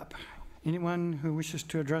open it up. Anyone who wishes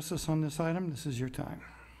to address us on this item, this is your time.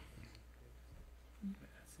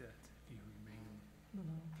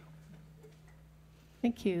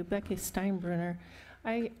 Thank you, Becky Steinbruner.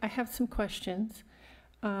 I have some questions.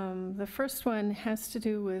 The first one has to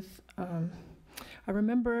do with, I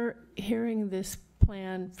remember hearing this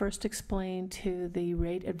plan first explained to the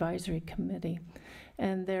Rate Advisory Committee,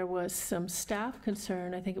 and there was some staff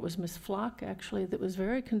concern, I think it was Ms. Flock actually, that was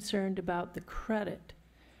very concerned about the credit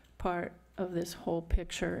part of this whole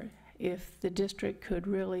picture, if the district could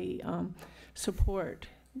really support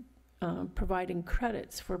providing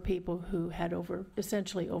credits for people who had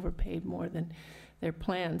essentially overpaid more than their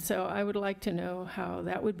plan. So I would like to know how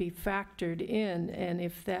that would be factored in, and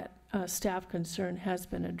if that staff concern has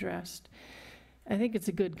been addressed. I think it's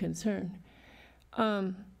a good concern.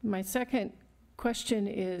 My second question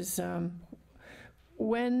is, how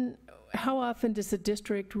often does the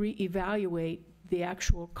district reevaluate the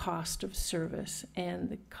actual cost of service and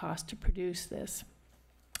the cost to produce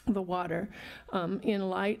the water, in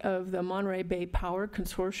light of the Monterey Bay Power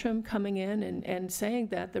Consortium coming in and saying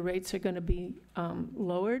that the rates are going to be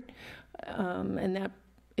lowered, and that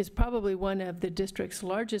is probably one of the district's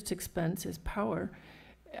largest expenses, power.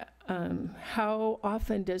 How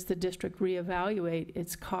often does the district reevaluate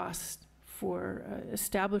its costs for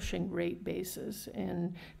establishing rate bases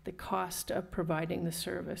and the cost of providing the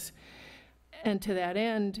service? And to that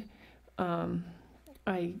end,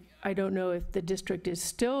 I don't know if the district is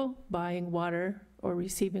still buying water or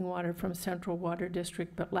receiving water from Central Water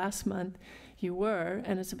District, but last month you were,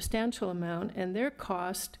 and a substantial amount, and their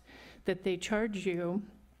cost that they charge you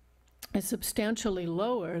is substantially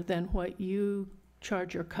lower than what you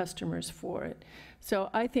charge your customers for it. So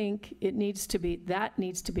I think that needs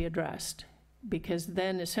to be addressed, because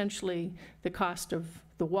then essentially the cost of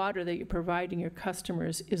the water that you're providing your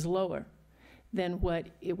customers is lower than what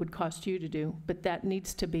it would cost you to do, but that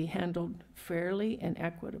needs to be handled fairly and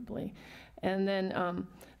equitably. And then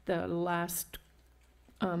the last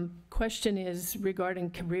question is regarding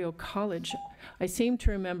Cabrillo College. I seem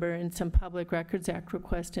to remember in some Public Records Act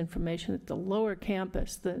request information that the lower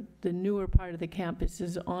campus, the newer part of the campus,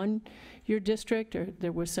 is on your district, or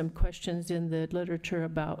there were some questions in the literature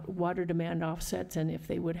about water demand offsets and if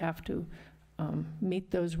they would have to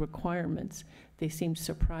meet those requirements. They seemed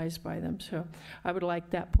surprised by them. So I would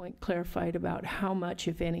like that point clarified about how much,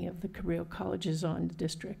 if any, of the Cabrillo College is on the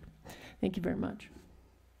district. Thank you very much.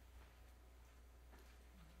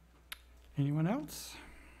 Anyone else?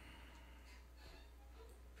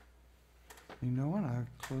 No one, I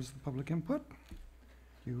close the public input.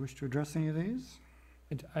 Do you wish to address any of these?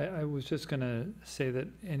 I was just going to say that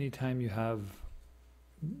anytime you have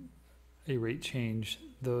a rate change,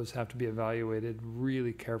 those have to be evaluated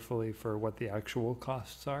really carefully for what the actual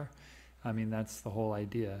costs are. I mean, that's the whole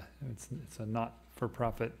idea. It's a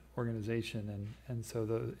not-for-profit organization, and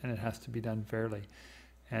so it has to be done fairly.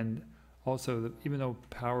 And also, even though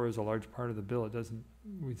power is a large part of the bill,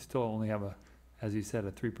 we still only have as you said,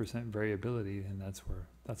 a 3% variability, and that's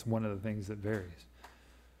one of the things that varies.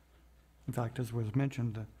 In fact, as was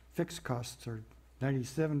mentioned, the fixed costs are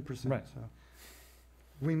 97%. Right. So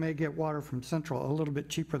we may get water from Central a little bit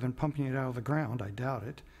cheaper than pumping it out of the ground. I doubt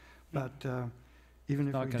it, but even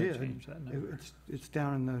if Not we gonna did, change that number. it's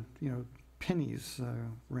down in the pennies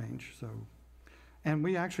range. So, and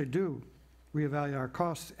we actually do reevaluate our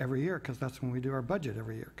costs every year, because that's when we do our budget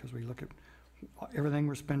every year, because we look at everything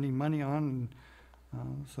we're spending money on,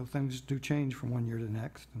 and so things do change from one year to the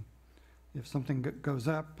next. And if something goes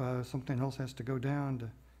up, something else has to go down to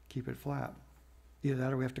keep it flat. Either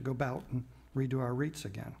that or we have to go out and redo our rates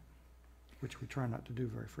again, which we try not to do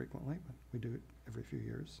very frequently, but we do it every few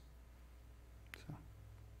years. So.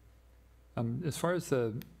 As far as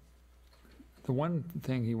the one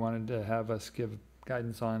thing he wanted to have us give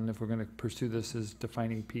guidance on, if we're going to pursue this, is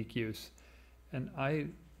defining peak use. And I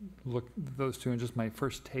looked at those two, and just my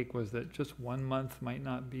first take was that just 1 month might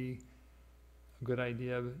not be a good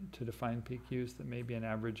idea to define peak use, that maybe an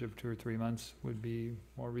average of 2 or 3 months would be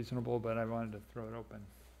more reasonable, but I wanted to throw it open.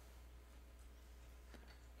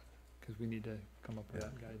 because we need to come up with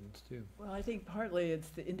that guidance too. Well, I think partly it's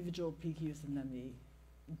the individual peak use and then the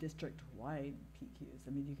district-wide peak use. I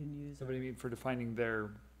mean, you can use, So what do you mean for defining their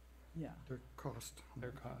yeah. Their cost.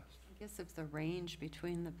 cost? I guess if the range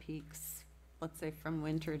between the peaks, let's say from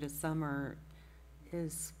winter to summer,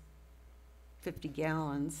 is 50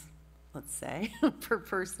 gallons, let's say, per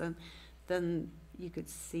person, then you could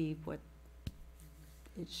see what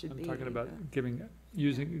it should be. I'm talking about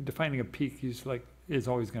defining a peak use, like, is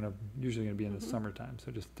always usually gonna be in the summertime,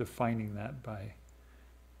 so just defining that by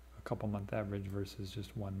a couple month average versus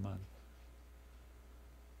just 1 month.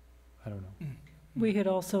 I don't know. We had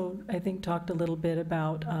also, I think, talked a little bit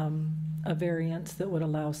about a variance that would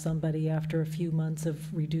allow somebody after a few months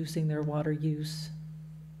of reducing their water use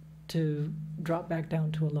to drop back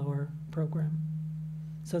down to a lower program.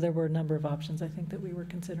 So there were a number of options, I think, that we were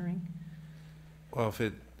considering. Well,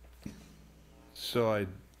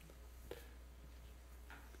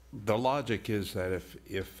 the logic is that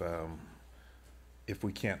if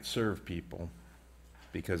we can't serve people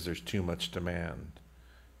because there's too much demand,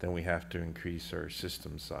 then we have to increase our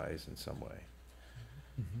system size in some way.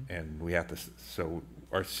 And we have to, so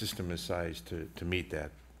our system is sized to meet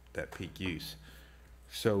that peak use.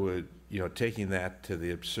 So, taking that to the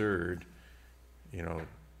absurd,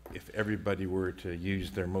 if everybody were to use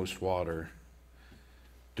their most water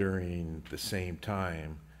during the same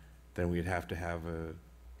time, then we'd have to have a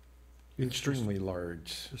extremely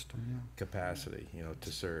large System, capacity,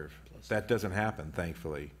 to serve. That doesn't happen,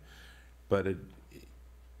 thankfully, but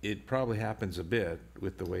it probably happens a bit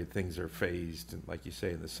with the way things are phased, and like you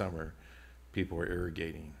say, in the summer, people are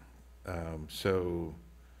irrigating. So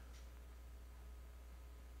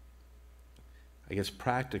I guess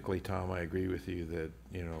practically, Tom, I agree with you that,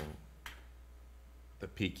 the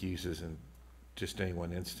peak use isn't just any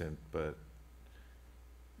one instant, but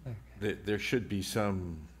there should be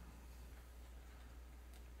some,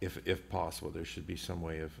 if possible, there should be some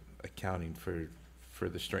way of accounting for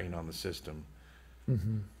the strain on the system,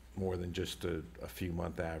 more than just a few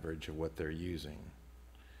month average of what they're using.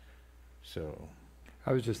 So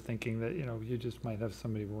I was just thinking that, you just might have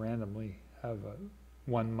somebody randomly have a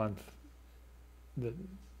 1 month that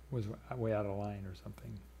was way out of line or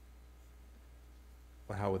something.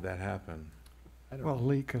 well, how would that happen? I don't Well, know.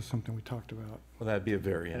 leak is something we talked about. Well, that'd be a And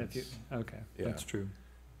variance. okay, Yeah. that's true.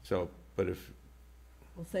 So, but if,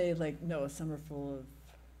 We'll say like, no, a summer full of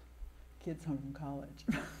kids home from college.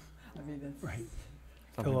 I mean, that's. Right.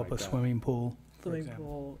 something Fill up like a that. swimming pool, for Swimming example.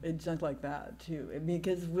 pool, and junk like that too. I mean,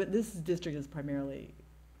 because this district is primarily,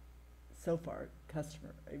 so far,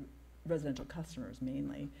 residential customers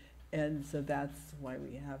mainly. And so that's why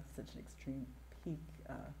we have such an extreme peak.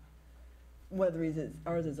 One of the reasons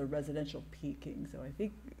ours is a residential peaking. So I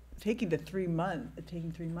think taking 3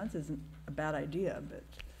 months isn't a bad idea, but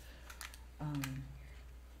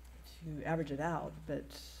to average it out, but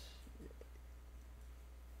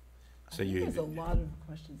So I think you- there's a lot of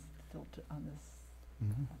questions still on this,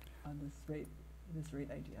 Mhm. on this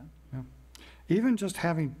rate idea. Even just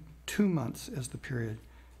having 2 months as the period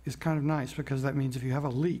is kind of nice, because that means if you have a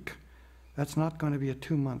leak, that's not going to be a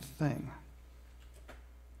 2-month thing.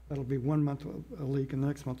 That'll be 1 month a leak, and the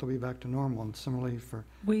next month will be back to normal, and similarly for,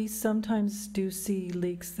 We sometimes do see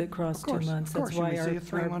leaks that cross of 2 course, months. of course, That's you why may see it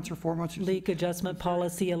 3 our months or 4 months leak adjustment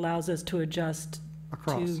policy allows us to adjust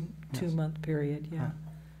across. yes. 2-month period, yeah. Right.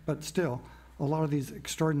 But still, a lot of these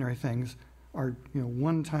extraordinary things are,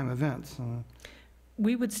 one-time events.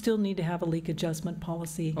 We would still need to have a leak adjustment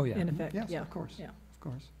policy Oh, yeah. in effect, Yes, yeah. of course, yeah. of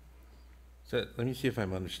course. So let me see if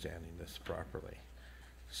I'm understanding this properly.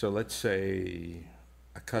 So let's say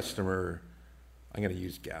a customer, I'm going to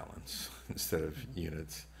use gallons instead of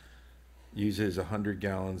units, uses 100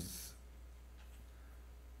 gallons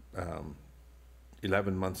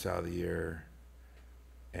 11 months out of the year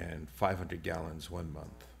and 500 gallons 1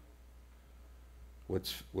 month.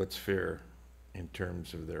 What's fair in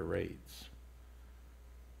terms of their rates?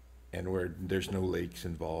 And where there's no lakes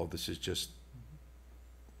involved, this is just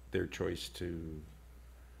their choice to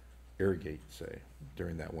irrigate, say,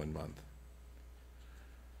 during that 1 month.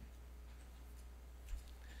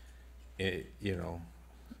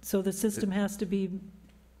 So the system has to be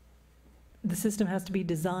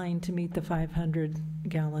designed to meet the 500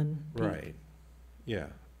 gallon peak. Right, yeah,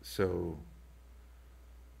 so,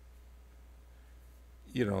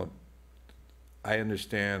 I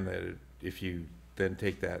understand that if you then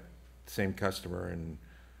take that same customer and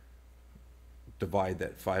divide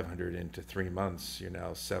that 500 into 3 months, you're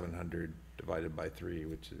now 700 divided by 3,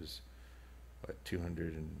 which is, what,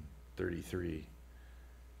 233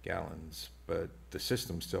 gallons, but the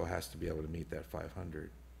system still has to be able to meet that 500.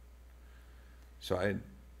 So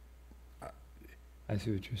I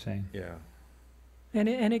see what you're saying. Yeah. And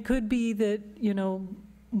it could be that, you know,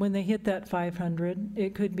 when they hit that 500,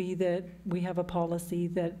 it could be that we have a policy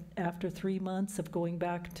that after 3 months of going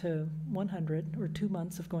back to 100, or 2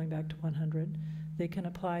 months of going back to 100, they can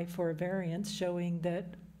apply for a variance showing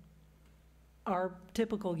that our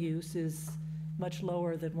typical use is much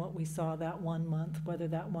lower than what we saw that 1 month, whether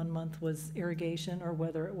that 1 month was irrigation or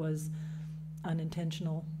whether it was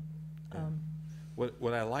unintentional.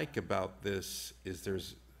 What I like about this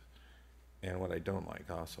is and what I don't like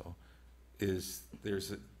also, is there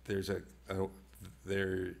is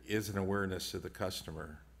an awareness to the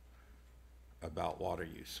customer about water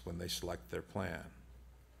use when they select their plan.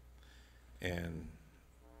 And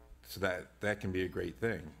so that can be a great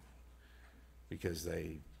thing, because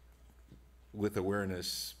with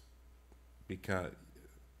awareness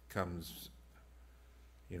comes,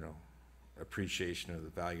 you know, appreciation of the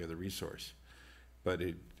value of the resource. But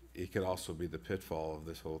it could also be the pitfall of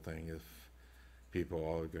this whole thing if people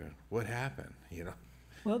all go, what happened, you know?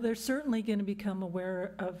 Well, they're certainly going to become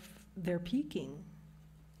aware of their peaking.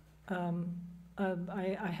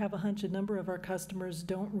 I have a hunch a number of our customers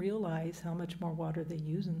don't realize how much more water they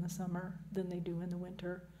use in the summer than they do in the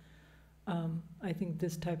winter. I think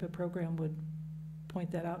this type of program would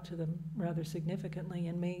point that out to them rather significantly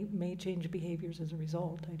and may change behaviors as a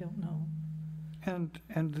result. I don't know. And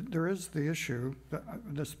there is the issue that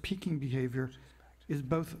this peaking behavior is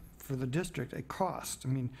both for the district a cost. I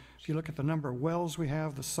mean, if you look at the number of wells we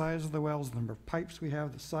have, the size of the wells, the number of pipes we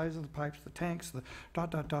have, the size of the pipes, the tanks, the ...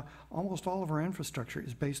 almost all of our infrastructure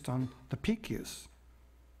is based on the peak use.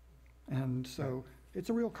 And so it's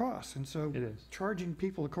a real cost. And so It is. charging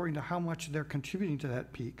people according to how much they're contributing to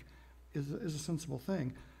that peak is a sensible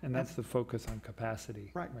thing. And that's the focus on capacity,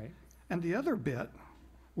 Right. right? And the other bit,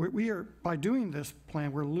 we are, by doing this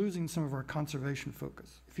plan, we're losing some of our conservation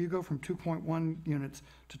focus. If you go from 2.1 units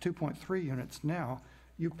to 2.3 units now,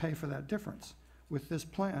 you pay for that difference. With this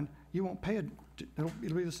plan, you won't pay it, it'll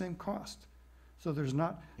be the same cost. So there's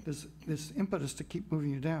not this impetus to keep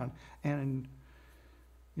moving you down. And,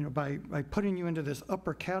 you know, by putting you into this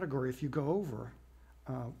upper category, if you go over,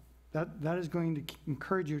 that is going to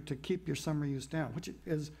encourage you to keep your summer use down, which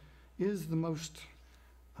is the most,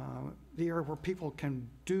 the area where people can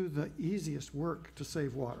do the easiest work to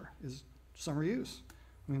save water is summer use.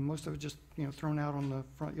 I mean, most of it just, you know, thrown out on the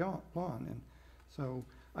front lawn. And so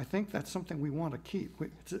I think that's something we want to keep.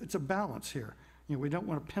 It's a balance here. You know, we don't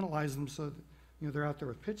want to penalize them so that, you know, they're out there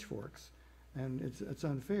with pitchforks, and it's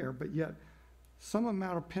unfair, but yet some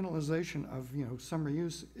amount of penalization of, you know, summer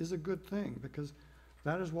use is a good thing, because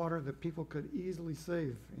that is water that people could easily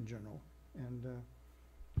save in general. And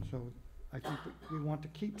so I think we want to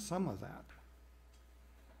keep some of that.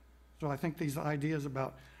 So I think these ideas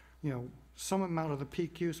about, you know, some amount of the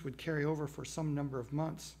peak use would carry over for some number of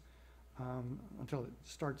months until it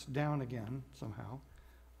starts down again somehow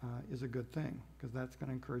is a good thing, because that's going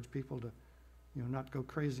to encourage people to, you know, not go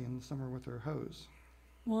crazy in the summer with their hose.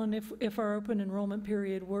 Well, and if our open enrollment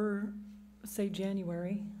period were, say,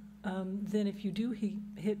 January, then if you do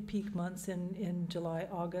hit peak months in July,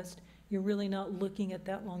 August, you're really not looking at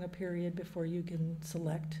that long a period before you can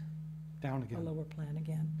select Down a again. lower plan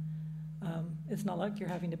again. It's not like you're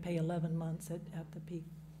having to pay 11 months at the peak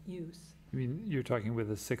use. I mean, you're talking with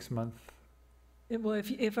a 6-month, Well,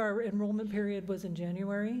 if our enrollment period was in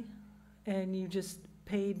January and you just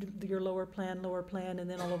paid your lower plan, and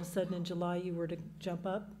then all of a sudden in July you were to jump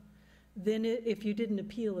up, then if you didn't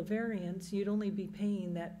appeal a variance, you'd only be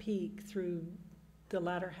paying that peak through the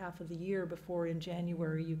latter half of the year before in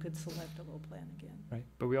January you could select a low plan again. right?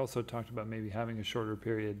 But we also talked about maybe having a shorter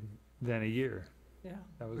period than a year. Yeah.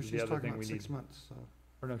 That Or was she's the other talking thing about we 6 needed. months, so.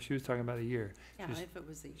 Or no, she was talking about a year. Yeah, She's- if it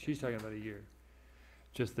was a year. She's talking about a year.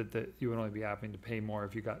 Just that you would only be having to pay more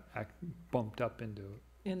if you got bumped up into,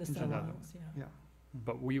 In the Into summer another months, yeah. Yeah.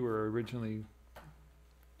 but we were originally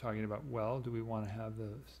talking about, well, do we want to have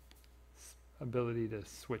the ability to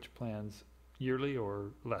switch plans yearly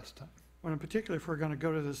or less time? Well, in particular, if we're going to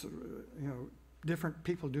go to this, you know, different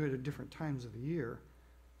people do it at different times of the year,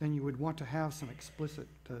 then you would want to have some explicit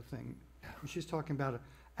thing. And she's talking about an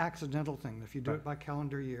accidental thing. If you do it by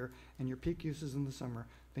calendar year and your peak use is in the summer,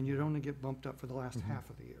 then you'd only get bumped up for the last half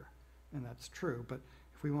of the year. And that's true. But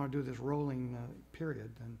if we want to do this rolling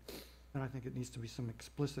period, then I think it needs to be some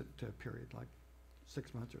explicit period, like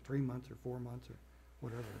 6 months or 3 months or 4 months or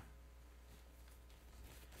whatever.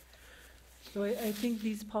 So I think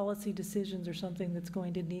these policy decisions are something that's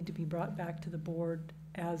going to need to be brought back to the board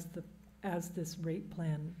as this rate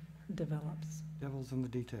plan develops. Devil's in the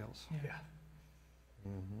details. Yeah.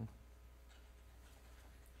 Mhm.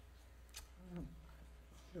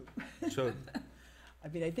 So I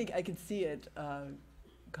mean, I think I could see it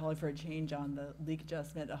calling for a change on the leak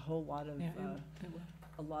adjustment, a whole lot of, Yeah, it will.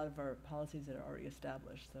 a lot of our policies that are already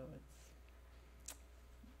established, so it's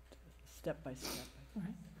step by step.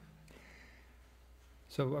 Right.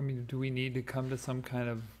 So, I mean, do we need to come to some kind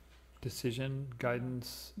of decision,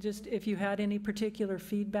 guidance? Just if you had any particular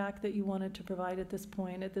feedback that you wanted to provide at this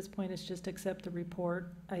point it's just accept the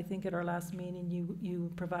report. I think at our last meeting,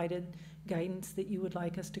 you provided guidance that you would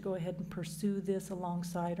like us to go ahead and pursue this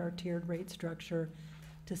alongside our tiered rate structure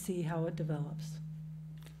to see how it develops.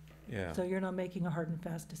 Yeah. So you're not making a hard and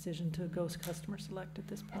fast decision to go customer select at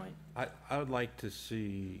this point. I would like to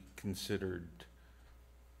see considered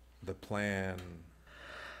the plan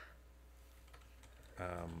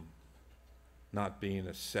not being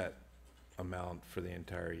a set amount for the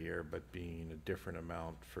entire year, but being a different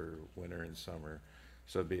amount for winter and summer.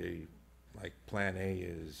 So it'd be like Plan A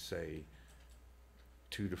is, say,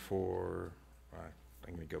 2 to 4,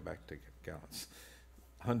 I'm gonna go back to gallons,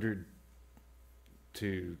 100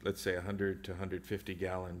 to, let's say 100 to 150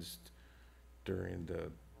 gallons during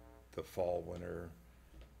the fall, winter,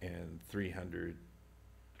 and 300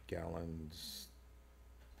 gallons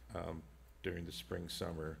during the spring,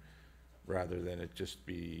 summer, rather than it just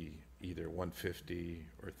be either 150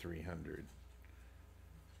 or 300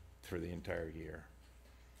 for the entire year.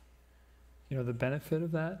 You know, the benefit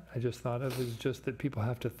of that, I just thought of, is just that people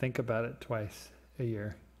have to think about it twice a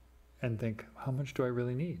year and think, how much do I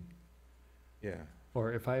really need? Yeah.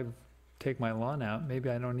 Or if I take my lawn out, maybe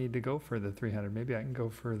I don't need to go for the 300, maybe I can go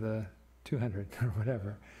for the 200 or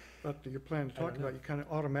whatever. But your plan to talk about, you kind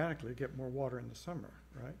of automatically get more water in the summer,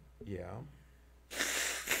 right? Yeah.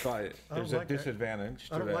 But there's a like that. disadvantage to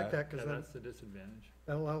that. I don't like that because that's the disadvantage.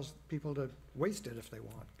 that allows people to waste it if they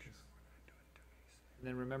want. And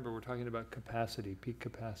then remember, we're talking about capacity, peak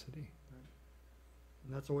capacity.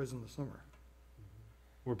 And that's always in the summer.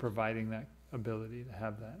 We're providing that ability to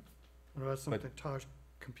have that. Well, that's something Taj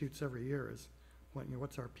computes every year is,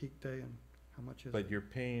 what's our peak day and how much is it? But you're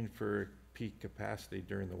paying for peak capacity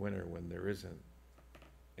during the winter when there isn't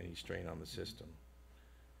any strain on the system.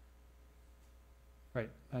 Right.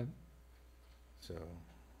 So,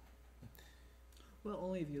 Well,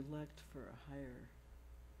 only if you elect for a higher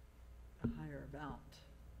amount,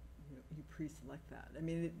 you pre-select that. I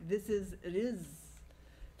mean, it is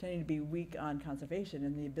tending to be weak on conservation,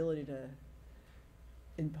 and the ability to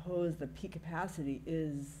impose the peak capacity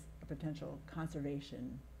is a potential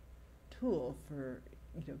conservation tool for,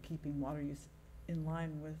 keeping water use in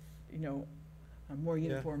line with, a more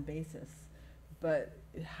uniform basis. But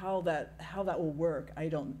how that will work,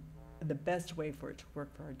 the best way for it to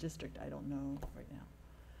work for our district, I don't know right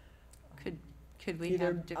now. Could we Either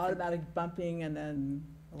have different? automatic bumping and then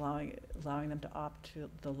allowing them to opt to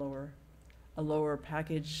a lower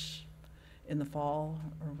package in the fall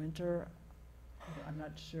or winter? I'm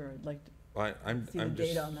not sure. I'd like to see the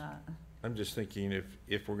data on that. I'm just thinking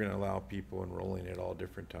if we're gonna allow people enrolling at all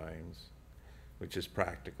different times, which is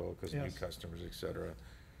practical because of new Yes. customers, et cetera,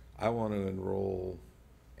 I want to enroll,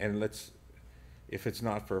 and if it's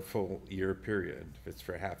not for a full year period, if it's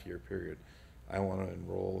for a half year period, I want to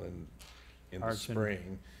enroll in the March and-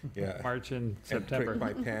 spring, yeah. March and And September.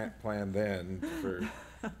 pick my plan then for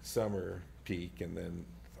summer peak, and then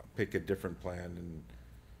pick a different plan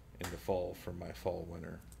in the fall for my fall,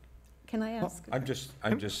 winter. Can I ask? I'm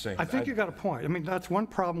just saying. I think you got a point. I mean, that's one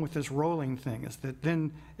problem with this rolling thing, is that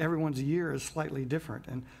then everyone's year is slightly different.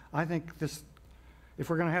 And I think if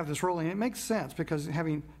we're gonna have this rolling, it makes sense, because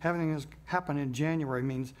having this happen in January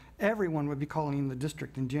means everyone would be calling in the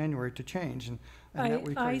district in January to change, and that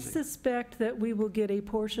would be I crazy. suspect that we will get a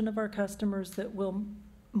portion of our customers that will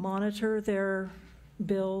monitor their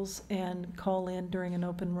bills and call in during an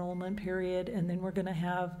open enrollment period, and then we're gonna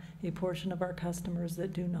have a portion of our customers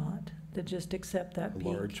that do not, that just accept that A peak.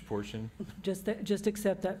 large portion, Just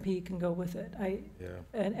accept that peak and go with it. yeah.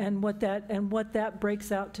 And what that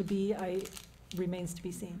breaks out to be, remains to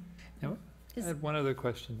be seen. I had one other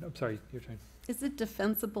question. I'm sorry, your turn. Is it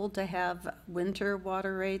defensible to have winter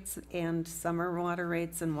water rates and summer water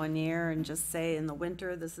rates in one year and just say in the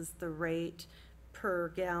winter, this is the rate per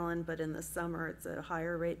gallon, but in the summer, it's at a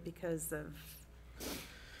higher rate because of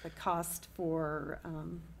the cost for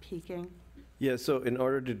peaking? Yeah, so in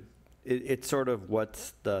order to, it's sort of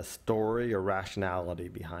what's the story or rationality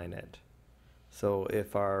behind it. So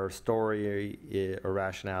if our story or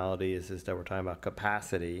rationality is that we're talking about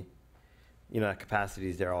capacity, that capacity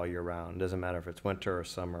is there all year round. Doesn't matter if it's winter or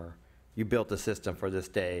summer. You built a system for this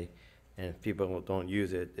day, and if people don't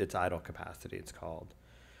use it, it's idle capacity, it's called.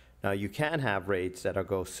 Now, you can have rates that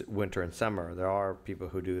go winter and summer. There are people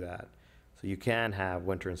who do that. So you can have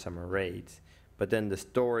winter and summer rates, but then the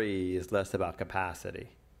story is less about capacity.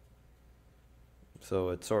 So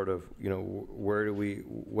it's sort of, you know,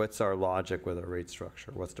 what's our logic with our rate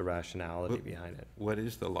structure? What's the rationality behind it? What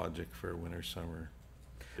is the logic for winter, summer?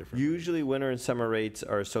 Different Usually winter and summer rates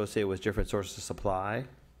are associated with different sources of supply.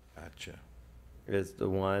 Gotcha. Is the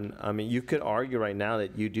one. I mean, you could argue right now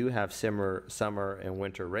that you do have summer and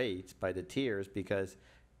winter rates by the tiers, because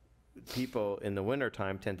people in the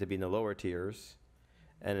wintertime tend to be in the lower tiers,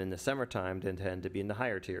 and in the summertime they tend to be in the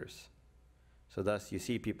higher tiers. So thus you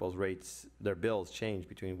see people's rates, their bills change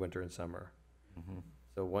between winter and summer. Mm-hmm.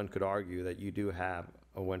 So one could argue that you do have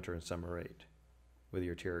a winter and summer rate with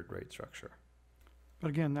your tiered rate structure. But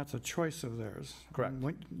again, that's a choice of theirs. Correct.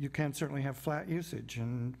 You can certainly have flat usage,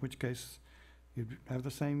 in which case you'd have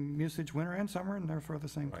the same usage winter and summer, and therefore the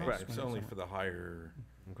same cost. Right. It's winter and only summer. for the higher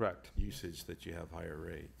Correct. usage that you have higher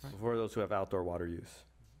rates. For those who have outdoor water use.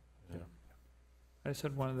 Yeah. I just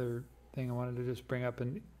had one other thing I wanted to just bring up,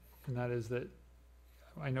 and that is that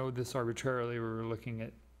I know this arbitrarily, we were looking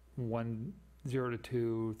at 1, 0 to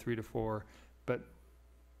 2, 3 to 4, but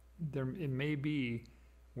it may be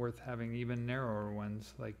worth having even narrower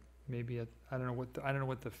ones, like maybe I don't know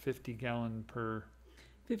what the 50 gallon per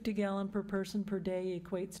 50 gallon per person per day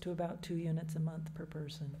equates to about 2 units a month per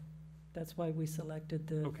person. That's why we selected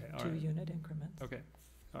the Okay, all 2 right. unit increments. Okay,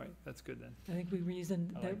 all right, that's good then. I think we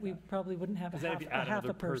reasoned I that like we that. probably wouldn't have a 'Cause then if half, you add a half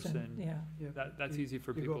another a person. person, Yeah. That's easy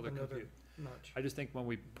for You go people up to another compute. notch. I just think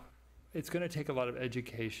it's gonna take a lot of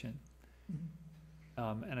education.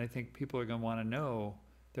 Mhm. And I think people are gonna wanna know,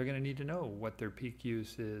 they're gonna need to know what their peak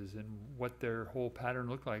use is and what their whole pattern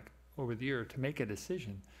looked like over the year to make a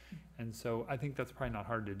decision. And so I think that's probably not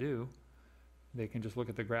hard to do. They can just look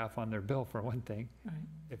at the graph on their bill for one thing, Right.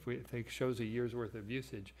 if it shows a year's worth of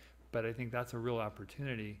usage. But I think that's a real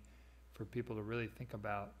opportunity for people to really think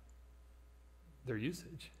about their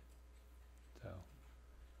usage. So,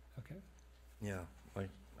 okay. Yeah,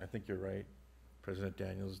 I think you're right. President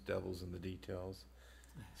Daniels, devil's in the details.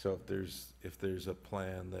 So if there's a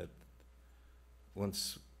plan that,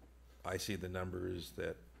 once I see the numbers,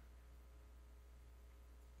 that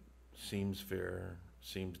seems fair,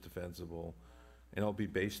 seems defensible, and it'll be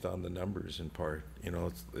based on the numbers in part, you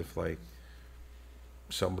know, if like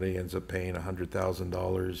somebody ends up paying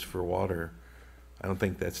 $100,000 for water, I don't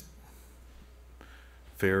think that's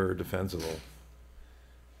fair or defensible,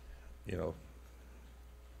 you know.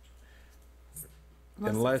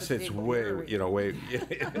 Unless a it's big way, water you know, way,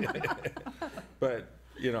 but,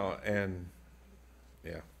 you know, and,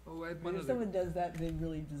 yeah. Oh, I had But one if other, someone does that, they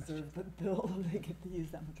really deserve the bill. They get to use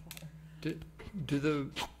that much water. do the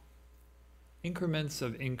increments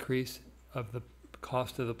of increase of the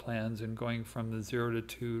cost of the plans and going from the 0 to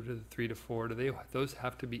 2 to the 3 to 4, those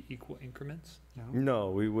have to be equal increments? No,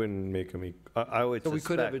 we wouldn't make them, I would So we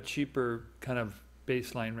could have a suspect, cheaper kind of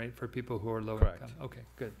baseline rate for people who are lower Correct. income? Okay,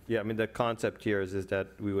 good. yeah, I mean, the concept here is that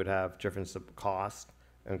we would have different costs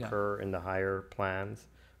incur in the higher plans.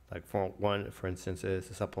 Like for instance, is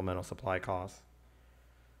the supplemental supply cost.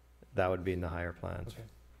 That would be in the higher plans. Okay.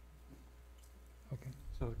 Okay.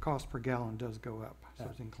 So the cost per gallon does go up, so Yeah.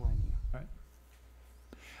 it's inclining.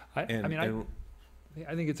 I And- mean, and-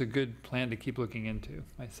 I think it's a good plan to keep looking into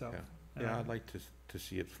myself. Yeah, I'd like to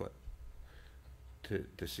see it flip,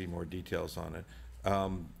 to see more details on it.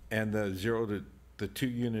 And the 2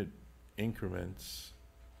 unit increments,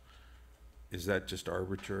 is that just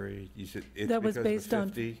arbitrary? You said it's That was because of based on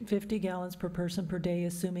 50? 50 gallons per person per day,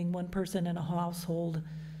 assuming one person in a household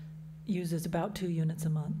uses about 2 units a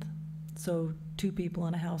month. So 2 people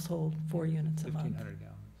in a household, 4 units a month. 1,500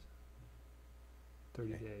 gallons.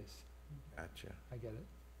 30 days. Gotcha. I get it.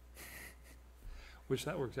 Which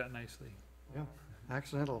that works out nicely. Yeah,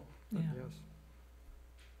 accidental, Yeah. yes.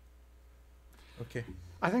 Okay.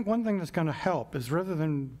 I think one thing that's going to help is, rather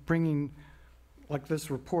than bringing, like this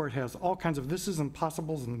report has all kinds of this is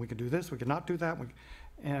impossibles, and we could do this, we could not do that,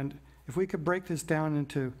 and if we could break this down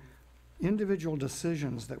into individual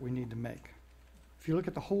decisions that we need to make. If you look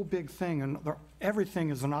at the whole big thing, and everything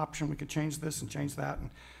is an option, we could change this and change that,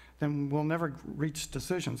 and then we'll never reach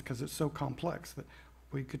decisions because it's so complex that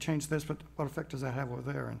we could change this, but what effect does that have over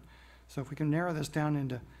there? And so if we can narrow this down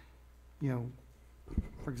into, you know,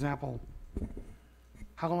 for example,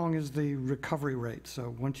 how long is the recovery rate?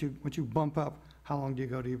 So once you bump up, how long do you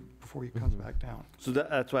go to before you comes back down? So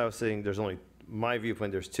that's why I was saying there's only, my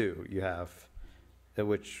viewpoint, there's 2. You have,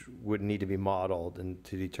 which would need to be modeled and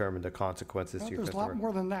to determine the consequences Well, to your there's a lot customer.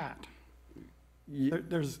 more than that. Ye-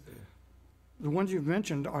 There's, the ones you've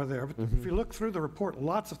mentioned are there, but if you look through the report,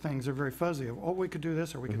 lots of things are very fuzzy. Oh, we could do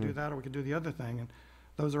this, or we could do that, or we could do the other thing, and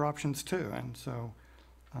those are options too. And so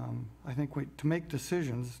I think to make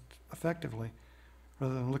decisions effectively,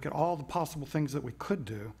 rather than look at all the possible things that we could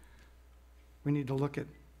do, we need to look at,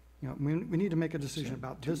 we need to make a decision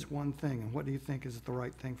about this one thing, and what do you think is the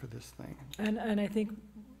right thing for this thing? And I think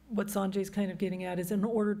what Sanjay's kind of getting at is in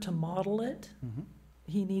order to model it, Mhm.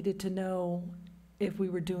 he needed to know if we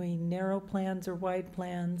were doing narrow plans or wide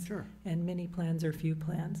plans. Sure. And mini plans or few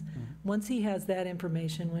plans. Once he has that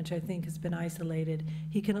information, which I think has been isolated,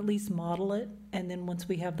 he can at least model it, and then once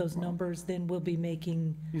we have those numbers, then we'll be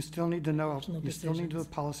making, You still need to know, Personal you still need to know decisions.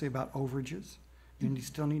 the policy about overages. You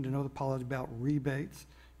still need to know the policy about rebates.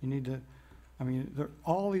 You need to,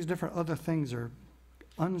 all these different other things are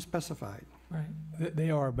unspecified. right?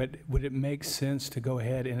 They are, but would it make sense to go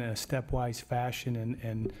ahead in a stepwise fashion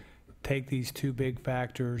and take these two big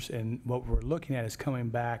factors, and what we're looking at is coming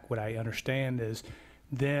back, what I understand is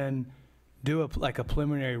then do like a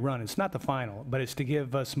preliminary run. It's not the final, but it's to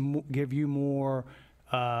give you more,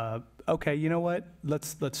 okay, you know what,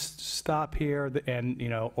 let's stop here and,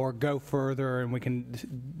 or go further and we can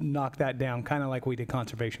knock that down, kind of like we did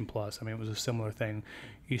Conservation Plus. I mean, it was a similar thing.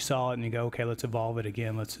 You saw it and you go, okay, let's evolve it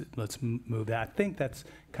again, let's move that. I think that's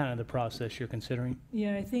kind of the process you're considering.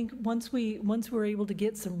 Yeah, I think once we're able to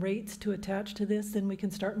get some rates to attach to this, then we can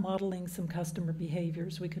start modeling some customer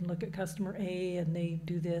behaviors. We can look at customer A and they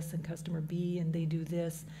do this, and customer B and they do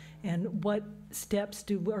this. And what steps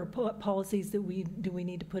or what policies do we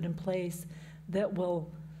need to put in place that will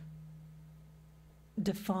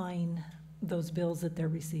define those bills that they're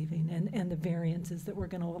receiving and the variances that we're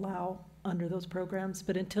going to allow under those programs.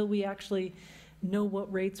 But until we actually know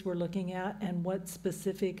what rates we're looking at and what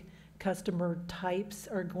specific customer types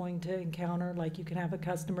are going to encounter, like you can have a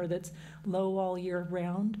customer that's low all year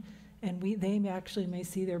round, and they may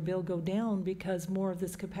see their bill go down because more of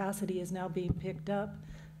this capacity is now being picked up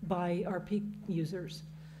by our peak users.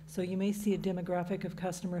 So you may see a demographic of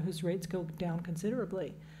customer whose rates go down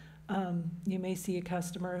considerably. You may see a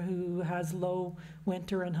customer who has low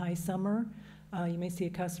winter and high summer. You may see a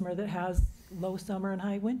customer that has low summer and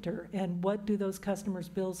high winter. And what do those customers'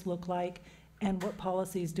 bills look like? And what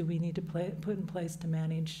policies do we need to put in place to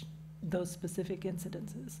manage those specific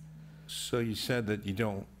incidences? So you said that you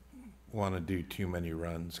don't want to do too many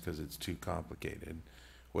runs because it's too complicated.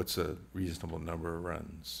 What's a reasonable number of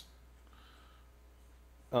runs?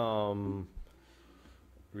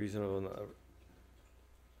 Reasonable,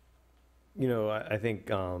 I think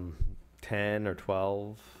 10 or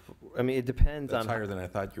 12. I mean, it depends That's on. higher than I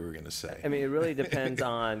thought you were going to say. I mean, it really depends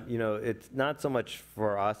on, it's not so much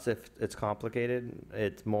for us if it's complicated.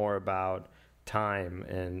 It's more about time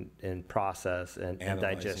and process and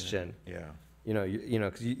Analyzing it. digestion. Yeah.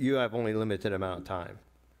 Because you have only limited amount of time.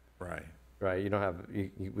 Right. Right. You don't have,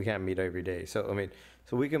 we can't meet every day. So,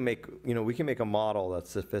 so we can make, we can make a model that's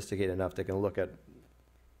sophisticated enough that can look at,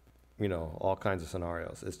 all kinds of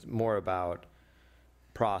scenarios. It's more about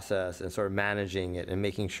process and sort of managing it and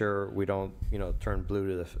making sure we don't, turn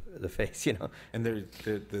blue to the face, And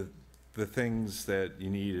the things that you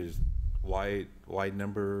need is wide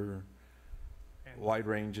number, wide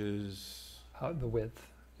ranges, The width.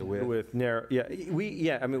 the width, with narrow,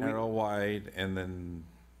 narrow, wide, and then,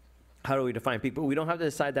 how do we define peak? But we don't have to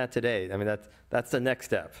decide that today. I mean, that's the next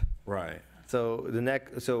step. right. So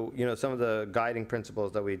some of the guiding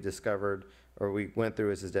principles that we discovered or we went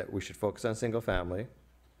through is that we should focus on single family.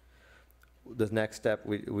 The next step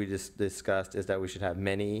we just discussed is that we should have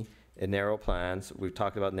many and narrow plans. We've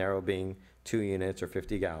talked about narrow being 2 units or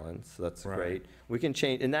 50 gallons, so that's Right. great. We can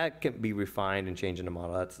change, and that can be refined and changed in the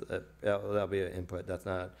model. That'll be an input. That's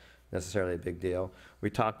not necessarily a big deal. We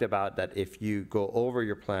talked about that if you go over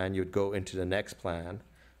your plan, you'd go into the next plan.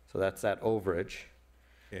 So that's that overage.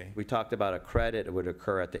 Okay. We talked about a credit that would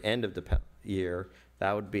occur at the end of the year.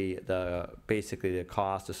 That would be basically the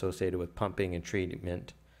cost associated with pumping and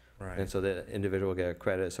treatment. Right. And so the individual will get a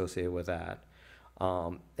credit associated with that.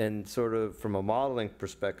 And sort of from a modeling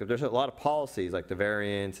perspective, there's a lot of policies like the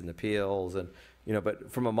variance and the appeals and, but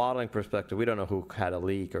from a modeling perspective, we don't know who had a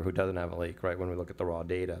leak or who doesn't have a leak, right? When we look at the raw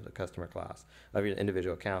data, the customer class of your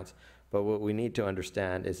individual accounts. But what we need to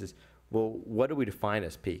understand is well, what do we define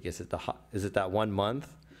as peak? Is it that 1 month?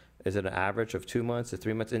 Is it an average of 2 months or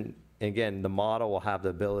 3 months? And again, the model will have the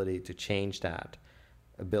ability to change that,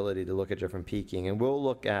 ability to look at different peaking. And we'll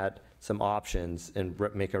look at some options and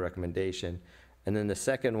make a recommendation. And then the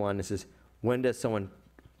second one is when does someone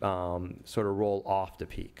sort of roll off the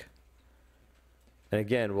peak? And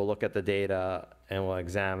again, we'll look at the data and we'll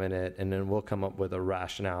examine it, and then we'll come up with a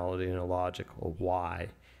rationality and a logic of why.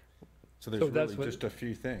 So there's that's really just a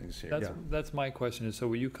few things here. That's my question is, so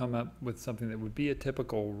will you come up with something that would be a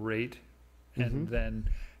typical rate? And then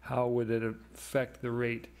how would it affect the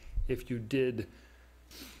rate if you did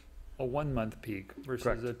a 1 month peak versus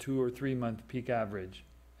Correct. a 2 or 3 month peak average?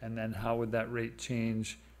 And then how would that rate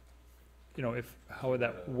change? You know, how would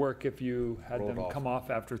that work if you had Rolled them off. come off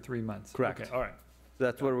after 3 months? Correct. Okay, all right.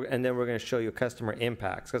 That's what, and then we're going to show you customer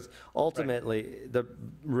impacts, because ultimately, the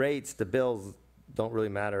rates, the bills don't really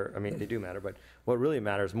matter. I mean, they do matter, but what really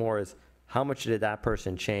matters more is how much did that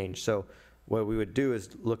person change? So what we would do is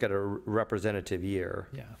look at a representative year.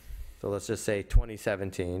 Yeah. So let's just say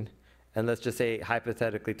 2017, and let's just say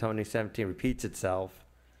hypothetically 2017 repeats itself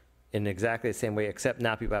in exactly the same way, except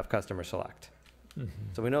now people have customer select.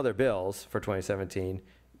 So we know their bills for 2017,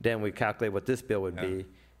 then we calculate what this bill would be,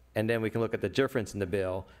 and then we can look at the difference in the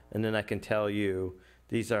bill, and then I can tell you,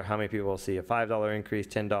 these are how many people will see a $5 increase,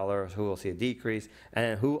 $10, who will see a decrease,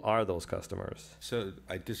 and who are those customers? So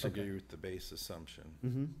I disagree with the base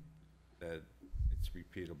assumption that it's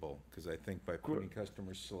repeatable, because I think by putting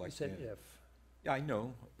customer select in. Yeah, I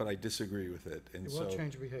know, but I disagree with it, and It so. will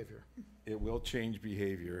change behavior. It will change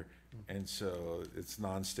behavior, and so it's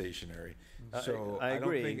non-stationary. So I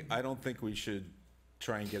agree. I don't think we should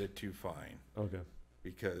try and get it too fine, Okay.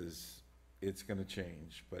 because it's gonna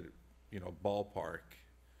change, but, you know, ballpark,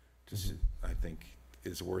 I think,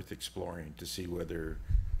 is worth exploring to see whether,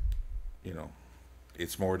 you know,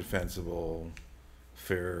 it's more defensible,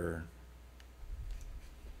 fair,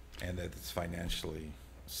 and that it's financially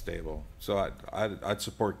stable. So I'd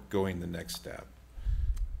support going the next step,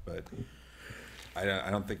 but I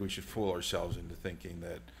don't think we should fool ourselves into thinking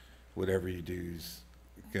that whatever you do is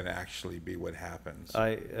gonna actually be what happens.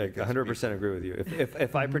 I Because 100% agree with you.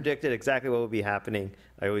 If I predicted exactly what would be happening,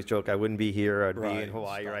 I always joke I wouldn't be here, I'd be Right, in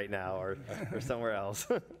Hawaii stop. right now, or somewhere else.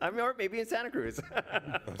 I mean, or maybe in Santa Cruz,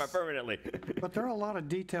 but permanently. But there are a lot of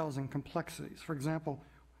details and complexities. For example,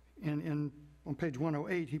 on page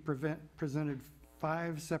 108, he presented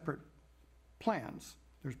 5 separate plans.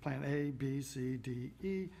 There's Plan A, B, C, D,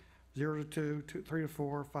 E, 0 to 2, 3 to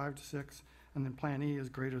 4, 5 to 6, and then Plan E is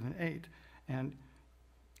greater than 8. And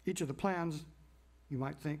each of the plans, you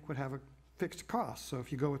might think, would have a fixed cost. So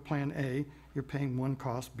if you go with Plan A, you're paying one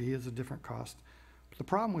cost, B is a different cost. But the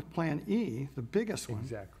problem with Plan E, the biggest one,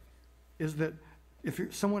 is that if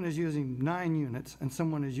someone is using 9 units and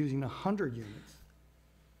someone is using 100 units,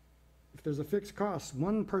 if there's a fixed cost,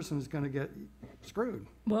 one person is going to get screwed.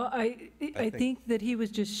 Well, I think that he was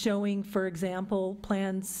just showing, for example,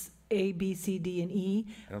 plans A, B, C, D, and E.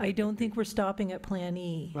 I don't think we're stopping at Plan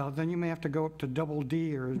E. Well, then you may have to go up to double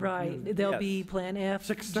D or. Right, there'll be Plan F,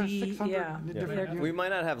 G, 600 yeah. different units. We might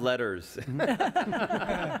not have letters.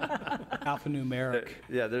 Alphanumeric.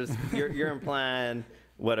 Yeah, you're in plan,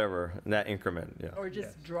 whatever, in that increment, yeah. Or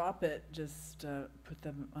just drop it, just put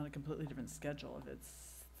them on a completely different schedule if it's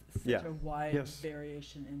Yeah. such a wide Yes.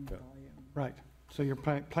 variation in volume. Right, so you're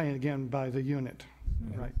playing again by the unit,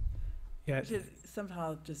 right? Yeah, Which is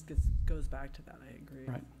somehow just goes back to that, I agree.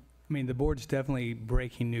 Right. I mean, the board's definitely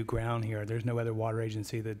breaking new ground here. There's no other water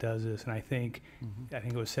agency that does this, and I think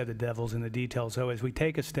it was said the devil's in the details. So as we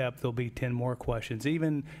take a step, there'll be 10 more questions.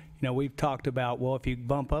 Even, we've talked about, well, if you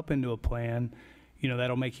bump up into a plan,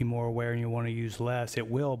 that'll make you more aware and you want to use less. It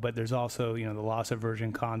will, but there's also, the loss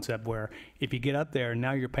aversion concept where if you get up there and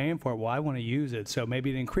now you're paying for it, well, I want to use it. So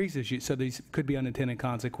maybe it increases you. So these could be unintended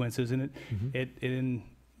consequences, and it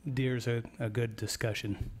endears a good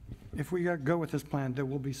discussion. If we go with this plan, there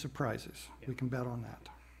will be surprises. We can bet on that.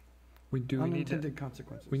 We need Unintended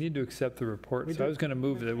consequences. We need to accept the report, We so I do. was gonna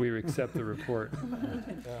move that we accept the report.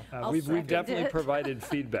 I'll We've second definitely it. provided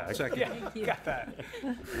feedback. Second, Thank you. Got that.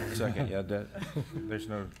 second, yeah, there's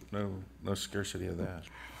no scarcity of that.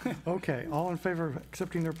 Okay, all in favor of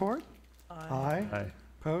accepting the report? Aye. Aye.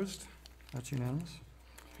 Opposed? That's unanimous.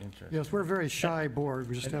 Interesting. Yes, we're a very shy board.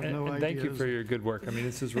 We just have no And ideas. thank you for your good work. I mean,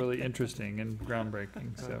 this is really interesting and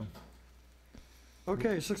groundbreaking, so.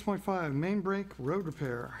 Okay, 6.5, main break road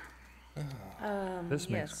repair. This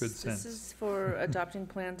makes good Yes, sense. this is for adopting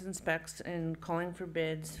plans and specs and calling for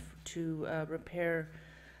bids to repair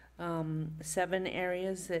 7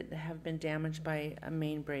 areas that have been damaged by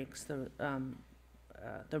main breaks, the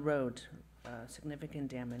road, significant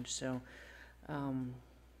damage. So,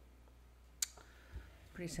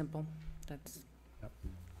 pretty simple. That's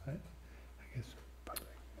I guess.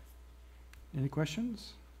 Any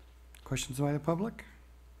questions? Questions by the public?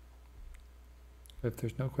 If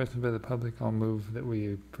there's no questions by the public, I'll move that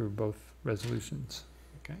we approve both resolutions.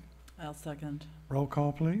 Okay, I'll second. roll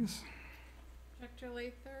call, please. Director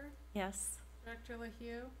Lather, Yes. Director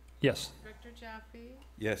LaHue, Yes. Director Jaffe,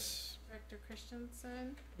 Yes, Director Christensen,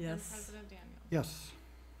 and Yes. President Daniels. Yes,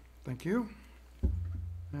 thank you.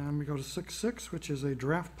 And we go to 6.6, which is a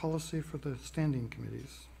draft policy for the standing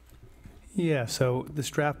committees. Yeah, so this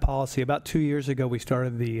draft policy, about 2 years ago, we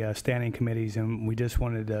started the standing committees, and we just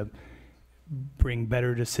wanted to bring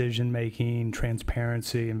better decision-making,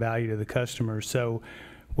 transparency, and value to the customers. So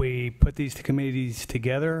we put these committees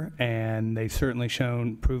together, and they've certainly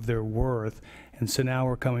proved their worth. And so now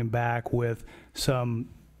we're coming back with some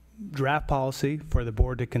draft policy for the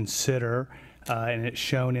board to consider, and it's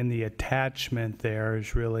shown in the attachment there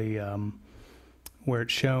is really where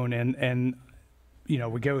it's shown. And you know,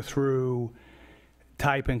 we go through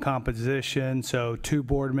type and composition, so 2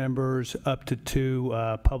 board members up to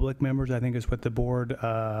 2 public members, I think is what the board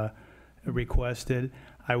requested.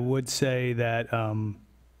 I would say that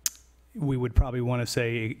we would probably want to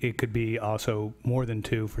say it could be also more than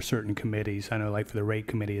 2 for certain committees. I know like for the rate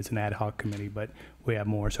committee, it's an ad hoc committee, but we have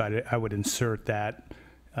more, so I would insert that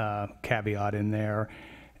caveat in there.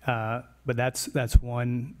 But that's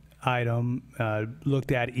one item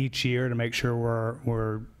looked at each year to make sure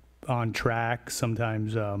we're on track.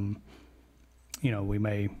 Sometimes, you know, we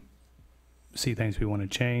may see things we want to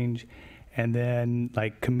change. And then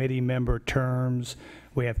like committee member terms,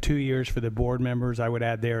 we have 2 years for the board members. I would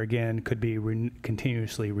add there again, could be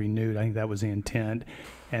continuously renewed. I think that was the intent.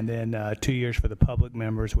 And then 2 years for the public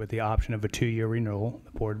members with the option of a 2-year renewal.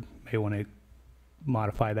 The board may want to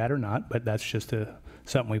modify that or not, but that's just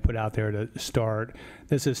something we put out there to start.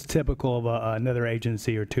 This is typical of another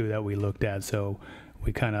agency or 2 that we looked at, so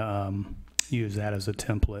we kind of use that as a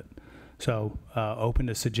template. So open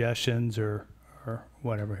to suggestions or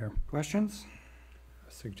whatever here. Questions?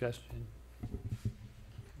 Suggestion.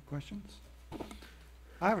 Questions?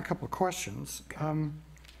 I have a couple of questions.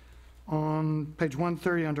 On page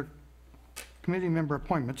 130, under committee member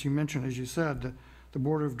appointments, you mentioned, as you said, the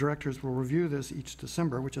board of directors will review this each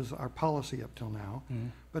December, which is our policy up till now. Mm-hmm.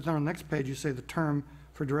 But then on the next page, you say the term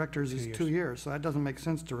for directors is 2 years, so that doesn't make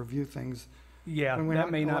sense to review things. Yeah, when we're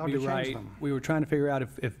that may not allowed be to change right. them. We were trying to figure out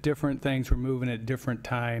if different things were moving at different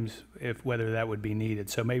times, whether that would be needed.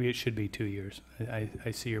 So maybe it should be 2 years.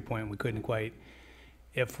 I see your point. We couldn't quite.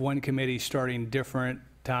 If one committee's starting different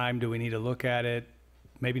time, do we need to look at it?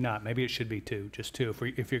 Maybe not. Maybe it should be 2, just 2,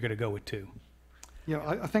 if you're going to go with 2. Yeah,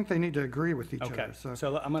 I think they need to agree with each Okay, other.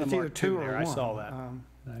 so I'm going it's to either mark 2 or there. I saw one.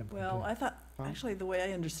 that. Well, I thought, actually, the way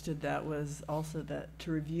I understood that was also that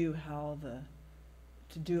to review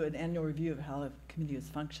to do an annual review of how the committee is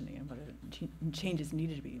functioning and whether changes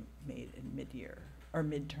needed to be made in mid-year or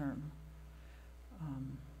midterm.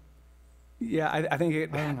 Yeah, I think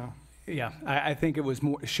it. I don't know. Yeah, I think it was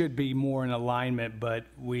should be more in alignment, but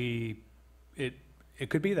it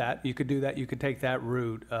could be that. You could do that. You could take that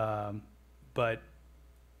route, but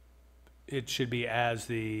it should be as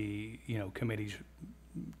the, committee's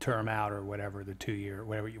term out or whatever, the 2 year,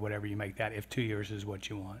 whatever you make that, if 2 years is what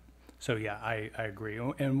you want. So yeah, I agree.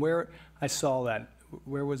 And where I saw that,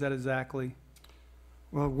 where was that exactly?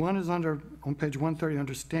 Well, one is on page 130,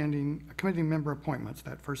 understanding committee member appointments,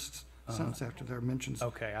 that first sentence after there mentions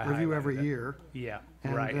Okay, I review highlighted every it. year. Yeah,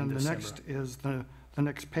 And right, then in the December. next is the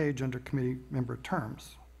next page under committee member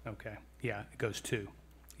terms. Okay, yeah, it goes 2.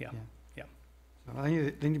 Yeah. So they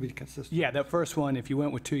need to be consistent. Yeah, that first one, if you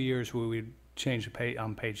went with 2 years, we would change the page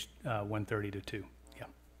on page 130 to 2. Yeah.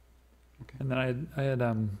 And then I had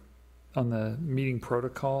on the meeting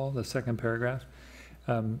protocol, the second paragraph,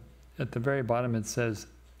 at the very bottom it says,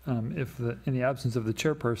 in the absence of the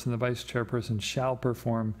chairperson, the vice chairperson shall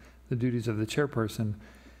perform the duties of the chairperson.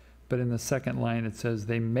 But in the second line it says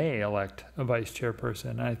they may elect a vice chairperson.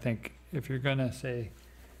 And I think if you're gonna say,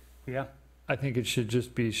 Yeah. I think it should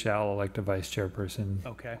just be shall elect a vice chairperson.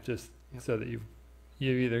 Okay. Just Yep. so that you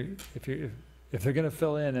either if they're gonna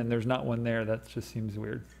fill in and there's not one there, that just seems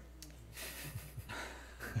weird.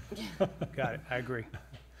 Got it. I agree.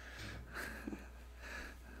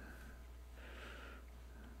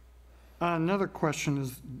 Another question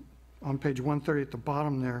is on page 130 at the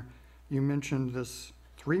bottom there. You mentioned this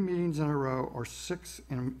 3 meetings in a row or 6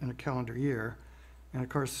 in a calendar year. And of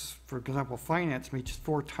course, for example, finance meets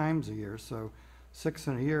 4 times a year. So 6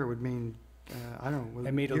 in a year would mean, I don't know,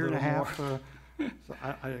 They meet a year and a little half. So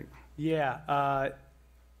Yeah. I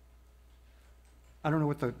don't know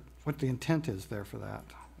what the intent is there for that.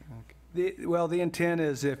 The intent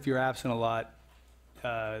is if you're absent a lot,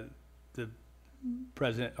 the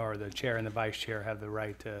president or the chair and the vice chair have the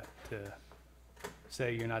right to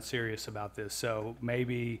say you're not serious about this. So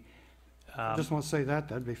maybe. I just want to say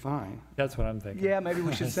that'd be fine. That's what I'm thinking. Yeah, maybe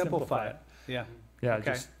we should simplify it. Yeah. Yeah,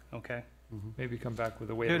 Okay. just Okay. maybe come back with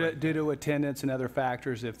a way. Due to attendance and other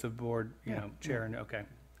factors, if the board, Yeah, chair and, okay.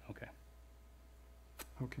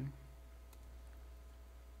 Okay.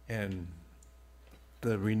 And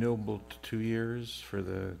the renewable to 2 years for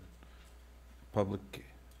the public,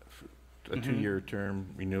 a Mhm. 2-year term,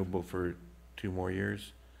 renewable for 2 more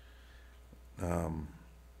years.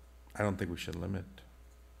 I don't think we should limit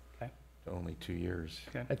Okay. to only 2 years.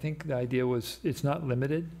 I think the idea was, it's not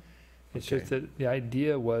limited. It's just that the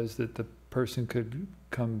idea was that the person could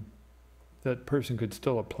come, that person could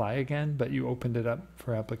still apply again, but you opened it up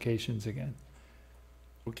for applications again.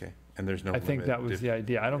 Okay, and there's no I limit? think that was if- the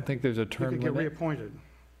idea. I don't think there's a You term could get limit, reappointed.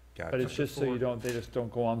 Gotcha. but it's just so you don't, they just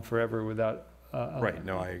don't go on forever without Right,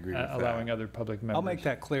 no, I agree with that. allowing other public members. I'll make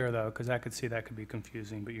that clear, though, because I could see that could be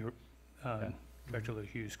confusing, but you're, Yeah. Director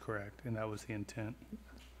LaHue's correct, and that was the intent.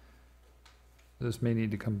 This may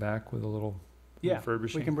need to come back with a little Yeah,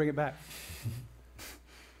 refurbishing. we can bring it back.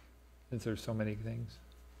 Since there's so many things.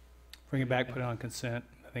 Bring it back, put it on consent.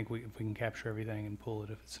 I think if we can capture everything and pull it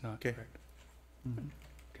if it's not Okay. correct. Mhm.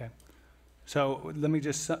 Okay. So let me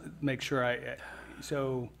just make sure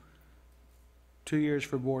so 2 years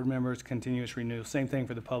for board members, continuous renewal. Same thing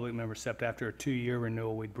for the public members, except after a 2-year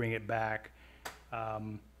renewal, we'd bring it back.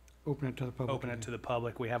 Open it to the public. Open it to the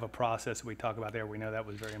public. We have a process that we talk about there. We know that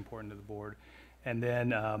was very important to the board. And then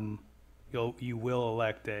you will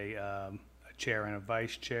elect a chair and a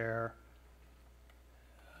vice chair.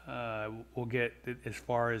 We'll get, as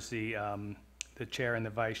far as the chair and the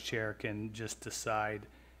vice chair can just decide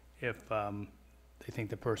if they think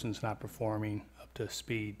the person's not performing up to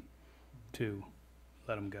speed to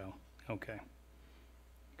let them go. Okay.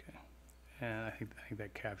 Okay. And I think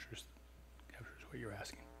that captures what you're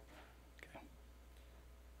asking.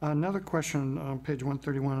 Another question on page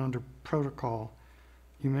 131 under protocol.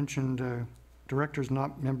 You mentioned directors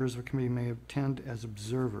not members of a committee may attend as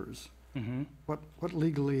observers. Mm-hmm. What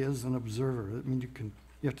legally is an observer? I mean,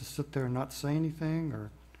 you have to sit there and not say anything, or,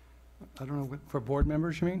 I don't know what. For board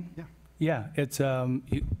members, you mean? Yeah. Yeah, it's,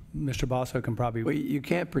 Mr. Basso can probably. Well, you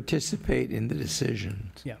can't participate in the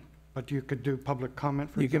decisions. Yeah. But you could do public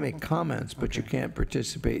comment, for You can example? make comments, but you Okay. can't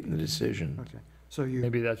participate in the decision. Okay, so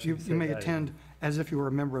Maybe that's. you may attend as if you were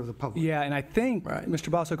a member of the public. Yeah, and I think, Right. Mr.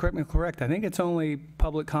 Basso, correct me if I'm correct, I think it's only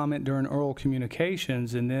public comment during oral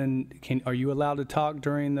communications, and then are you allowed to talk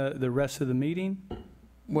during the rest of the meeting?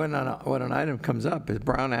 When an item comes up, the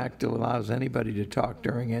Brown Act allows anybody to talk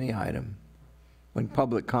during any item, when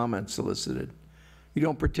public comment's solicited. You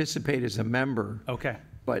don't participate as a member, Okay,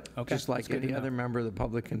 but Okay, just like that's good to any know. other member of the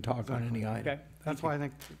public can talk on any item. okay. That's why I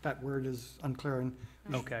think that word is unclear, and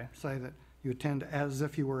you should Okay, say that you attend as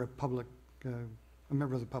if you were a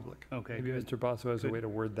member of the public. okay, Maybe good. Mr. Basso has a Good. way to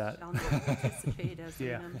word that. Shall not participate as a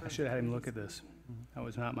Yeah, member I should have had him look at committees. this. That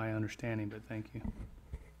was not my understanding, but thank you.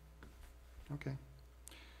 Okay.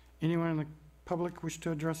 Anyone in the public wish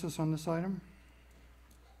to address us on this item?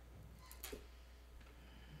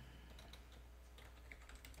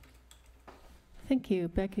 Thank you,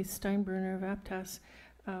 Becky Steinbruner of Aptas.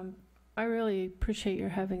 I really appreciate your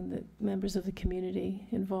having the members of the community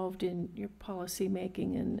involved in your policy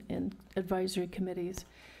making and advisory committees.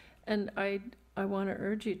 And I want to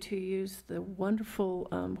urge you to use the wonderful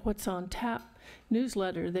What's on Tap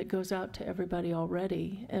newsletter that goes out to everybody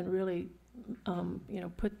already, and really,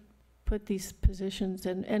 put these positions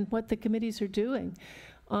and what the committees are doing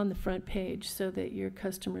on the front page so that your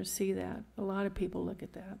customers see that. A lot of people look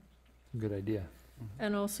at that. Good idea.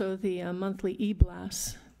 And also the monthly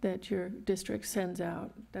e-blasts that your district sends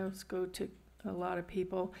out. Those go to a lot of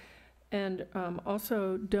people. And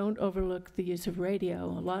also, don't overlook the use of radio.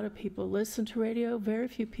 A lot of people listen to radio. Very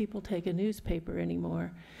few people take a newspaper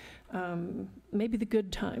anymore. Maybe the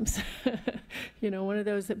good times. One of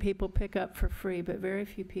those that people pick up for free, but very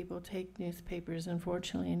few people take newspapers,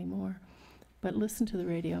 unfortunately, anymore. But listen to the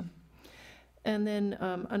radio. And then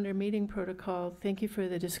under meeting protocol, thank you for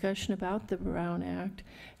the discussion about the Brown Act.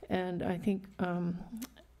 And I think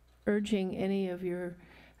urging any of your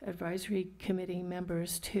advisory committee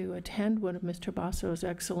members to attend one of Mr. Basso's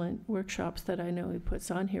excellent workshops that I know he puts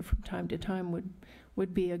on here from time to time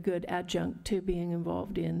would be a good adjunct to being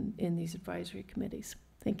involved in these advisory committees.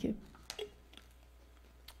 Thank you.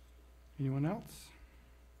 Anyone else?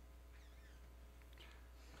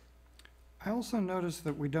 I also noticed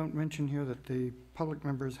that we don't mention here that the public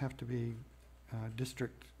members have to be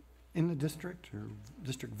in the district, or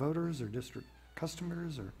district voters, or district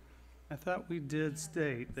customers, or, I thought we did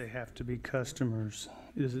state they have to be customers.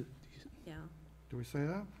 Is it? Yeah. do we say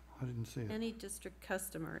that? I didn't see it. Any district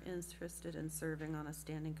customer interested in serving on a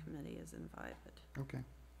standing committee is invited. Okay,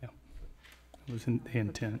 It was the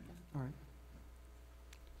intent. all right.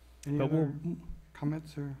 Any But other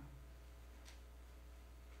comments or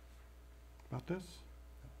about this?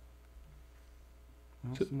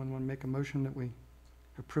 Well, So- someone want to make a motion that we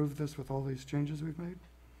approve this with all these changes we've made?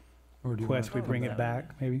 Or do you Request we want- bring it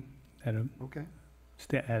back, maybe? Okay,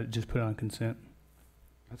 Just put it on consent.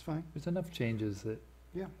 That's fine. There's enough changes that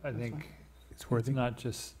Yeah, I that's think fine. It's it's worthy. not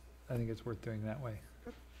just, I think it's worth doing that way.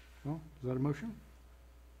 Well, is that a motion?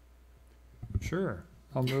 Sure.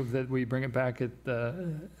 I'll move that we bring it back at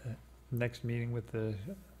the next meeting with the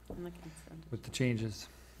On the consent. with the changes.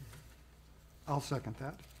 I'll second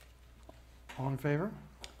that. All in favor?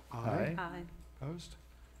 Aye. Aye. Opposed?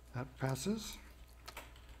 That passes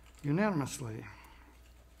unanimously.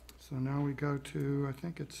 So now we go to, I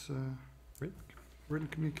think it's written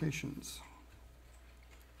communications.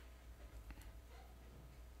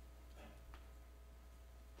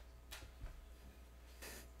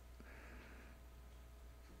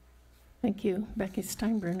 Thank you, Becky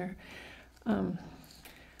Steinbruner.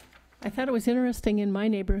 I thought it was interesting in my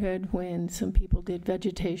neighborhood when some people did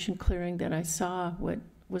vegetation clearing that I saw what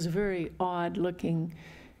was a very odd-looking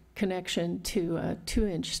connection to a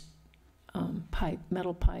 2-inch pipe,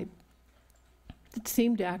 metal pipe. It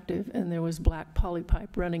seemed active, and there was black poly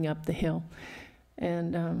pipe running up the hill.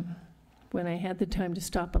 And when I had the time to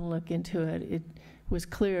stop and look into it, it was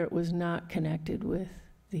clear it was not connected with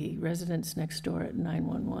the residents next door at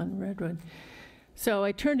 911 Redwood. So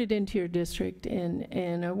I turned it into your district,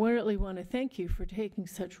 and I really want to thank you for taking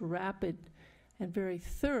such rapid and very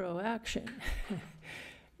thorough action.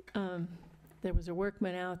 There was a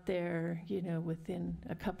workman out there, you know, within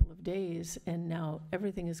a couple of days, and now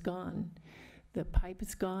everything is gone. The pipe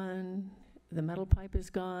is gone, the metal pipe is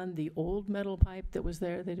gone, the old metal pipe that was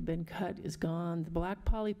there that had been cut is gone, the black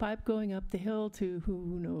poly pipe going up the hill to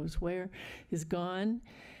who knows where is gone.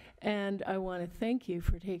 And I want to thank you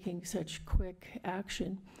for taking such quick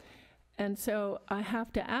action. And so I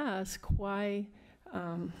have to ask why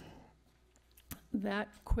that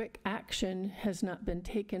quick action has not been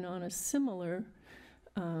taken on a similar,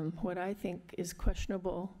 what I think is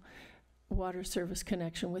questionable water service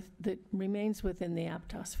connection that remains within the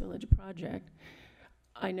Aptos Village project.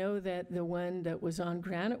 I know that the one that was on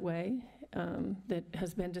Granite Way, that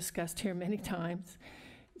has been discussed here many times,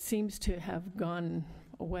 seems to have gone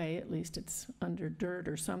away. At least it's under dirt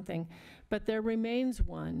or something. But there remains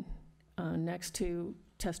one next to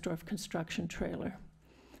Testdorf Construction Trailer.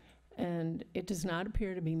 And it does not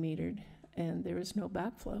appear to be metered, and there is no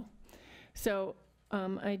backflow. So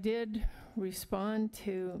I did respond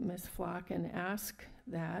to Ms. Flock and ask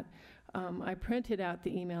that. I printed out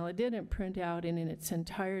the email. It didn't print out in its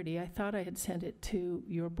entirety. I thought I had sent it to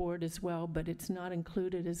your board as well, but it's not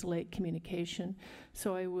included as late communication.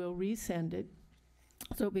 So I will resend it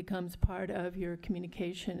so it becomes part of your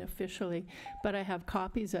communication officially. But I have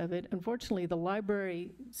copies of it. Unfortunately, the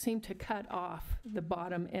library seemed to cut off the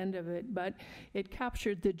bottom end of it, but it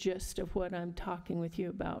captured the gist of what I'm talking with you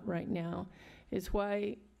about right now, is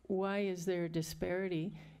why is there a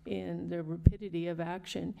disparity in the rapidity of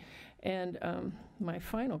action? And my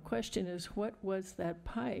final question is, what was that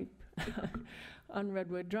pipe on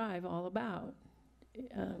Redwood Drive all about?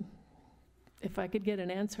 If I could get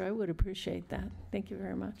an answer, I would appreciate that. Thank you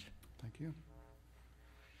very much. Thank you.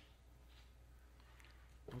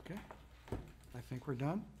 Okay. I think we're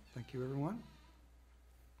done. Thank you, everyone.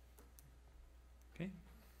 Okay.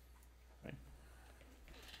 Right.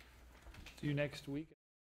 See you next week.